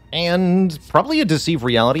 strength, and probably a deceive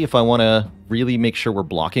reality if I want to really make sure we're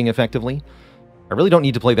blocking effectively. I really don't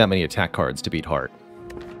need to play that many attack cards to beat Heart.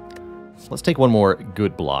 Let's take one more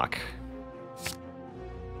good block.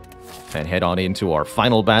 And head on into our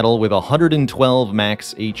final battle with 112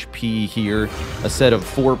 max HP here. A set of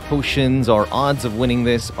 4 potions. Our odds of winning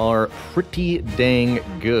this are pretty dang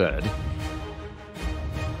good.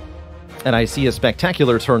 And I see a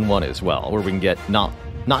spectacular turn 1 as well, where we can get not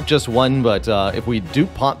just 1, but if we do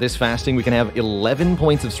pot this fasting, we can have 11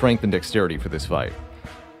 points of strength and dexterity for this fight.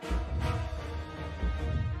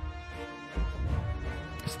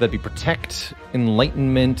 So that'd be Protect,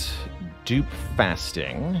 Enlightenment, Dupe,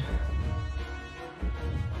 Fasting.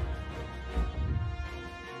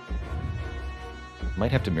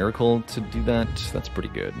 Might have to Miracle to do that. That's pretty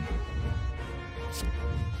good.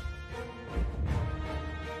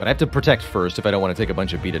 But I have to Protect first if I don't want to take a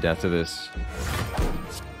bunch of beat of death to this.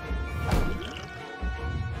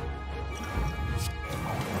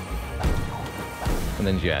 And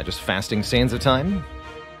then, yeah, just Fasting Sands of Time.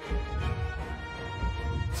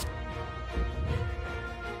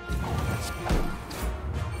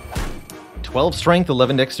 "12 strength,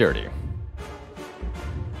 11 dexterity.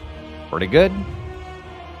 Pretty good.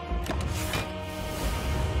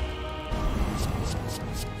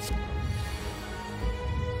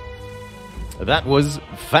 That was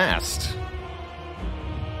fast.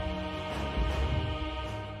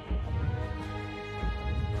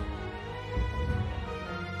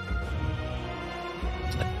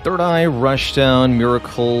 Third Eye, Rushdown,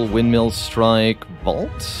 Miracle, Windmill Strike,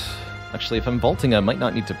 Vault. Actually, if I'm vaulting, I might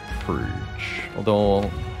not need to Purge. Although,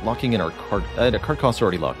 locking in our card... the card costs are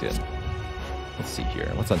already locked in. Let's see here.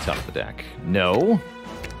 What's on top of the deck? No.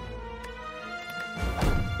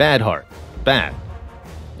 Bad Heart. Bad.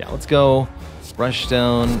 Yeah, let's go...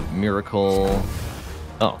 Rushdown, Miracle...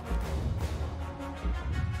 Oh.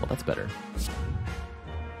 Well, that's better.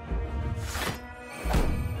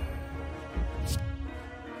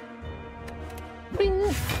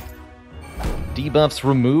 Bing. Debuffs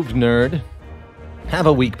removed, nerd. Have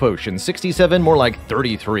a weak potion. 67, more like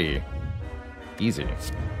 33. Easy.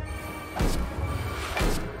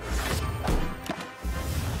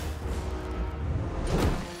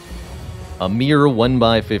 A mere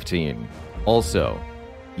 1/15. Also,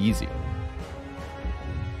 easy.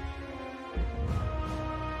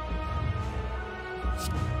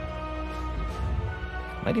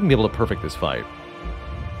 Might even be able to perfect this fight.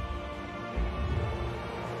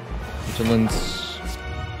 Vigilance,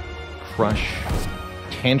 Crush,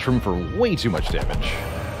 Tantrum for way too much damage.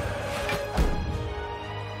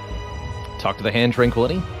 Talk to the hand,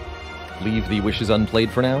 Tranquility. Leave the wishes unplayed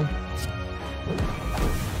for now.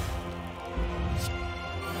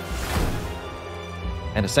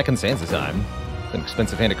 And a second Sansa time. An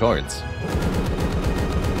expensive hand of cards.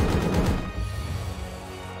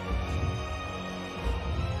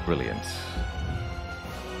 Brilliant.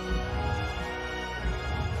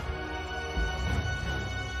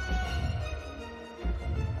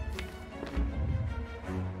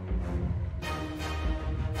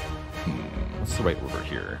 What's the right order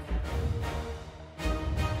here?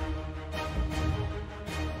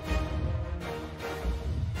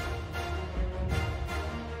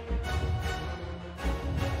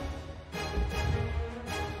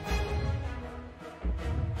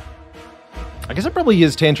 I guess it probably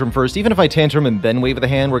is Tantrum first. Even if I Tantrum and then Wave of the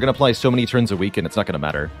Hand, we're going to apply so many turns a week and it's not going to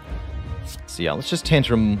matter. So yeah, let's just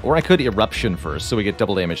Tantrum, or I could Eruption first so we get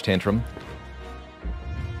double damage Tantrum.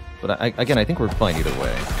 But again, I think we're fine either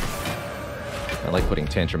way. I like putting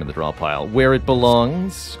Tantrum in the draw pile where it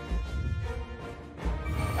belongs.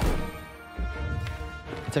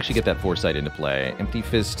 Let's actually get that Foresight into play. Empty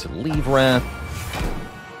Fist to leave Wrath.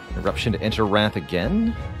 Eruption to enter Wrath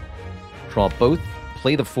again. Draw both.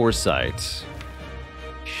 Play the Foresight.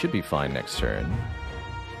 Should be fine next turn.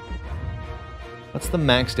 What's the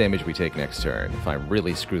max damage we take next turn if I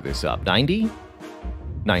really screw this up? 90?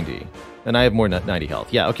 90. And I have more than 90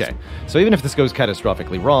 health. Yeah, okay. So even if this goes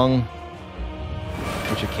catastrophically wrong,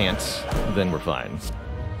 which it can't, then we're fine.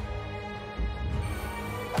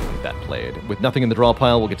 Get that played. With nothing in the draw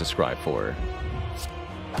pile, we'll get to Scry 4.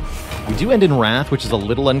 We do end in Wrath, which is a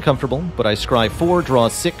little uncomfortable, but I Scry 4, draw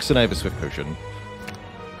 6, and I have a Swift Potion.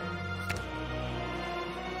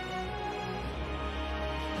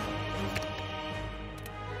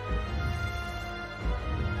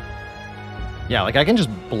 Yeah, like I can just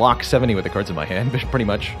block 70 with the cards in my hand, pretty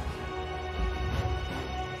much.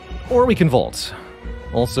 Or we can Vault.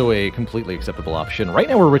 Also a completely acceptable option. Right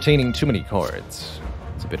now we're retaining too many cards.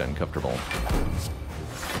 It's a bit uncomfortable.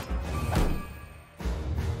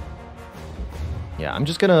 Yeah, I'm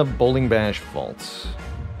just gonna Bowling Bash Vault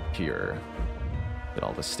here. Get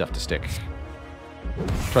all this stuff to stick.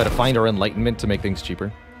 Try to find our Enlightenment to make things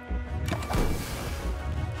cheaper.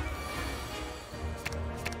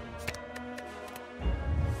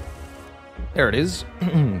 There it is.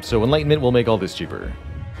 So Enlightenment will make all this cheaper.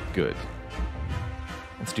 Good.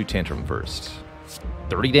 Let's do Tantrum first.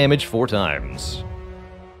 30 damage 4 times.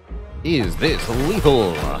 Is this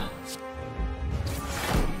lethal?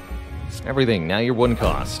 Everything, now you're 1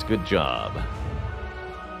 cost. Good job.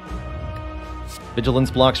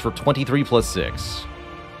 Vigilance blocks for 23 plus 6.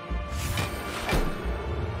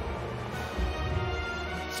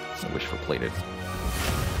 I wish for plated.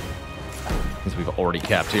 Since we've already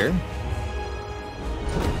capped here.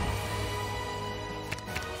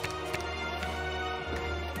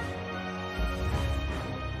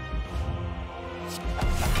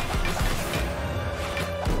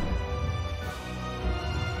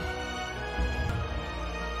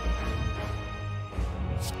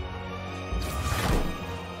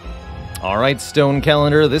 All right, Stone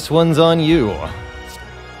Calendar, this one's on you.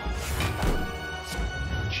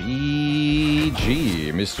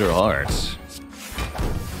 GG, Mr. Hart.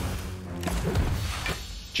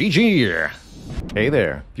 GG. Hey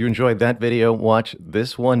there, if you enjoyed that video, watch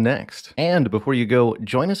this one next. And before you go,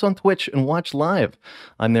 join us on Twitch and watch live.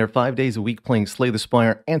 I'm there 5 days a week playing Slay the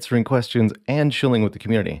Spire, answering questions, and chilling with the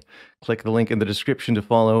community. Click the link in the description to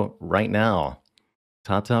follow right now.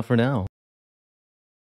 Ta-ta for now.